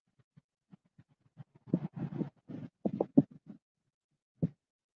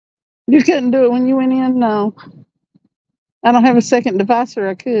 You couldn't do it when you went in? No. I don't have a second device, or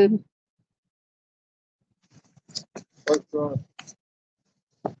I could. What's wrong?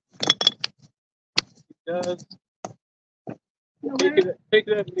 He does. Pick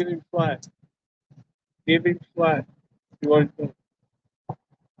it up and give him flat. Give him flat. You want to?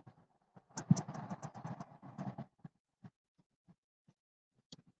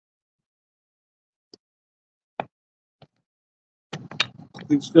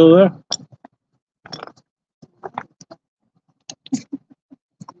 He's still there.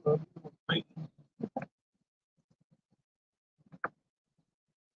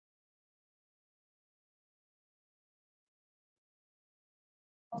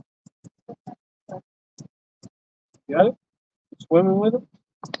 Got it? Swimming with him?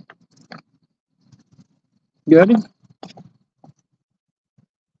 Got him?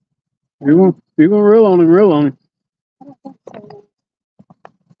 You gonna reel on him, reel on him. I don't think so.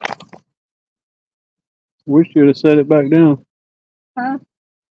 We should have set it back down. Huh?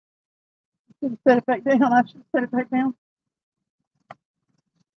 Should have set it back down. I should set it back down.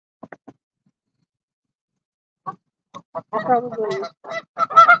 Probably.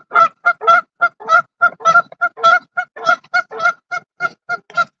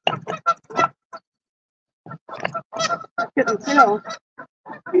 I couldn't tell.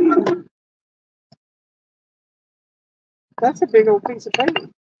 That's a big old piece of paper.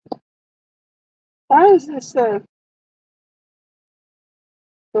 Why is this go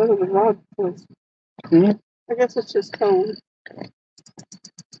to the rod twist? Hmm? I guess it's just cold.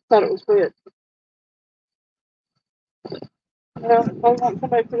 Thought it was wet. Well, I won't come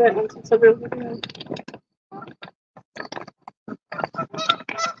back to that one since I built it in.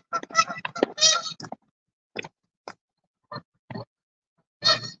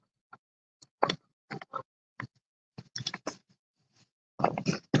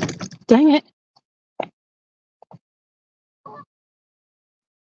 Dang it.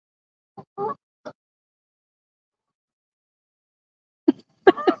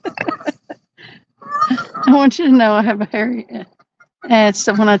 I want you to know I have a hairy ass.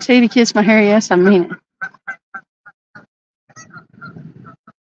 So when I tell you to kiss my hairy ass, I mean it.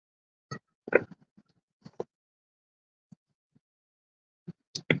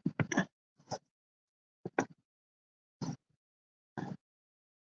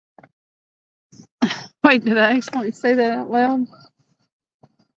 Wait, did I accidentally say that out loud?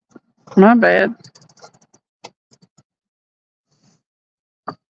 My bad.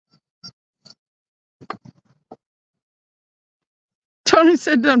 Tony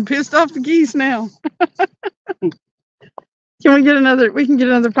said done pissed off the geese now. Can we get another? We can get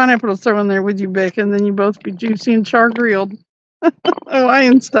another pineapple to throw in there with you, Becca, and then you both be juicy and char grilled,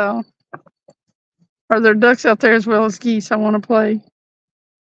 Hawaiian style. Are there ducks out there as well as geese? I want to play.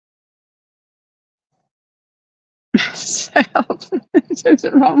 South. Is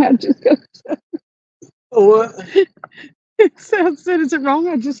it wrong? I just got. What? South said, "Is it wrong?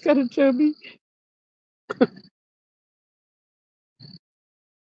 I just got a chubby."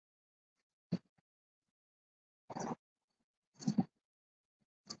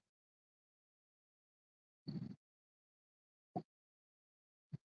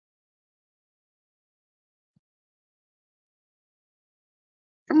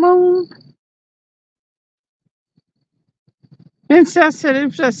 Come on. And South said,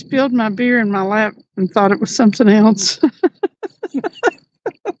 "Oops, I spilled my beer in my lap and thought it was something else."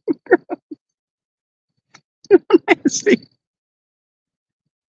 Nasty.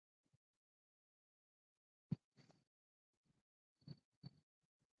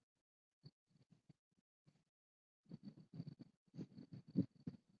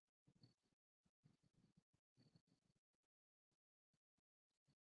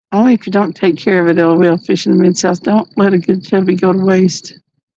 Only if you don't take care of it, it will fish in the Mid-South. Don't let a good chubby go to waste.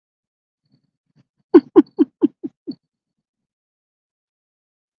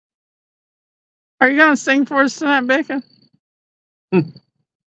 Are you going to sing for us tonight, Becca?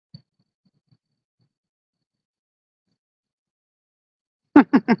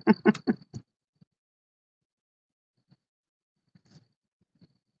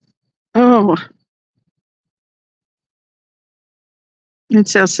 Oh,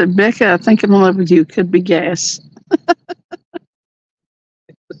 Mid-South said, Becca, I think I'm in love with you. Could be gas.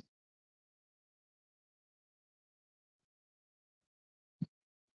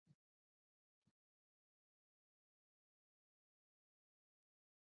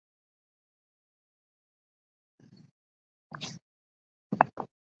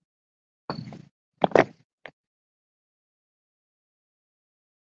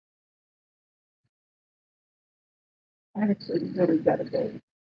 I actually really got to go.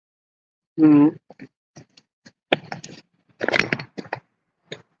 Mm.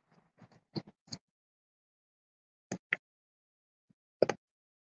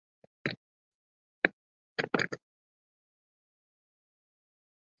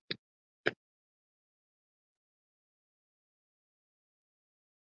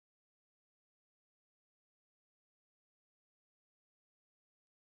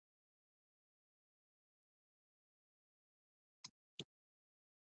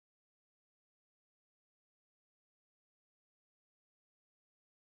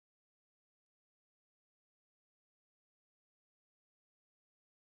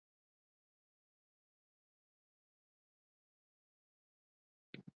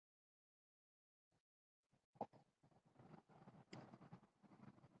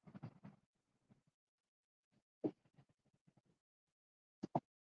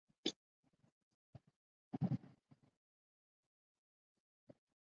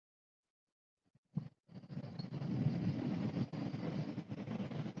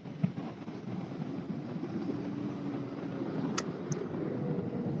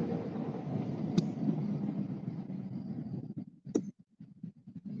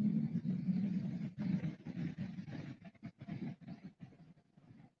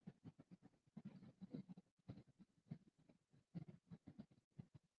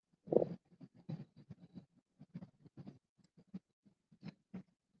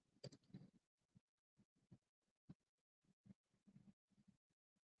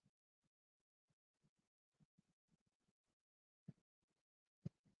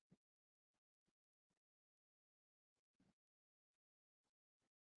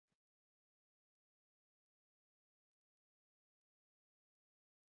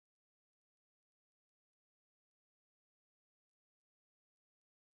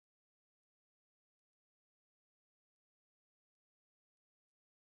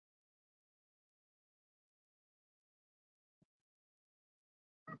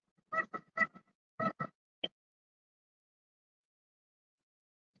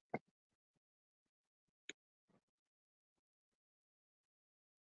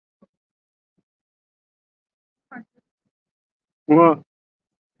 What?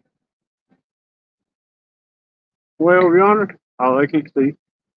 Way over yonder? Oh, they can't see.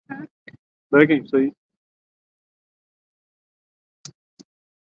 They can't see.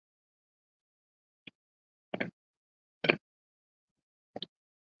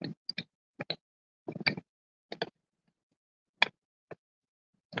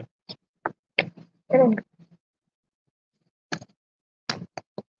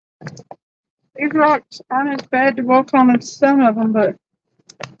 These rocks aren't as bad to walk on as some of them, but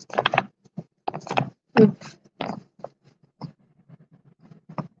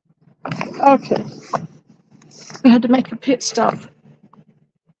okay. I had to make a pit stop.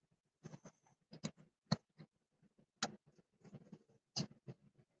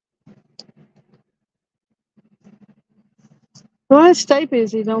 Well, they stay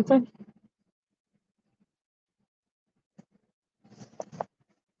busy, don't they?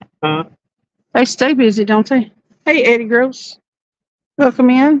 Huh? They stay busy, don't they? Hey, Eddie Gross.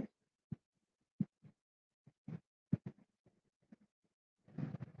 Welcome in.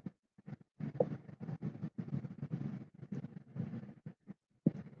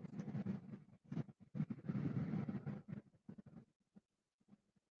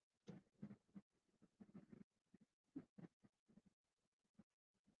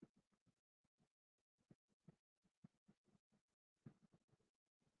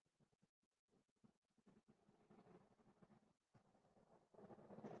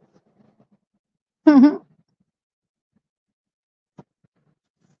 Hmm?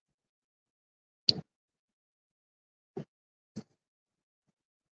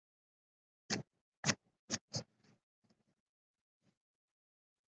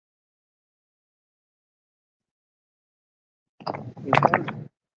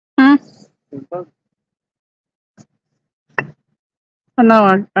 I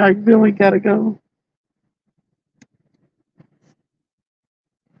know I really gotta go.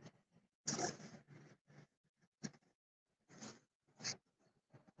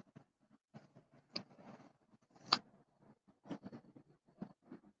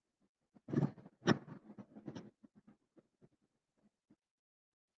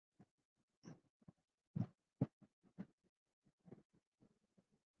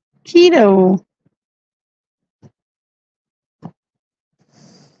 Keto.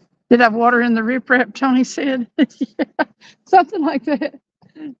 Did I have water in the riprap? Tony said. Yeah, something like that.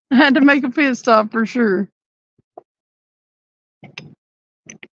 I had to make a pit stop for sure.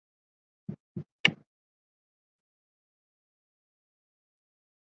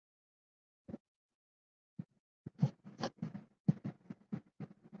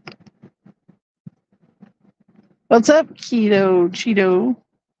 What's up, Keto Cheeto?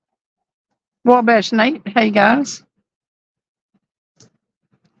 Wabash Nate. Hey guys.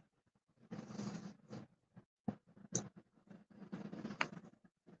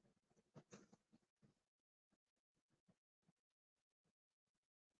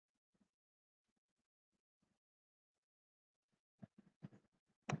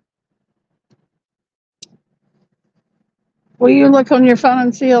 Will you look on your phone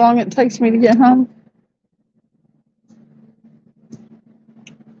and see how long it takes me to get home?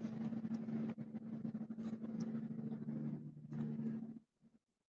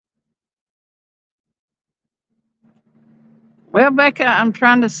 Well, Becca, I'm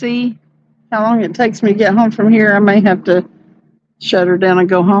trying to see how long it takes me to get home from here. I may have to shut her down and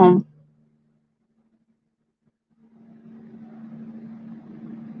go home.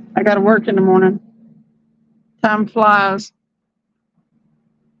 I got to work in the morning. Time flies.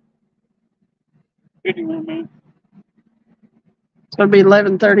 So it'll be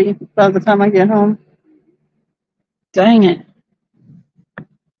 11:30 by the time I get home. Dang it.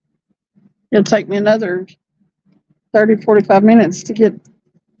 It'll take me another 30, 45 minutes to get.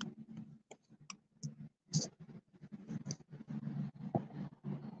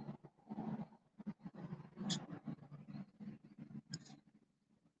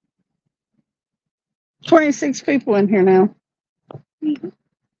 $26 people in here now.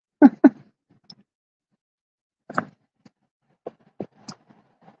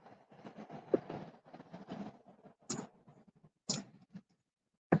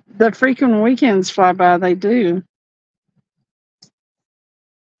 The freaking weekends fly by, they do.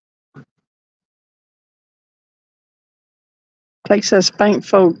 Takes us bank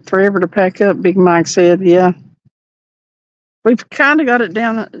folk forever to pack up, Big Mike said. Yeah. We've kind of got it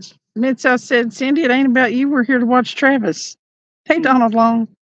down. Mid-South said, Cindy, it ain't about you. We're here to watch Travis. Hey, Donald Long.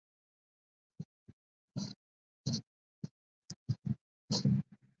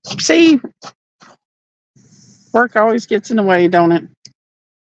 See, work always gets in the way, don't it?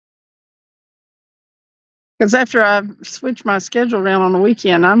 Because after I switch my schedule around on the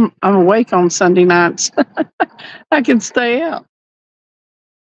weekend, I'm awake on Sunday nights. I can stay out.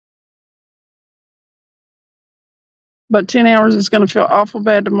 But 10 hours is going to feel awful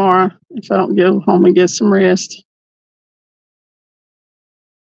bad tomorrow if I don't go home and get some rest.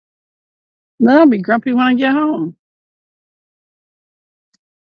 Then I'll be grumpy when I get home.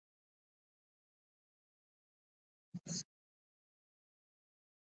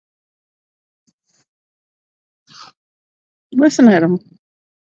 Listen at them.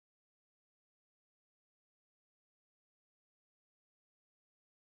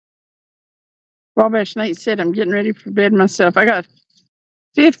 Wabash Nate said, I'm getting ready for bed myself. I got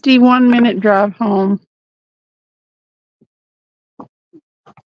a 51-minute drive home.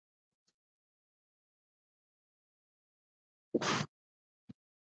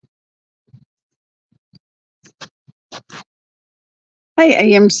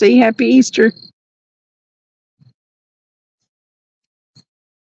 Hey, AMC, happy Easter.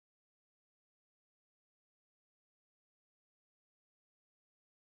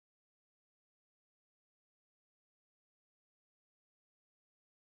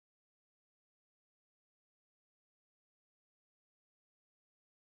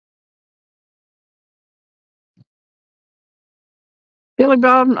 Billy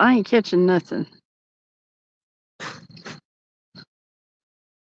Bob, I ain't catching nothing.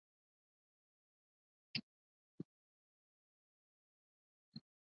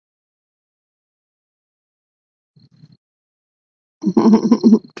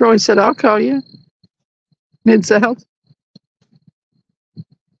 Troy said, I'll call you. Mid-South.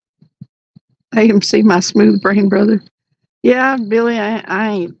 AMC, my smooth brain brother. Yeah, Billy,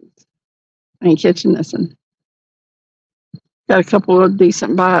 I ain't catching nothing. Got a couple of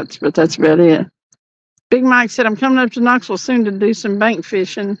decent bites, but that's about it. Big Mike said, I'm coming up to Knoxville soon to do some bank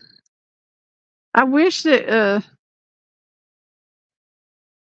fishing. I wish that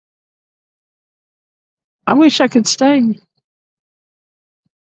I wish I could stay.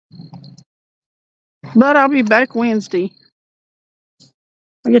 But I'll be back Wednesday.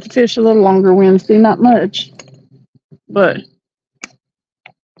 I get to fish a little longer Wednesday, not much. But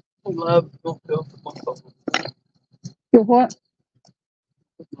feel what?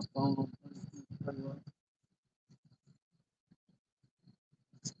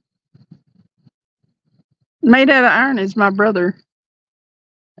 Made out of iron is my brother.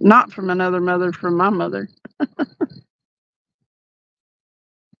 Not from another mother, from my mother.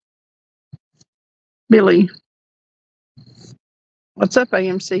 Billy. What's up,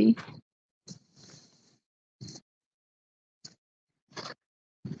 AMC?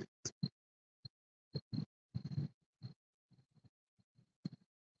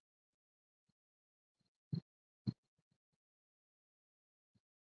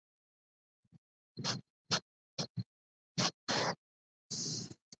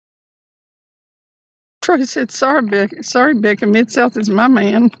 Troy said, sorry, Becca. Mid-South is my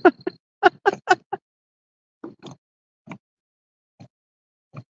man.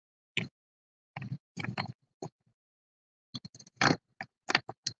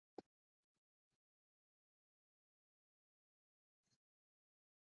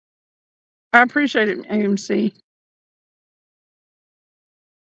 I appreciate it, AMC.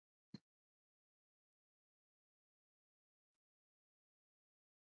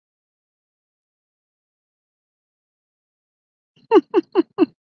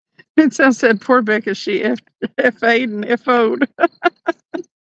 Mid-South said, poor Becca, she F-A'd and F-O'd.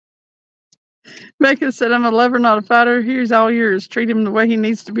 Becca said, I'm a lover, not a fighter. Here's all yours. Treat him the way he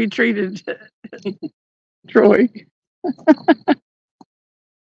needs to be treated. Troy.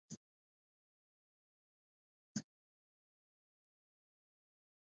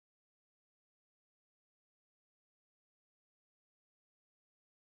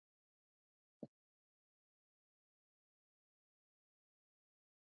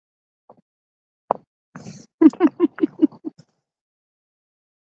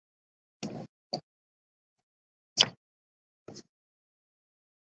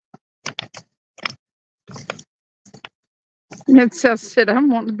 Mid-South said, I'm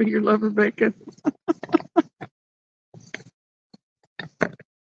wanting to be your lover, Becca.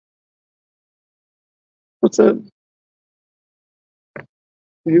 What's up?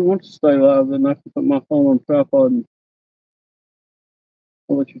 If you want to stay live, then I can put my phone on tripod and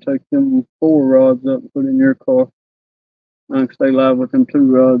I'll let you take them 4 rods up and put in your car. I can stay live with them 2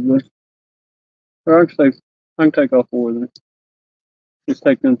 rods there. Or I can take all 4 of them. Just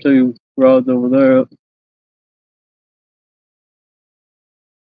take them 2 rods over there up.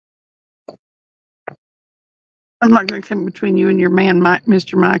 I'm not going to come between you and your man, Mike,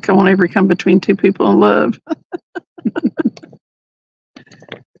 Mr. Mike. I won't ever come between two people in love.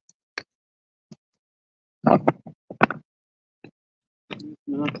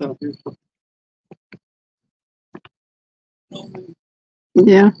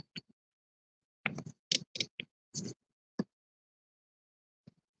 Yeah.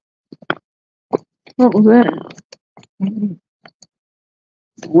 What was that?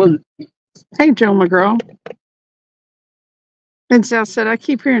 Was it? Hey, Joe McGraw. And Sal said, I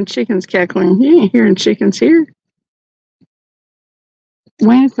keep hearing chickens cackling. You ain't hearing chickens here.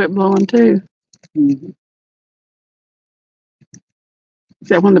 Wind quit blowing too. Mm-hmm. Is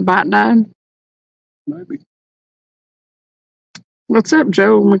that when the bite died? Maybe. What's up,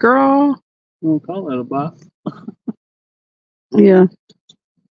 Joe McGraw? We'll call that a bite. Yeah.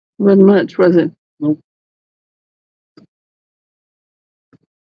 Wasn't much, was it? Nope.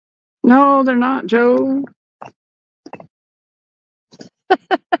 No, they're not, Joe.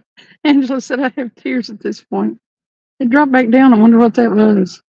 Angela said, I have tears at this point. It dropped back down. I wonder what that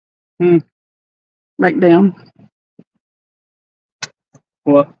was. Back down.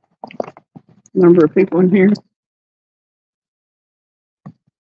 What? Number of people in here.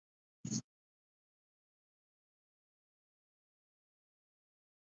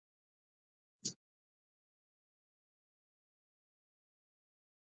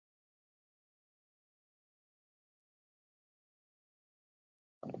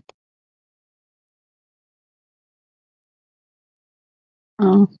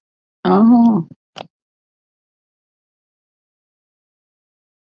 Oh. Oh.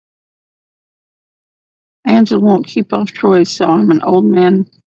 Angela won't keep off Troy, so I'm an old man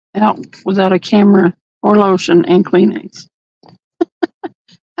out without a camera or lotion and Kleenex.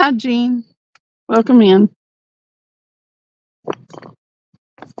 Hi, Jean. Welcome in.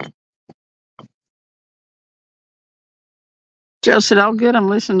 Joe said, all good. I'm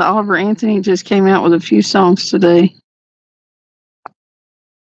listening to Oliver Anthony. Just came out with a few songs today.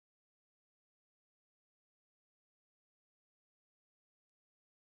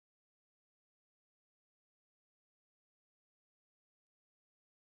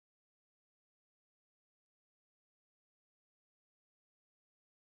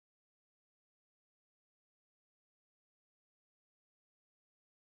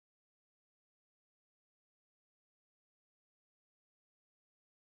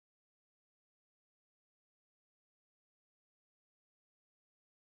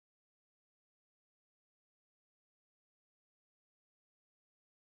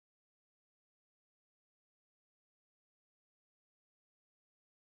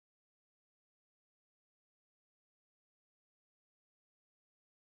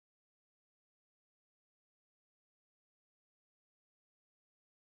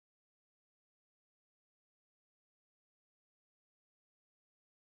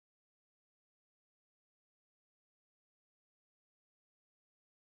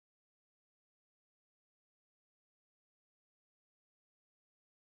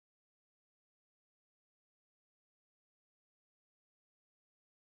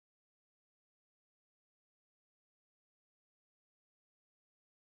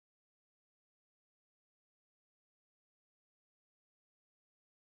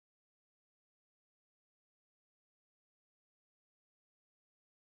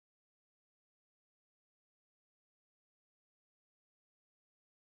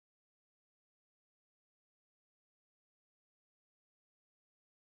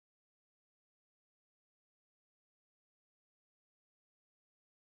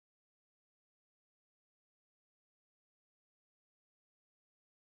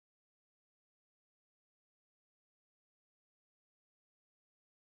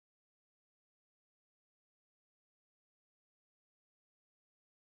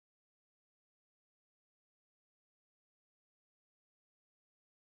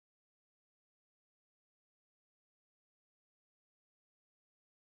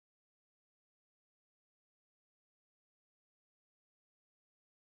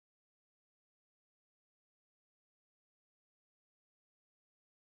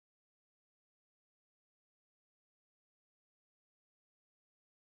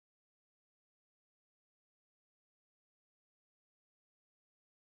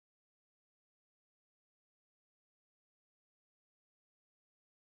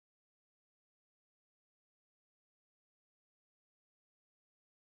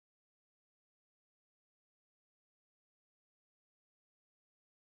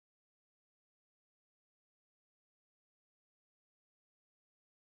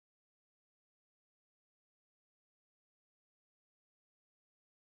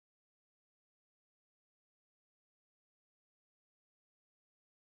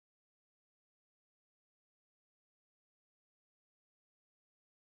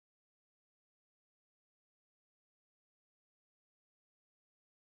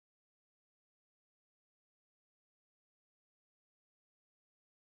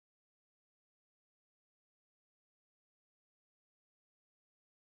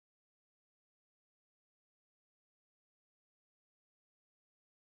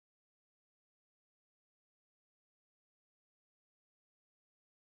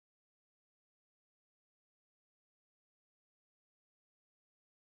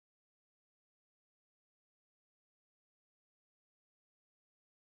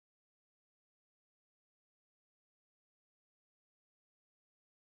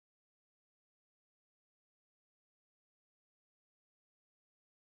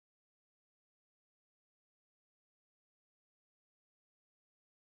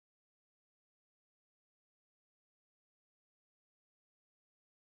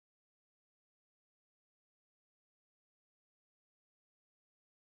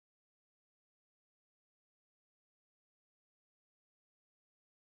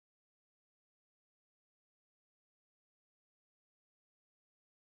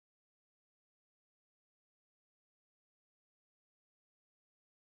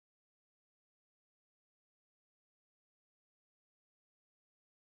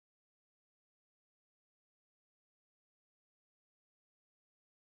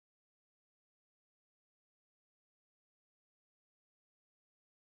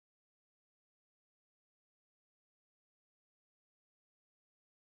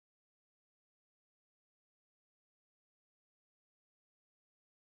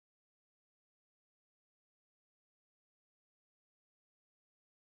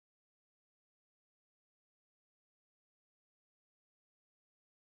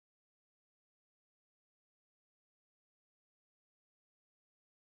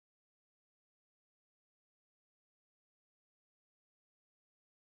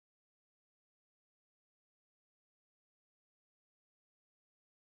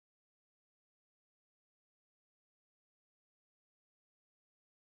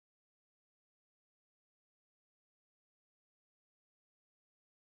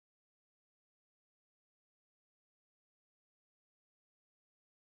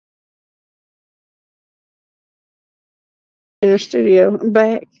 in the studio. I'm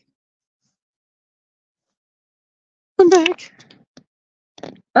back. I'm back.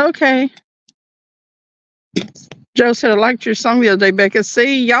 Okay. Joe said I liked your song the other day, Becca.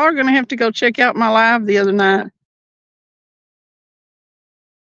 See, y'all are gonna have to go check out my live the other night.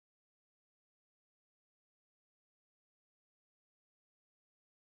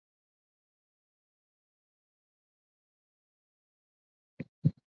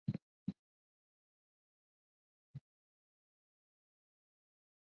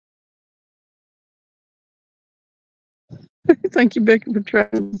 Thank you, Becca, for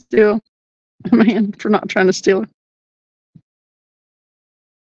trying to steal. Man, for not trying to steal it.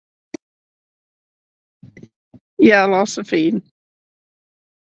 Yeah, I lost the feed.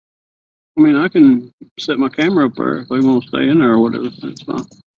 I mean, I can set my camera up there if they want to stay in there or whatever. That's fine.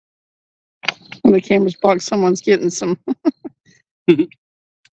 When the camera's blocked, someone's getting some.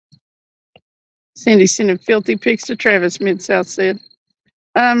 Sandy sending filthy pics to Travis, Mid-South said.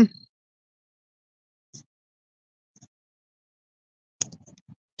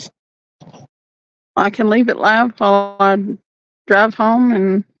 I can leave it live while I drive home,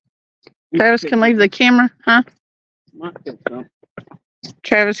 and Travis can leave the camera, huh?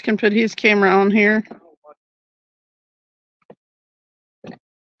 Travis can put his camera on here.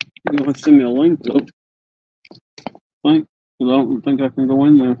 You want to send me a link, though? Because I don't think I can go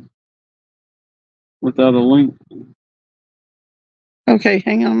in there without a link. Okay,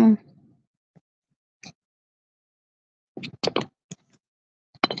 hang on.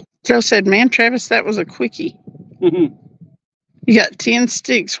 Joe said, man, Travis, that was a quickie. You got 10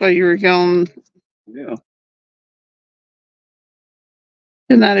 sticks while you were gone. Yeah.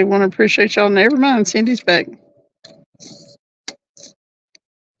 Good night, everyone. Appreciate y'all. Never mind, Cindy's back.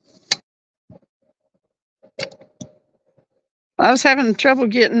 I was having trouble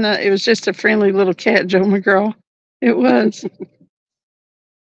getting it was just a friendly little cat, Joe McGraw. It was.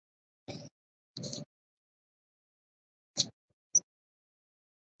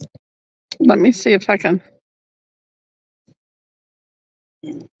 Let me see if I can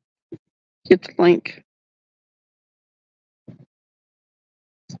get the link.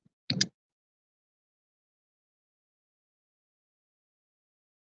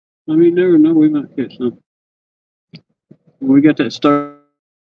 I mean, you never know. We might catch something. We got that start.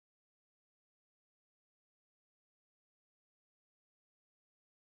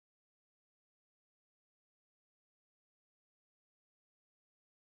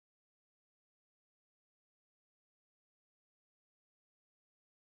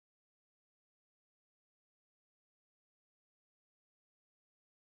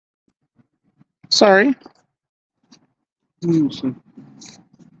 Sorry.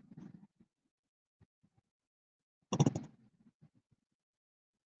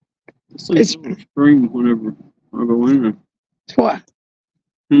 It's scream whenever I go in there. What?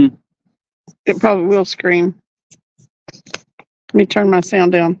 It probably will scream. Let me turn my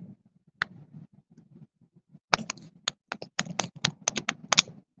sound down. I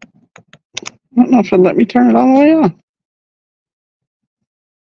don't know if it'll let me turn it all the way on.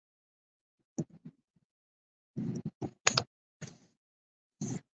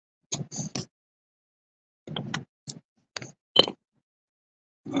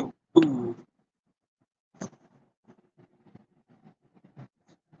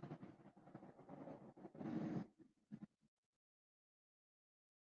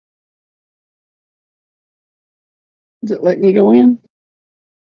 Is it letting you go in?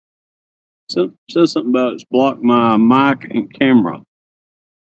 So, says something about it's blocked my mic and camera.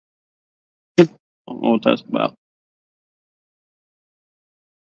 I don't know what that's about.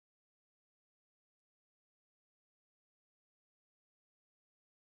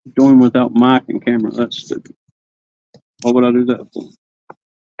 Join without mic and camera. That's stupid. Why would I do that for?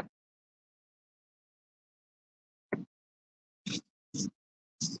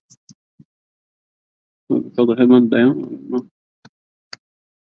 Because I had one down.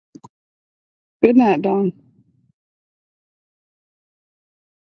 Good night, Dawn.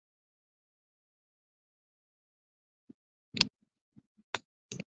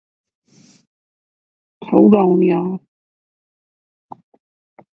 Hold on, y'all.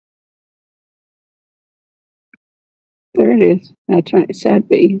 There it is. Now turn it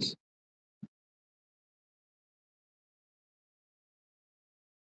sideways.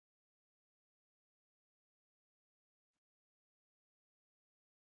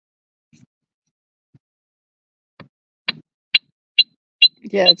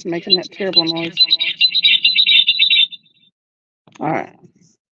 Yeah, it's making that terrible noise. All right.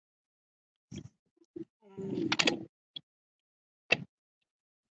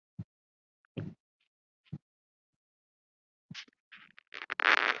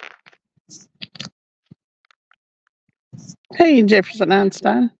 Hey, Jefferson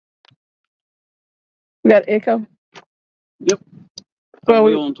Einstein. We got echo. Yep. Well,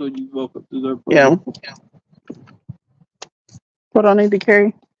 Well, until you walk up to their phone. Yeah. What I need to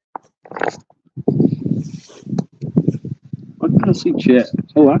carry? Why can't I see chat?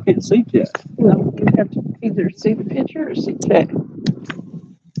 Oh, I can't see chat. Well, you have to either see the picture or see chat.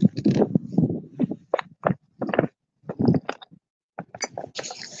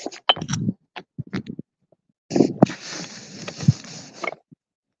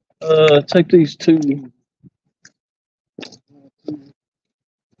 Take these two.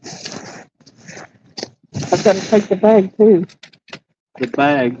 I've got to take the bag too, The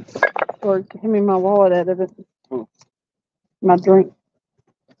bag. or hand me my wallet out of it. Oh. My drink.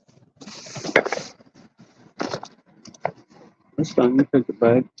 That's fine. You take the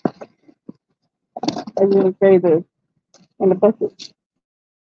bag. I usually carry the in the bucket.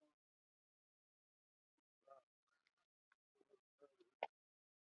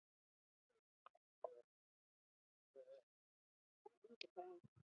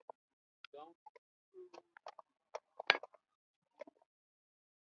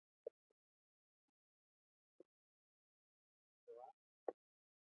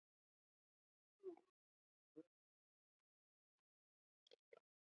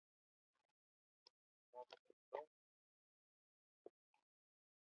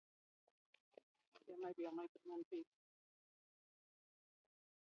 Yeah, maybe I'll make it one piece.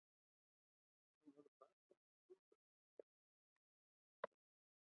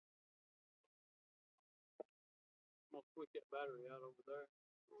 I'm gonna switch that battery out over there.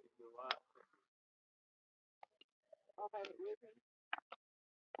 I'll have it with me.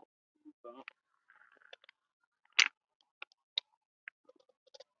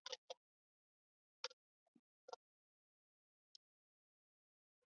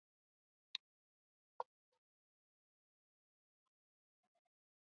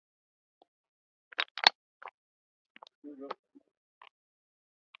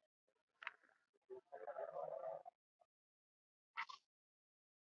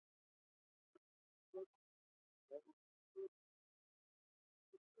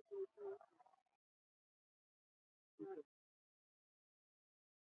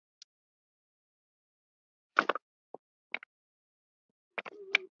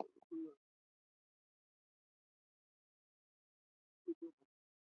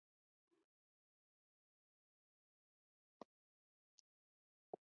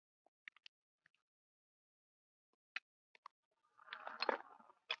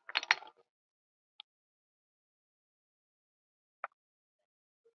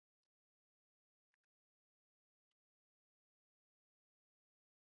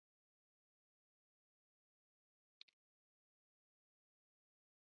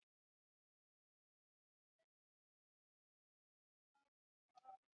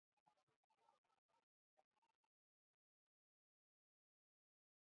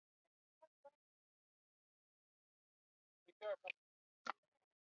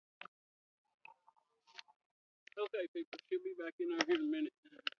 Okay, people. She'll be back in there here in a minute.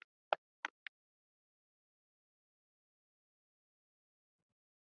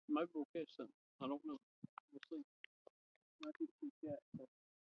 Maybe we'll catch something. I don't know. We'll see. Might be some chat.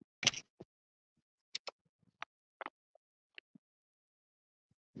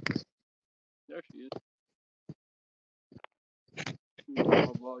 There she is. Turn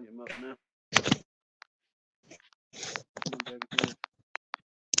my volume up now.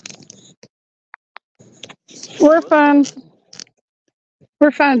 We're fine.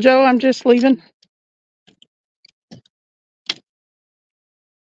 We're fine, Joe. I'm just leaving.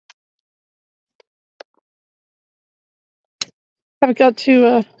 I've got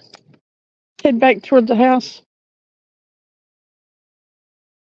to head back toward the house.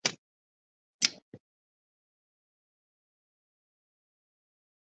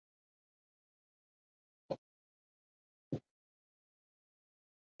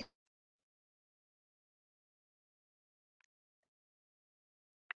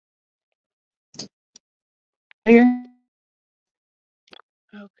 Here.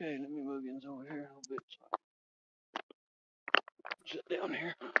 Okay, let me move in over here a little bit. Sit down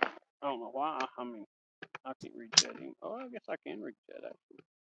here. I don't know why. I mean, I can't read chat anymore. Oh, I guess I can read chat actually.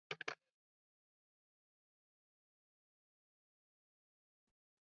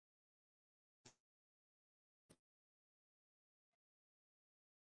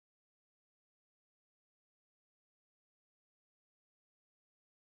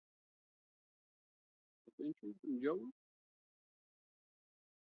 Adventures and Joey.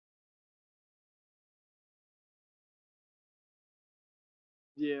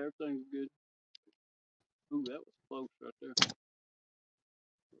 Yeah, everything's good. Ooh, that was close right there. That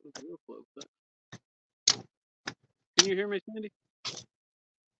was real close. Can you hear me, Cindy?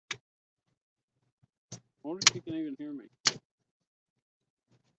 I wonder if you can even hear me.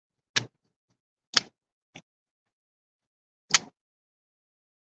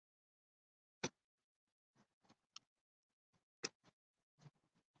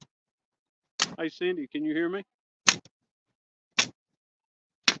 Hey, Cindy, can you hear me?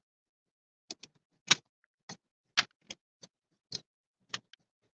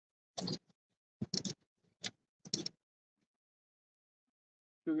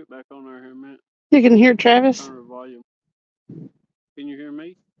 She'll get back on there here in a minute. You can hear Travis? Turn her volume. Can you hear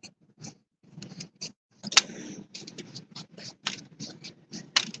me?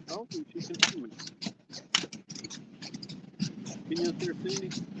 Oh, she can hear me. Can you hear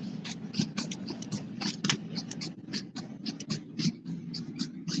Cindy?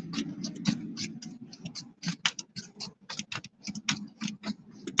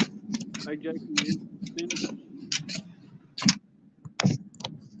 Hey, Jake, can you hear Cindy?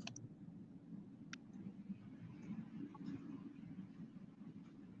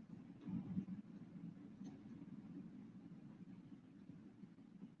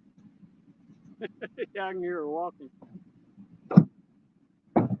 Yeah, I can hear her walking.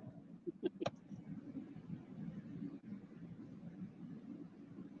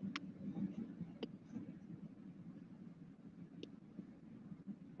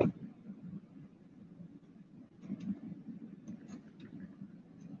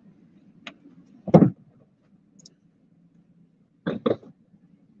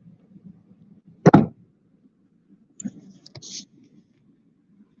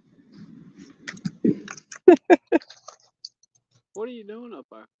 What are you doing up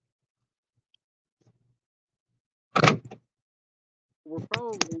there? We're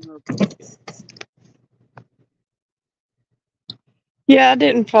probably in our pocket. Yeah, I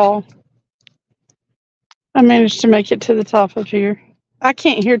didn't fall. I managed to make it to the top of here. I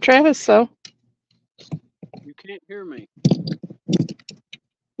can't hear Travis, though. You can't hear me.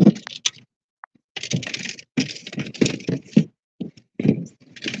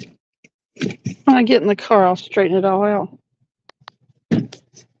 When I get in the car, I'll straighten it all out.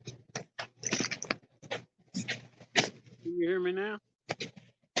 Can you hear me now?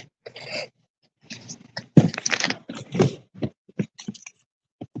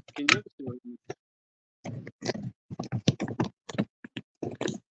 Can you hear me?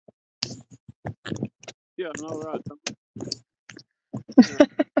 Yeah, no, right. Yeah.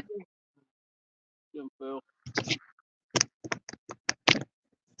 Jim Phil.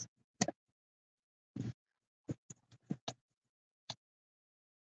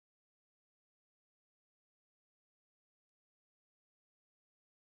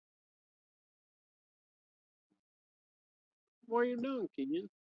 What are you doing, Kenyon?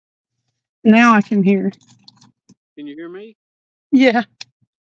 Now I can hear. Can you hear me? Yeah.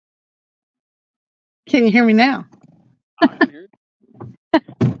 Can you hear me now? I can hear you.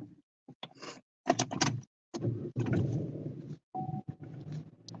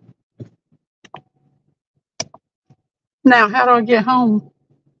 Now, how do I get home?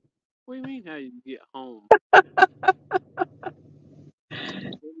 What do you mean how you get home?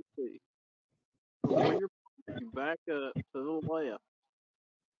 Let me see. From where you back up to the left.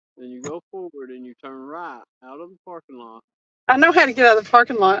 Then you go forward and you turn right out of the parking lot. I know how to get out of the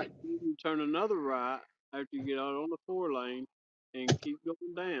parking lot. Then you turn another right after you get out on the 4 lane and keep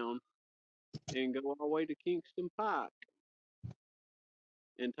going down and go all the way to Kingston Pike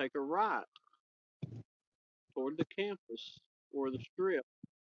and take a right toward the campus or the strip.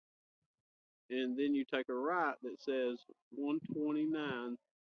 And then you take a right that says 129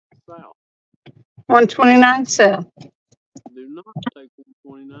 south. 129 south. Do not take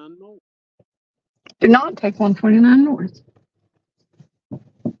 129 north. Do not take 129 north.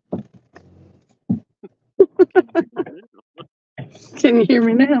 Can you hear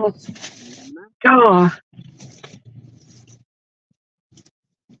me now? Can you hear me now? God.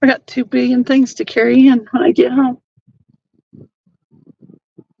 I got 2 billion things to carry in when I get home.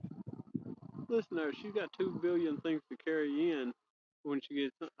 Listeners, she got 2 billion things to carry in when she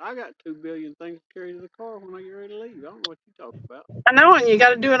gets. I got 2 billion things to carry to the car when I get ready to leave. I don't know what you talking about. I know, and you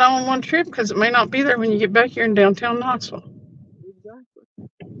got to do it all in one trip because it may not be there when you get back here in downtown Knoxville. Exactly.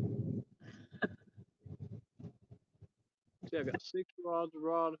 See, I got 6 rods, a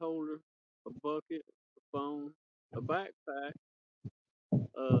rod holder, a bucket, a phone, a backpack,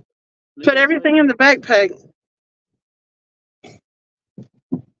 Put nail set, everything in the backpack.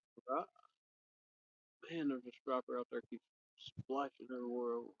 right? Man, there's a striper out there keeps splashing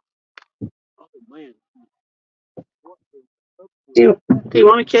everywhere. Oh man. What the fuck was Do you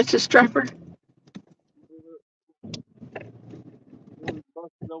want to catch a striper? one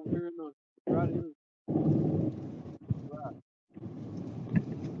busted over here in the right in? Right.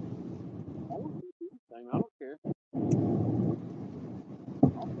 I want to do anything. I don't care.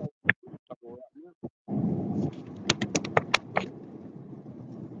 I'll go right now.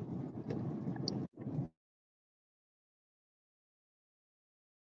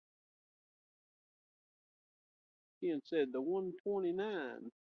 Ian said the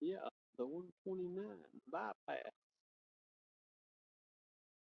 129. Yeah, the 129 bypass.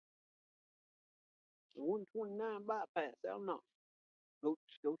 The 129 bypass out of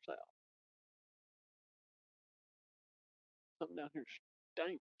go south. Something down here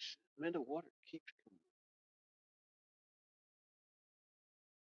stinks. Man, the water keeps coming.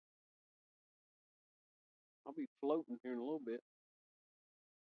 I'll be floating here in a little bit.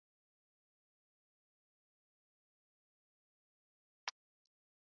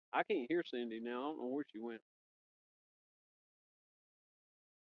 I can't hear Cindy now. I don't know where she went.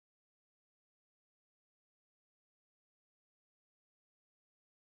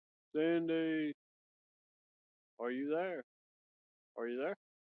 Cindy, are you there? Are you there?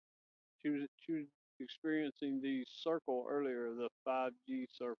 She was experiencing the circle earlier, the 5G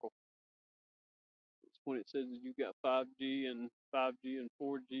circle. It's when it says that you got 5G and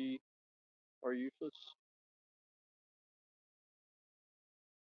 4G are useless.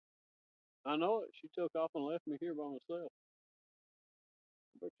 I know it. She took off and left me here by myself.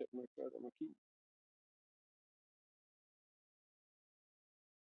 I better check my sure I got my keys.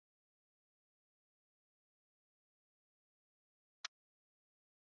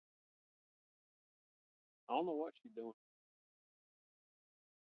 I don't know what she's doing.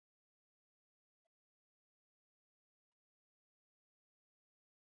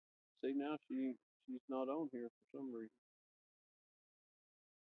 See now she's not on here for some reason.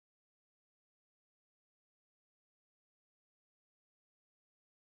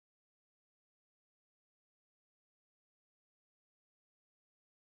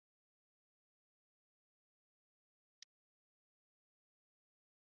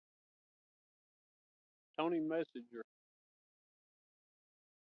 Tony Messenger.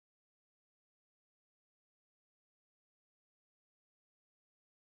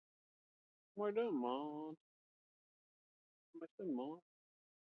 Where done, Mom? What's done, Mom?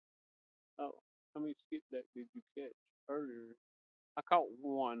 Oh, how many skip that did you catch earlier? I caught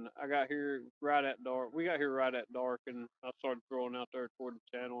one. I got here right at dark. We got here right at dark, and I started throwing out there toward the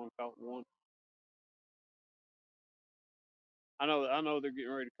channel and caught one. I know they're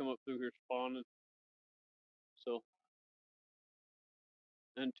getting ready to come up through here spawning. So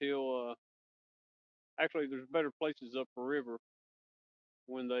until actually, there's better places up the river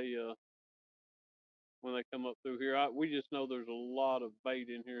when they come up through here. We just know there's a lot of bait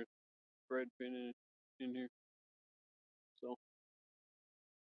in here, thread fin in here. So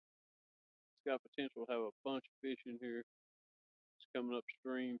it's got potential to have a bunch of fish in here. It's coming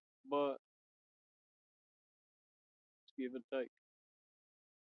upstream, but it's give and take.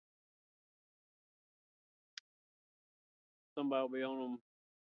 Somebody will be on them.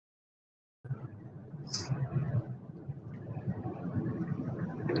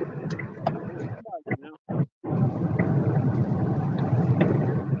 Now.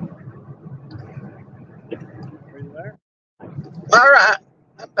 Are you there? All right,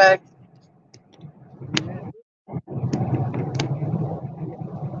 I'm back.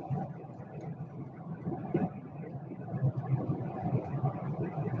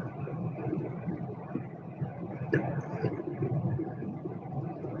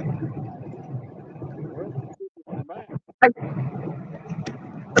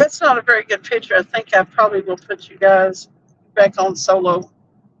 That's not a very good picture. I think I probably will put you guys back on solo.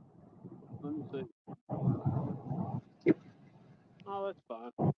 Let me see. Oh, that's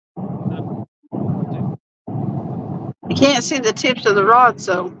fine. You can't see the tips of the rods,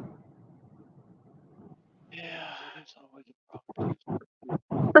 so. Yeah, that's always a problem.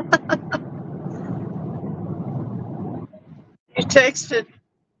 You texted.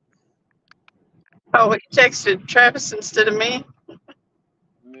 Oh, you texted Travis instead of me.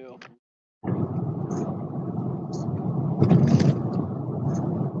 Yeah.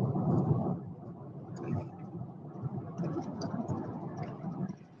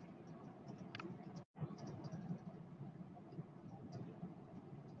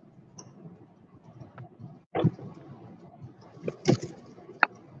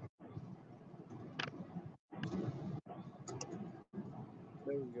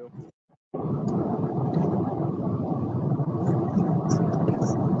 There we go.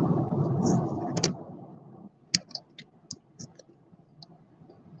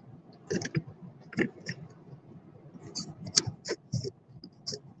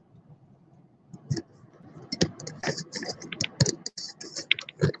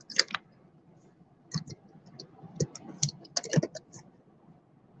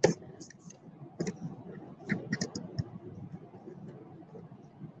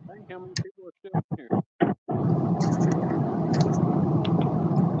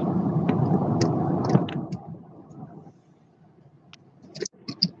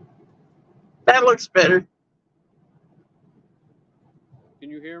 That looks better. Can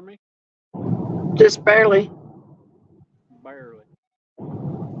you hear me? Just barely. Barely.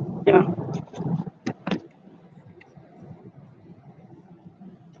 Yeah.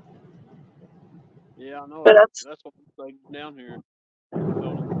 Yeah, I know. But That's what I'm saying down here.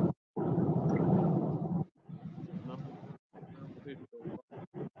 No.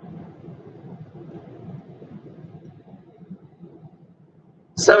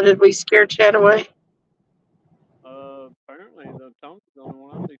 so did we scare Chad away? Apparently the Tony's the only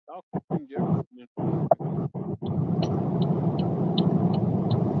one I see talking. Jefferson.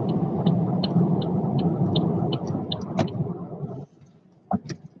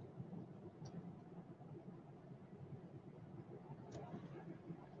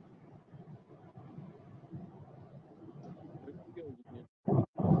 There she goes again.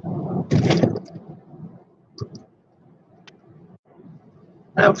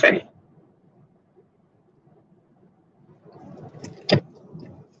 Okay.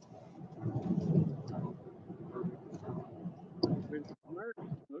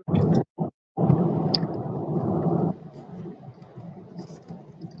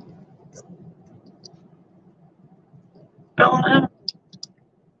 Don't know.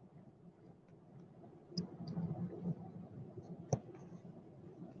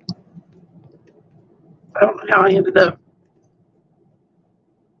 I don't know how I ended up.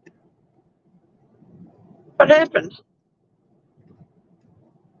 What happened?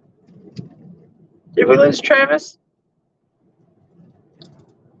 Did we lose Travis?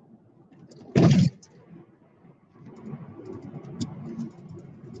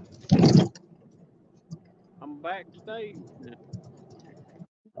 I'm backstage.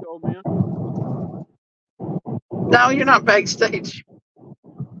 You told me. No, you're not backstage.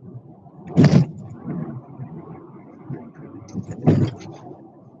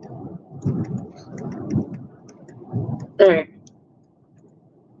 There.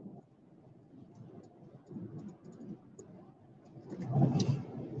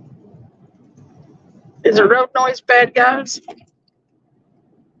 Is the road noise bad, guys?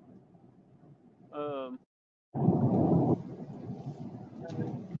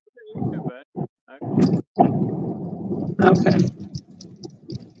 Too bad. Actually. Okay.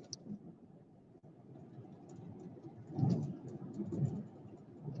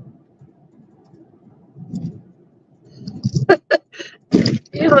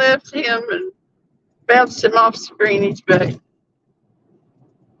 You left him and bounced him off screen. He's back.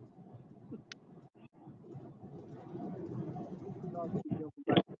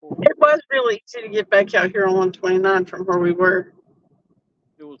 It was really easy to get back out here on 129 from where we were.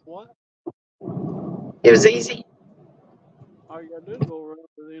 It was what? It was easy. All you gotta do is go around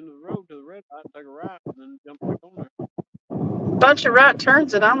to the end of the road to the red light, take a right, and then jump back on there. Bunch of right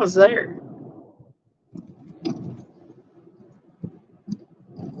turns and I was there.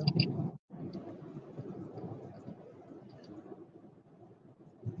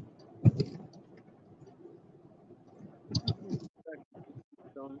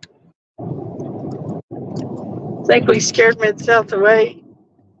 I think we scared Mid-South away,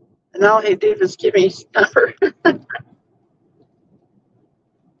 and all he did was give me his number.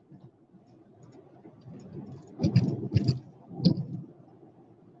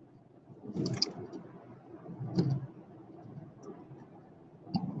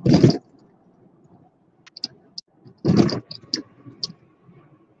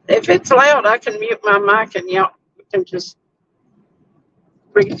 If it's loud, I can mute my mic and y'all can just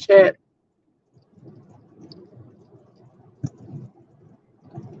read chat.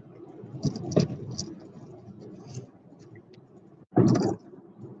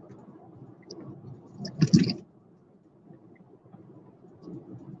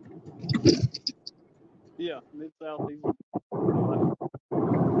 Yeah, Mid-South easy.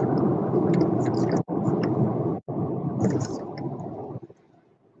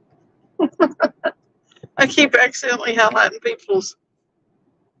 I keep accidentally highlighting people's.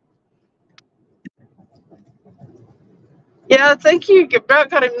 Yeah, I think you about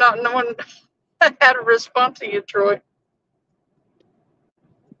got him not knowing how to respond to you, Troy.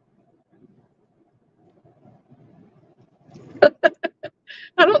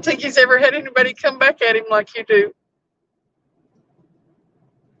 I don't think he's ever had anybody come back at him like you do.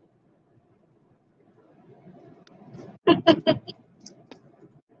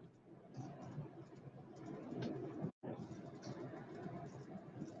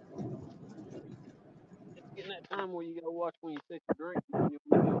 It's getting that time where you gotta watch when you take your drink.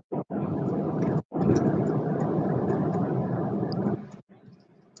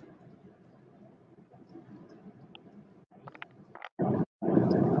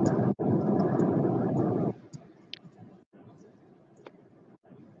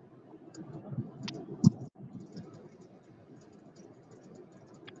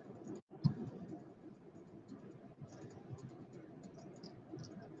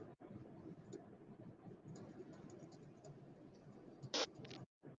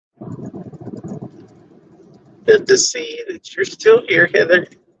 Good to see that you're still here, Heather.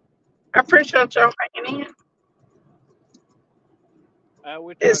 I appreciate y'all hanging in.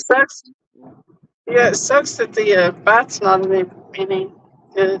 It sucks. Yeah, it sucks that the bite's not any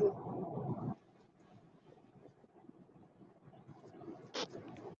good.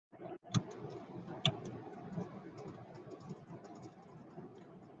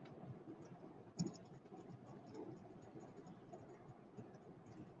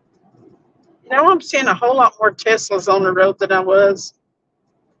 Now I'm seeing a whole lot more Teslas on the road than I was.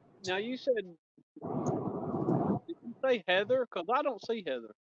 Now you said, did you say Heather? Because I don't see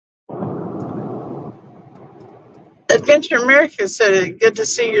Heather. Adventure America said, good to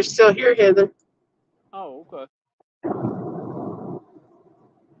see you're still here, Heather. Oh, okay.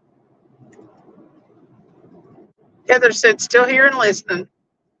 Heather said, still here and listening.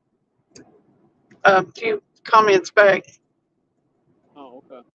 A few comments back. Oh,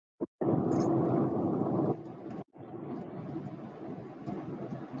 okay.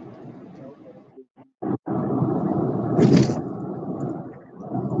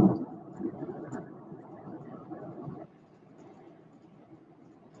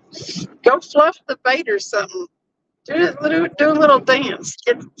 Go fluff the bait or something. Do a little dance.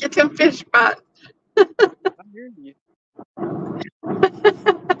 Get them fish bite. I hear you.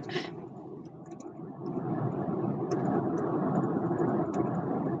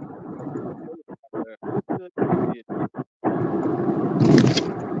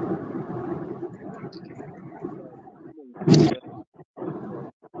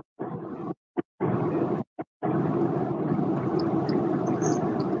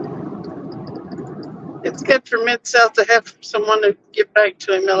 It's good for Mid-South to have someone to get back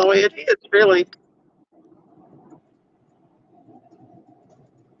to him, LOE. It is, really.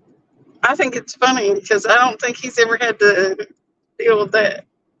 I think it's funny because I don't think he's ever had to deal with that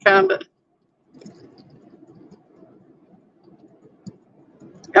kind of.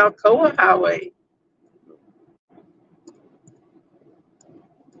 Alcoa Highway.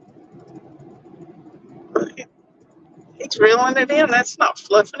 He's reeling it in. That's not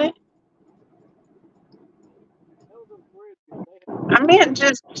fluffing it. I meant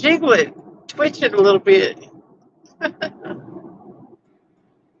just jiggle it, twitch it a little bit.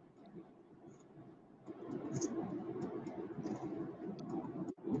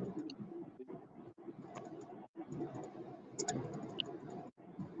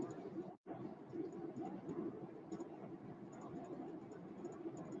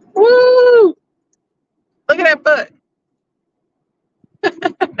 Woo! Look at that butt.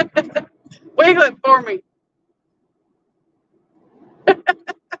 Wiggle it for me.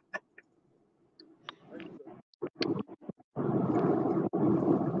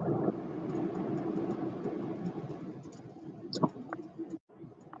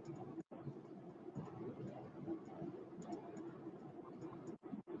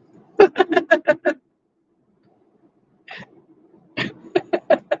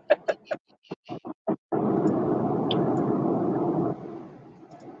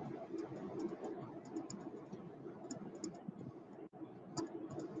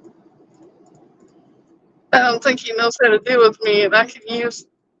 I don't think he knows how to deal with me, and I can use.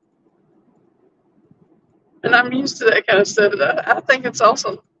 And I'm used to that kind of stuff. I think it's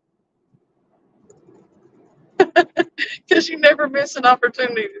awesome. Because you never miss an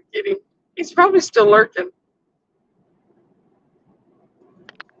opportunity to get him. He's probably still lurking.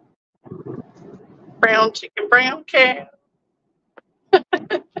 Brown chicken, brown cow.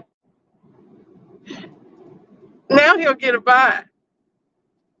 Now he'll get a bite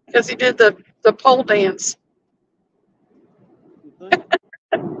because he did the pole dance.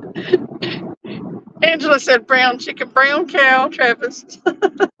 Angela said brown chicken, brown cow, Travis.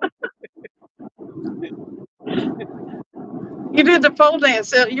 You did the pole dance,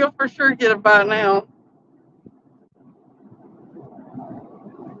 so you'll for sure get a bite now.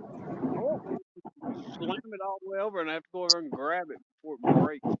 Slam it all the way over, and I have to go over and grab it before it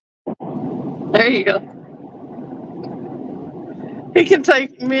breaks. There you go. Mid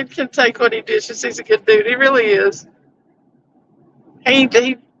can take what he dishes. He's a good dude. He really is. He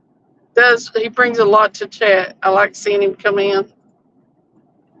brings a lot to chat. I like seeing him come in.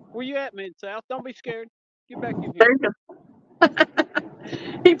 Where you at, Mid-South? Don't be scared. Get back in here. There you go.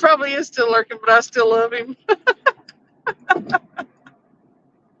 He probably is still lurking, but I still love him.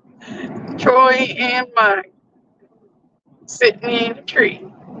 Troy and Mike sitting in a tree.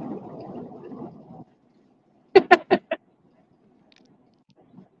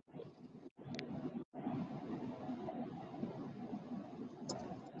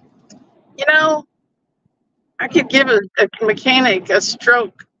 You know, I could give a mechanic a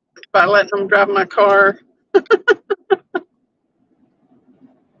stroke by letting him drive my car.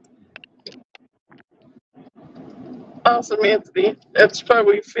 Awesome, Anthony. That's why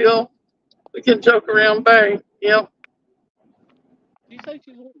we feel we can joke around Bay. Yep. Did you say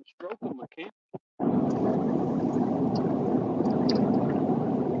she's wanting to stroke a mechanic?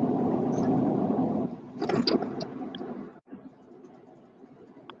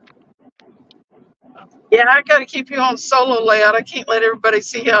 Yeah, I got to keep you on solo layout. I can't let everybody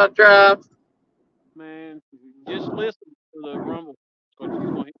see how I drive. Man, just listen to the rumble because she's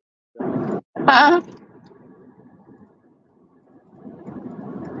gonna hit. Huh?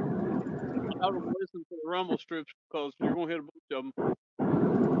 Tell them to listen to the rumble strips because you're gonna hit a bunch of them.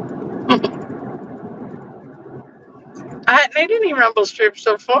 I hadn't ate any rumble strips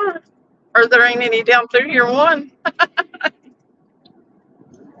so far, or there ain't any down through here. One.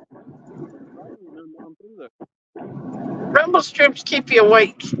 Rumble strips keep you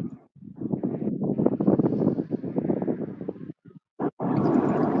awake.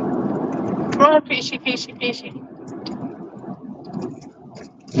 Come on, Peachy, Peachy, Peachy.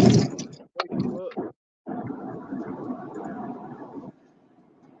 Wake you up.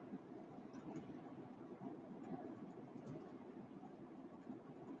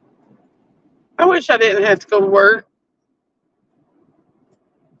 I wish I didn't have to go to work.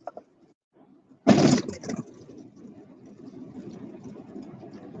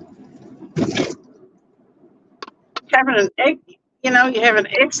 Having you have an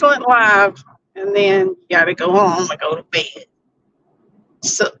excellent life, and then you got to go home and go to bed.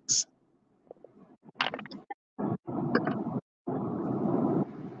 Sucks.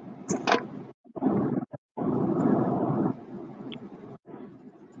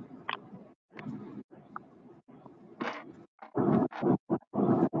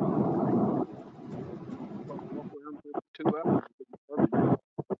 Walk around for 2 hours.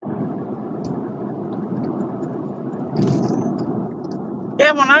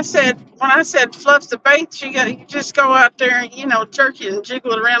 Yeah, when I said fluff the baits, you just go out there and jerk it and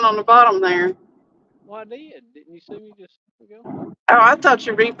jiggle it around on the bottom there. Well, I did. Didn't you see me just ago? Oh, I thought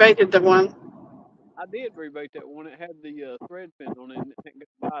you rebaited the one. I did rebate that one. It had the thread pin on it and it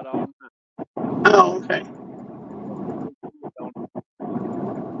got tied all night. Oh, okay.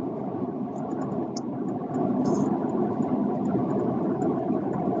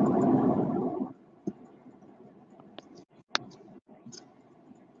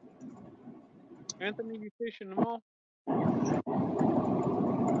 Anthony, you fishing them all?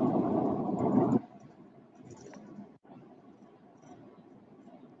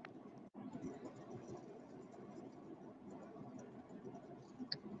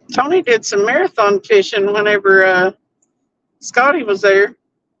 Tony did some marathon fishing whenever Scotty was there.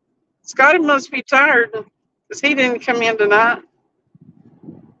 Scotty must be tired because he didn't come in tonight.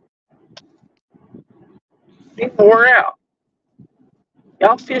 He wore out.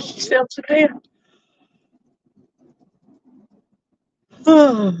 Y'all fished yourself to death.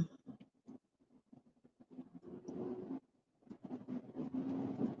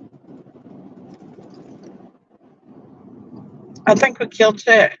 I think we killed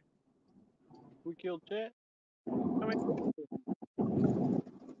Chet. We killed Chet? I mean,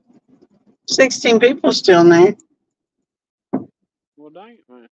 16 people still in there. well, dang it,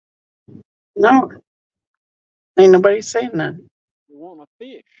 man. No, ain't nobody saying nothing. We want a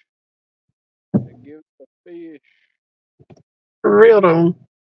fish. They give us a fish. For real though.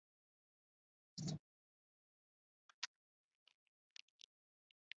 I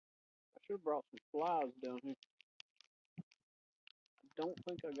should have brought some flies down here. I don't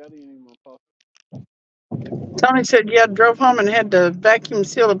think I got any in my pocket. Tony said, yeah, drove home and had to vacuum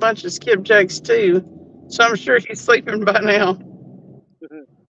seal a bunch of skipjacks too. So I'm sure he's sleeping by now.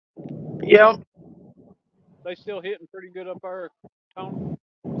 Yep. They still hitting pretty good up there, Tony.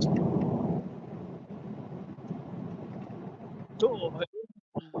 Cool.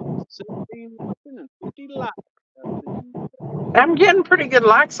 17 watching and 50 likes. I'm getting pretty good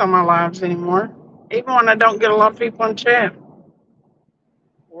likes on my lives anymore. Even when I don't get a lot of people in chat.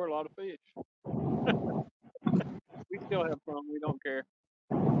 Or a lot of fish. We still have fun. We don't care.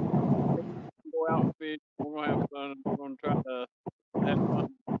 Go out and fish. We're gonna have fun. We're gonna try to have fun.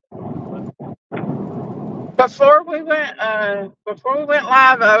 Before we went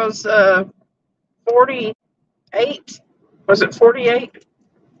live, I was 48. Was it 48?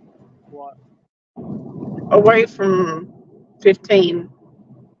 What? Away from 15.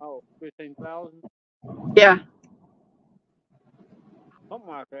 Oh, 15,000? Yeah. Something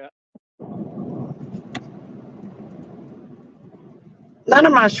like that. None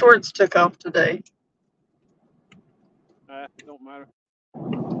of my shorts took off today. It don't matter.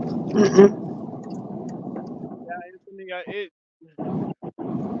 Mm-mm. Yeah, Anthony,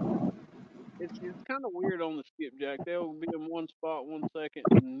 it's kind of weird on the skipjack. They'll be in one spot 1 second,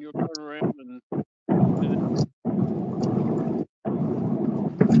 and you'll turn around and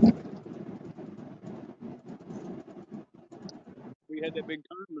we had that big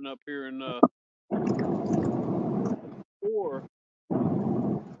tournament up here in 4.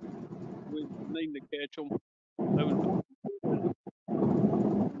 We was needing to catch them. They was going good, and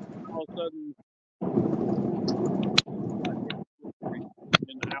all of a sudden,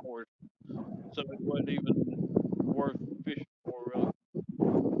 in hours, so it wasn't even worth fishing for, really.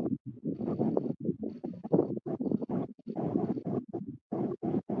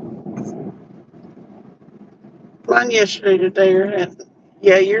 Mine yesterday, today, or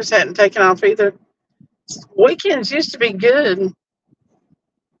yeah, yours hadn't taken off either. Weekends used to be good.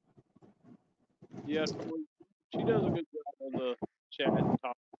 Yeah, she does a good job on the chat and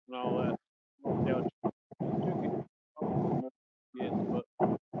talk and all that. I'll tell you, she'll get a little more yet, but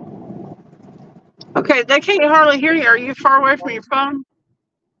Okay, they can't hardly hear you. Are you far away from your phone?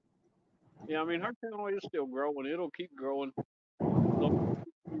 yeah, I mean her channel is still growing. It'll keep growing.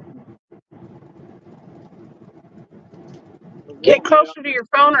 Get closer to your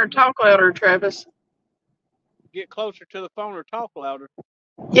phone or talk louder, Travis. Get closer to the phone or talk louder.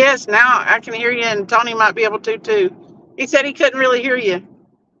 Yes, now I can hear you, and Tony might be able to too. He said he couldn't really hear you.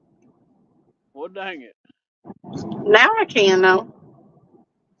 Well, dang it. Now I can, though.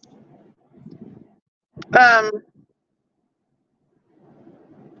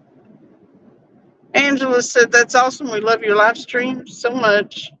 Angela said, "That's awesome. We love your live stream so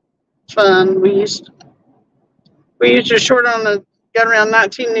much. Fun. We used your short on the got around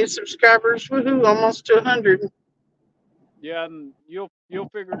 19 new subscribers. Woohoo! Almost to 100. Yeah, and you'll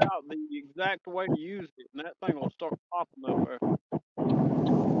figure out the exact way to use it, and that thing will start popping up there.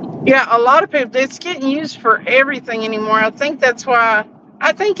 Yeah, a lot of people. It's getting used for everything anymore. I think that's why.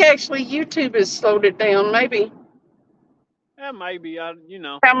 I think actually YouTube has slowed it down. Maybe Yeah, maybe how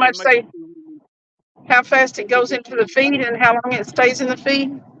much how fast it goes into the feed and how long it stays in the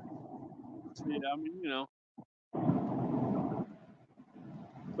feed. Yeah, I mean.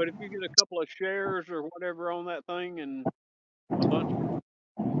 But if you get a couple of shares or whatever on that thing and a bunch,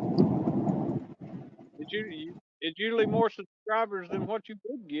 it's usually more subscribers than what you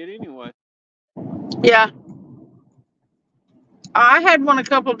would get anyway. Yeah. I had one a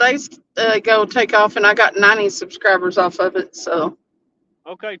couple of days ago take off, and I got 90 subscribers off of it. So.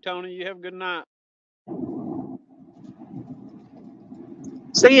 Okay, Tony, you have a good night.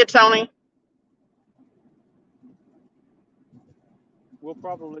 See you, Tony. We'll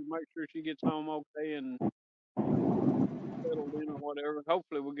probably make sure she gets home okay and settled in or whatever.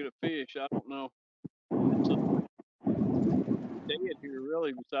 Hopefully, we'll get a fish. I don't know. It's dead here,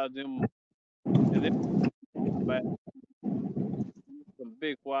 really. Besides them, and then bass, some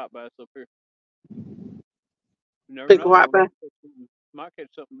big white bass up here. You never Big know. white bass. Might catch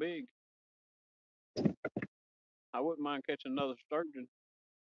something big. I wouldn't mind catching another sturgeon.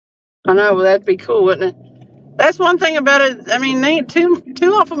 I know, that'd be cool, wouldn't it? That's one thing about it. I mean, they ain't too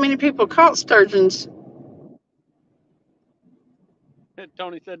awful many people caught sturgeons.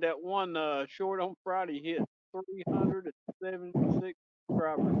 Tony said that one short on Friday hit 376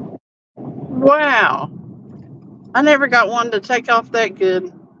 subscribers. Wow. I never got one to take off that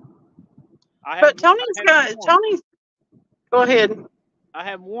good. But Tony's. Go ahead. I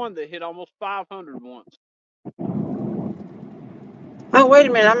have one that hit almost 500 once. Oh, wait a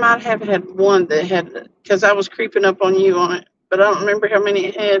minute. I might have had one that had, because I was creeping up on you on it, but I don't remember how many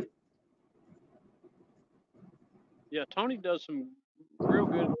it had. Yeah, Tony does some real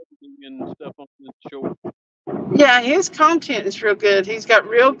good editing and stuff on the short. Yeah, his content is real good. He's got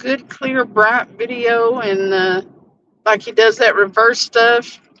real good, clear, bright video, and like he does that reverse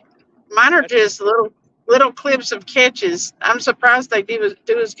stuff. Mine are just little clips of catches. I'm surprised they do as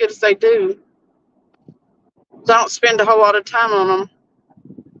good as they do. So I don't spend a whole lot of time on them.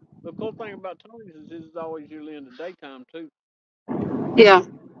 The cool thing about Tony's is it's always usually in the daytime too. Yeah.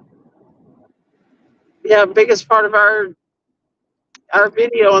 Yeah, biggest part of our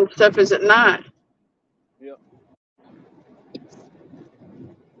video and stuff is at night. Yep.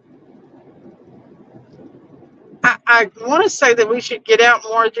 I want to say that we should get out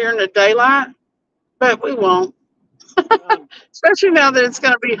more during the daylight, but we won't. Especially now that it's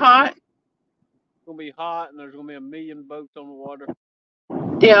going to be hot. It's going to be hot and there's going to be a million boats on the water.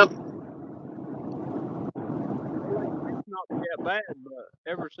 Yep. It's not that bad, but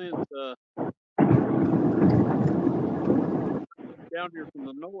ever since down here from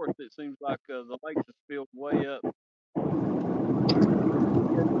the north, it seems like the lakes have filled way up. I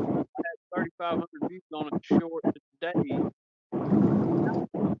had 3,500 views on it short today.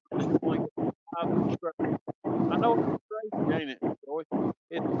 It's only 5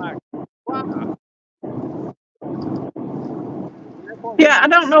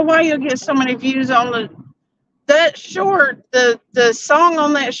 know why you'll get so many views on that short. The song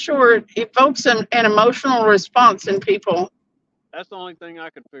on that short evokes an emotional response in people. That's the only thing I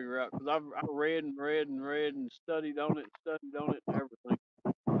could figure out because I read and read and read and studied on it and everything.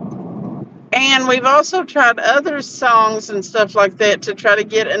 And we've also tried other songs and stuff like that to try to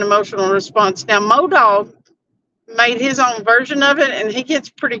get an emotional response. Now, Modog made his own version of it, and he gets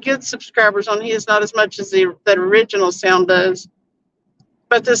pretty good subscribers on his, not as much as that original sound does.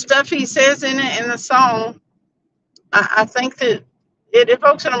 But the stuff he says in it in the song, I think that it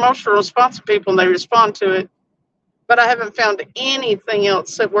evokes an emotional response in people and they respond to it. But I haven't found anything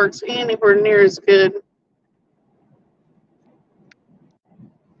else that works anywhere near as good.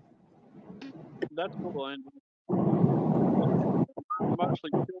 That's cool, and mostly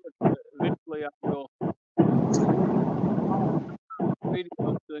short, but eventually I will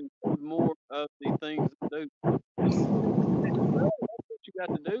videos to include more of the things that do. Well, that's what you got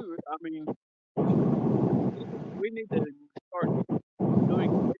to do. I mean, we need to start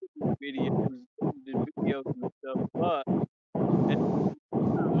doing videos, edited videos and stuff, but at the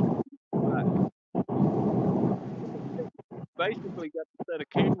same time, basically got to set a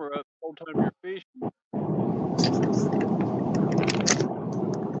camera up the whole time you're fishing.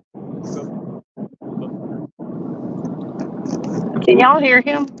 Can y'all hear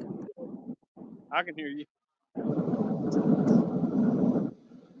him? I can hear you.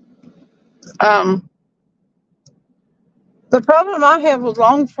 The problem I have with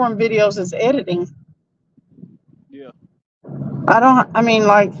long form videos is editing. Yeah. I mean,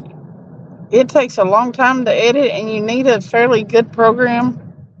 like, it takes a long time to edit and you need a fairly good program.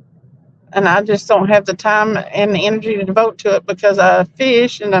 And I just don't have the time and the energy to devote to it because I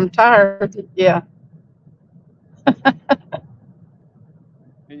fish and I'm tired. Yeah.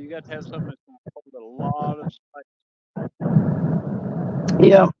 And you got to have something that's going to hold a lot of space.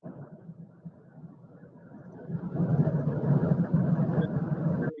 Yeah.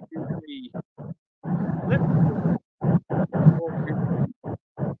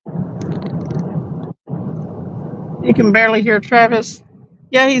 You can barely hear Travis.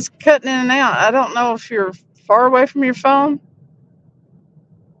 Yeah, he's cutting in and out. I don't know if you're far away from your phone.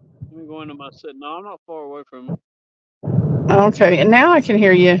 Let me go into my set. No, I'm not far away from it. Okay, and now I can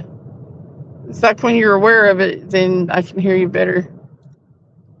hear you. It's like when you're aware of it, then I can hear you better.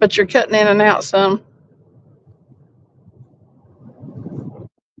 But you're cutting in and out some.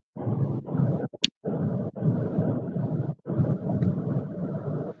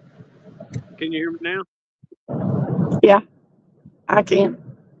 Can you hear me now? Yeah, I can.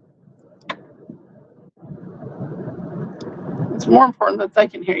 It's more important that they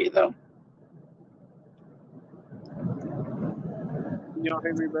can hear you, though. Can y'all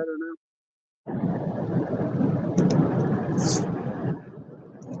hear me better now?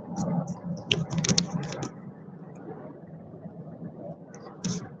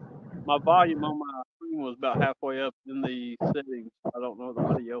 My volume on my screen was about halfway up in the settings. I don't know the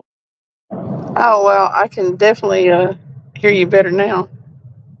audio. Oh, well, I can definitely hear you better now.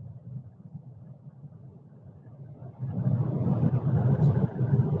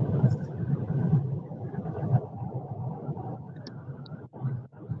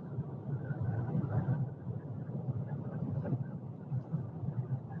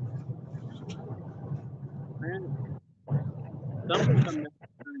 Man, something come down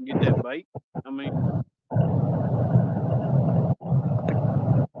there and get that bait. I mean,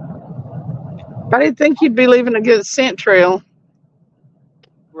 I didn't think you'd be leaving a good scent trail.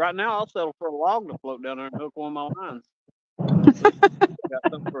 right now I'll settle for a log to float down there and hook one of my lines.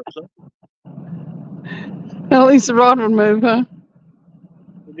 Got something for a supper. At least the rod would move, huh?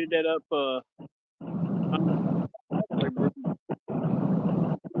 We did that up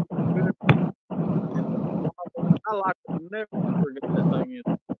I like to never forget that thing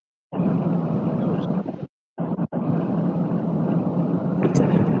in.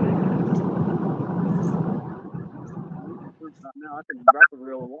 Right now I can drop a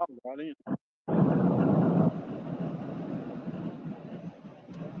reel of water right in.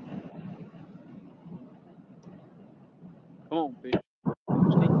 Come on, fish.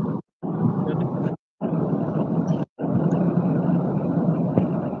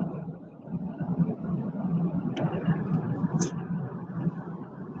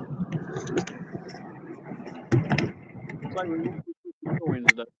 It's like we want to keep the winds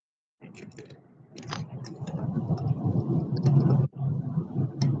today.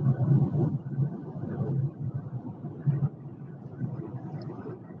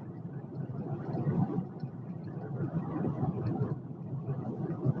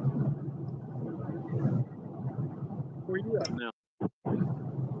 Where you at now?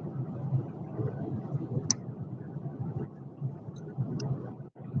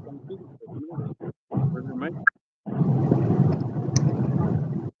 me.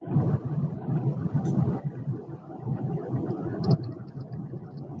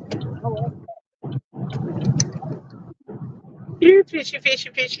 You fishy, fishy,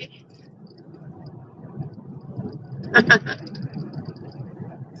 fishy.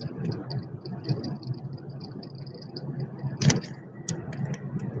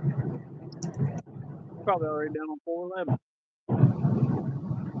 Probably already down on 411.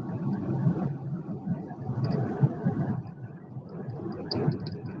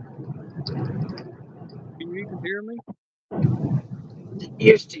 Can you even hear me?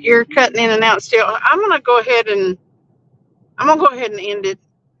 You're cutting in and out still. I'm gonna go ahead and end it.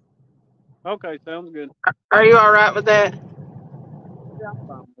 Okay, sounds good. Are you all right with that? Yeah, I'm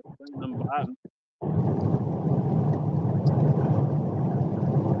fine with it. I'm biting.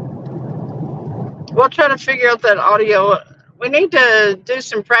 We'll try to figure out that audio. We need to do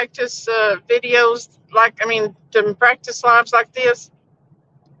some practice videos, some practice lives like this.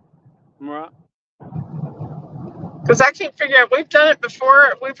 Right. Because I can't figure out. We've done it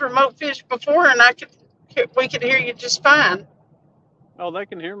before. We've remote fished before, and we could hear you just fine. Oh, they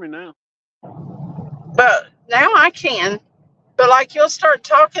can hear me now. But now I can. But like you'll start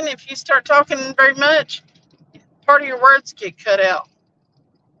talking. If you start talking very much, part of your words get cut out.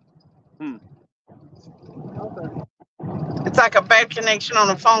 Okay. It's like a bad connection on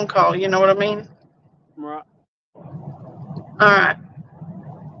a phone call. You know what I mean? Right. All right.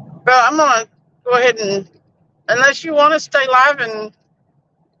 Well, I'm gonna go ahead and, unless you want to stay live and.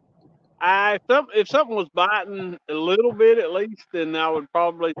 If something was biting a little bit at least, then I would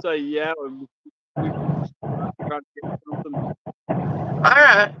probably say yeah. We try to get something. All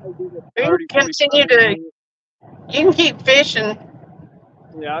right. You can continue to. You can keep fishing.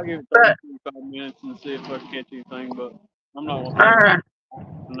 Yeah, I'll give it 30, 45 minutes and see if I catch anything, but I'm not going to. All right.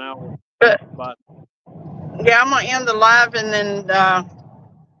 Now, but yeah, I'm gonna end the live and then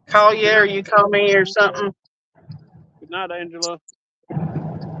call you, or you call me or something. Good night, Angela.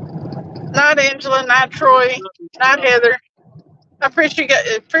 Night, Angela. Night, Troy. Night, Heather. I appreciate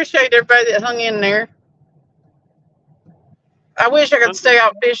everybody that hung in there. I wish I could stay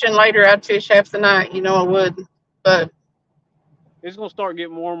out fishing later. I'd fish half the night. You know I would, but it's gonna start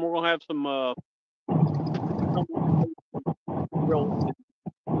getting warm. We're gonna have some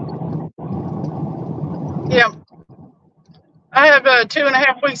yeah. I have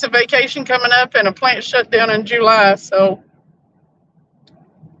 2.5 weeks of vacation coming up and a plant shutdown in July, so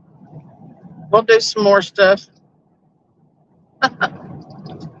we'll do some more stuff. Oh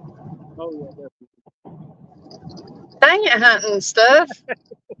yeah, definitely. Dang it, hunting stuff.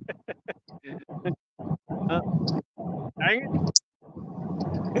 Dang it.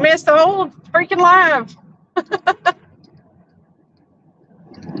 You missed the whole freaking live.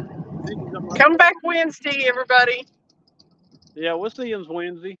 Come back Wednesday, everybody. Yeah, we'll see you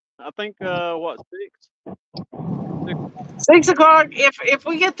Wednesday. I think 6? 6 o'clock. If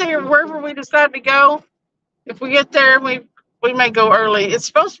we get there wherever we decide to go, if we get there, we may go early. It's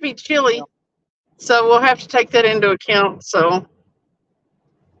supposed to be chilly, so we'll have to take that into account. So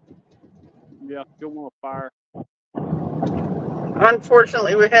yeah, still want a fire.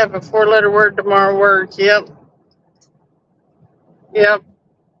 Unfortunately, we have a 4-letter word tomorrow. Words. Yep.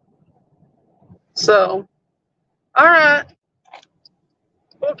 So, all right.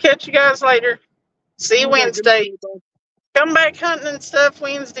 We'll catch you guys later. See you Wednesday. Come back hunting and stuff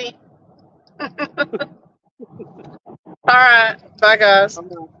Wednesday. All right. Bye, guys.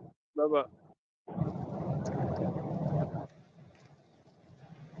 Bye-bye.